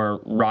lot more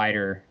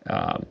rider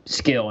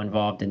skill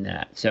involved in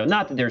that. So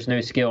not that there's no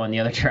skill on the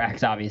other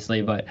tracks,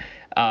 obviously, but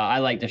I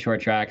like the short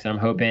tracks, and I'm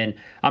hoping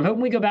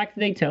we go back to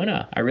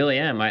Daytona. I really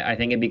am. I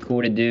think it'd be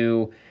cool to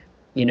do,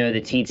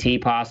 the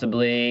TT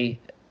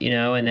possibly,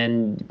 and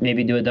then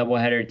maybe do a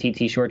doubleheader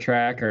TT short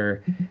track,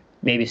 or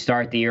maybe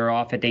start the year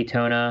off at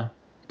Daytona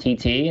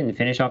TT and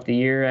finish off the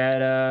year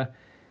at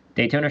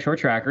Daytona short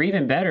track, or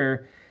even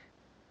better,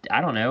 I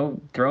don't know,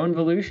 throw in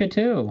Volusia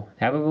too.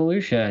 Have a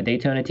Volusia,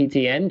 Daytona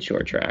TT and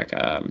short track.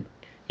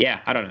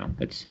 I don't know.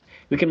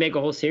 We can make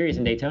a whole series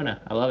in Daytona.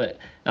 I love it.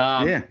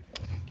 Yeah.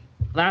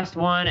 Last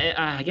one,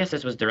 I guess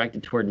this was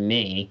directed toward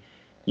me.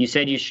 You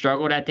said you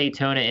struggled at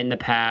Daytona in the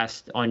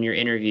past on your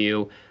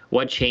interview.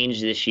 What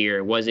changed this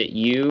year? Was it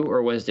you,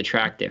 or was the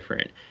track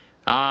different?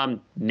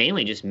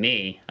 Mainly just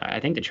me. I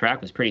think the track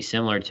was pretty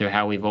similar to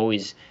how we've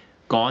always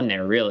gone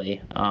there,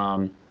 really.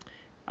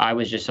 I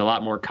was just a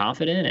lot more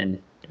confident,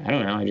 and I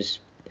don't know, I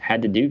just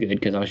had to do good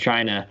because I was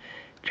trying to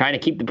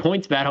keep the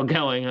points battle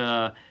going.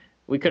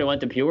 We could have went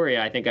to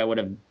Peoria. I think I would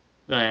have.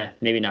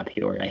 Maybe not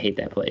Peoria. I hate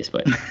that place,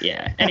 but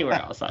yeah,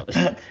 anywhere else.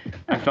 I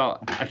feel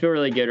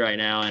really good right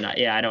now, and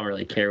I don't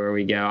really care where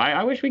we go.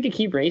 I wish we could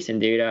keep racing,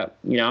 dude.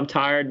 I'm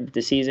tired.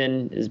 The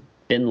season has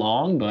been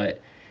long,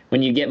 but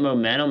when you get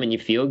momentum and you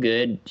feel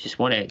good, just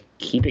want to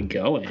keep it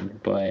going.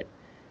 But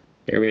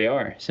there we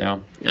are.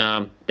 So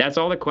that's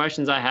all the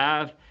questions I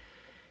have.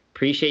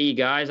 Appreciate you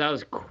guys. That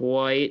was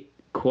quite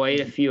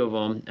a few of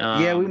them.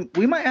 Yeah,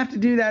 we might have to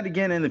do that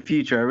again in the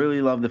future. I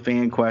really love the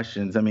fan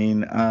questions. I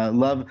mean, I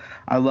love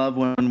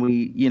when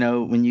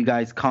when you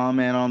guys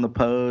comment on the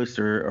post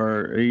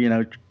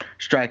or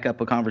strike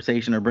up a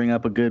conversation or bring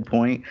up a good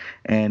point.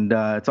 And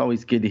it's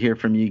always good to hear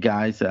from you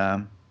guys.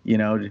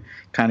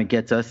 Kind of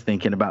gets us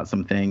thinking about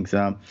some things.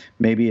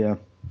 Maybe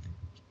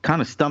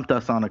kind of stumped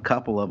us on a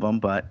couple of them,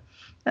 but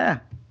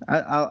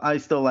I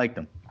still like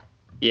them.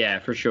 Yeah,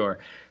 for sure.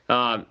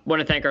 Want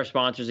to thank our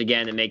sponsors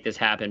again that make this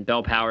happen.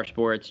 Bell Power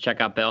Sports.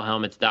 Check out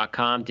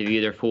bellhelmets.com to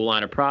view their full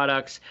line of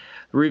products.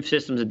 Roof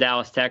Systems of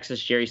Dallas,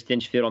 Texas. Jerry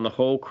Stinchfield and the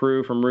whole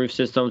crew from Roof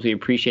Systems. We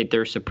appreciate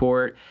their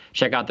support.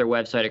 Check out their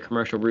website at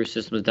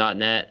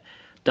commercialroofsystems.net.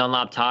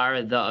 Dunlop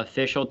Tire, the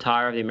official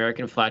tire of the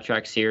American Flat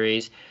Track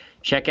Series.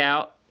 Check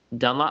out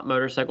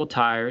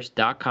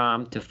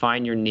dunlopmotorcycletires.com to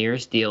find your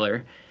nearest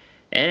dealer.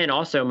 And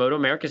also Moto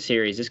America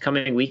Series this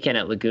coming weekend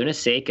at Laguna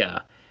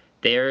Seca.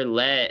 They are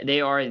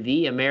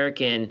the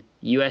American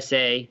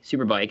USA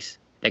superbikes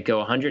that go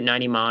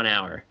 190 mile an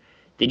hour.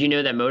 Did you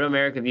know that Moto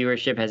America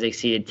viewership has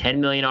exceeded 10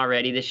 million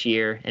already this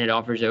year, and it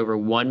offers over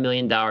 $1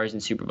 million in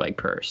superbike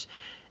purse?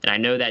 And I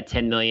know that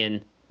 10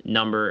 million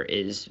number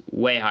is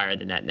way higher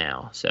than that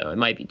now, so it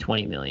might be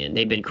 20 million.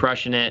 They've been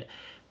crushing it.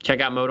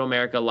 Check out Moto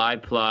America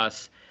Live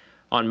Plus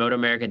on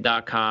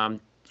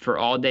MotoAmerica.com for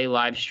all-day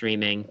live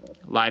streaming,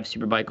 live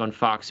superbike on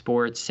Fox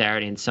Sports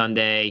Saturday and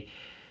Sunday,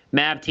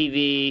 MAV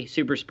TV,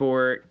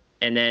 Supersport,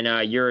 and then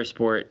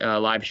Eurosport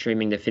live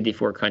streaming to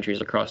 54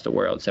 countries across the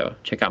world. So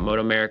check out Moto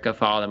America.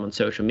 Follow them on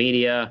social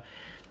media.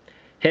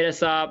 Hit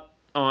us up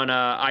on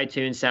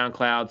iTunes,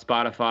 SoundCloud,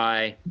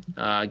 Spotify.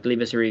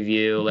 Leave us a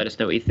review. Let us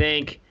know what you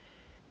think.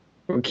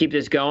 we'll keep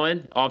this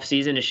going. Off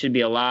season, it should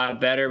be a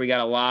lot better. We got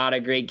a lot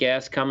of great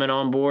guests coming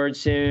on board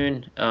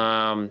soon.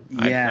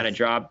 I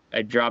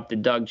dropped the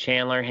Doug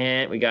Chandler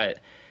hint. We got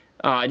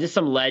just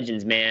some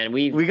legends, man.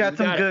 We got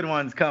some good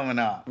ones coming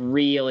up.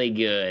 Really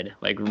good,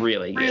 like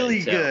really good.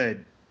 Really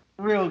good,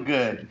 real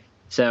good.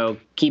 So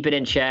keep it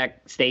in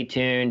check. Stay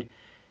tuned.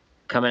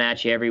 Coming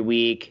at you every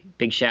week.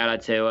 Big shout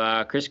out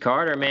to Chris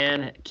Carter,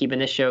 man, keeping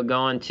this show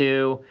going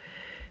too.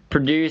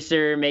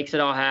 Producer, makes it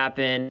all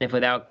happen. If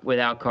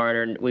without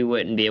Carter, we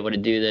wouldn't be able to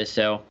do this.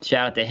 So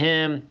shout out to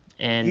him.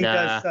 And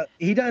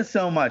he does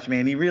so much,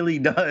 man. He really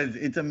does.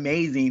 It's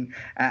amazing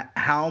at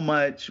how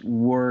much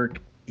work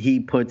he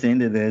puts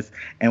into this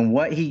and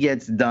what he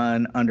gets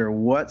done under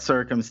what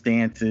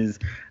circumstances.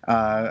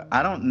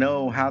 I don't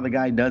know how the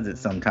guy does it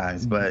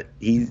sometimes, but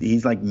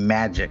he's like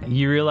magic.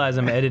 You realize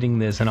I'm editing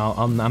this, and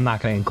I'm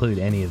not going to include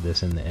any of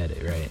this in the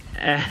edit, right?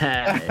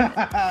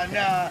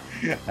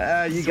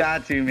 No, you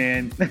got to,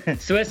 man.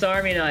 Swiss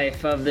Army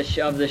knife of the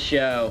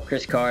show,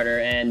 Chris Carter,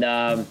 and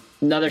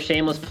another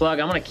shameless plug.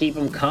 I'm going to keep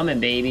them coming,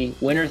 baby.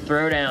 Winter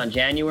Throwdown,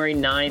 January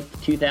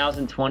 9th,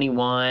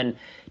 2021.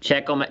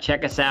 Check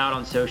us out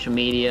on social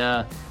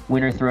media.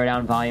 Winter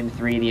Throwdown Volume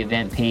 3, the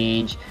event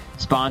page.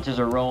 Sponsors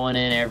are rolling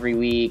in every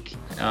week.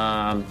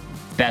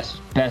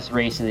 Best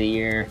race of the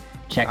year.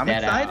 Check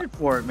that out. I'm excited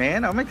for it,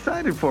 man. I'm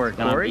excited for it,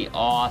 Corey. It's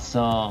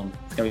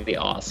gonna be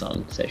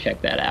awesome. So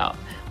check that out.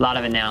 A lot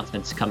of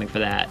announcements coming for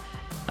that.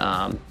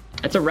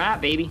 That's a wrap,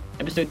 baby.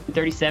 Episode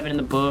 37 in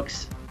the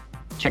books.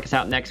 Check us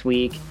out next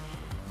week.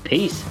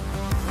 Peace.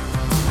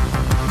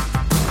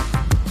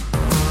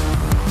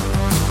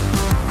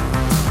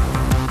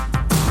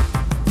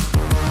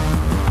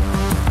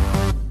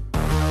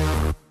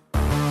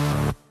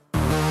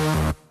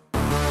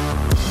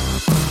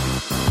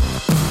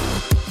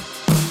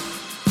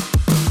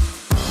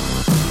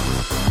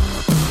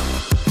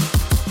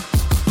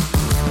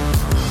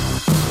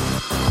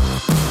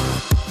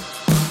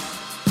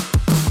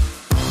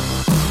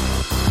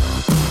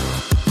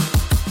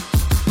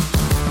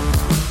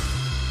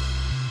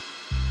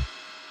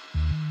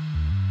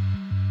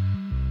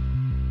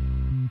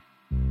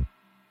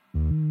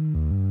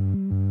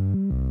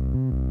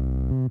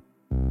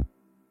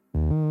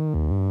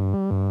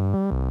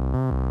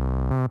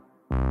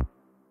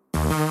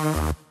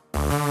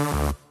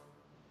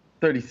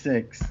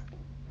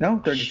 No,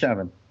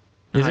 37.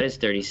 It is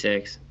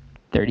 36.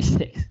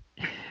 36.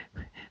 I've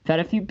had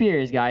a few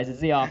beers, guys. It's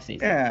the off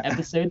season. Yeah.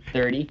 Episode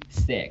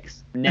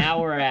 36.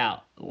 Now we're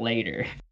out. Later.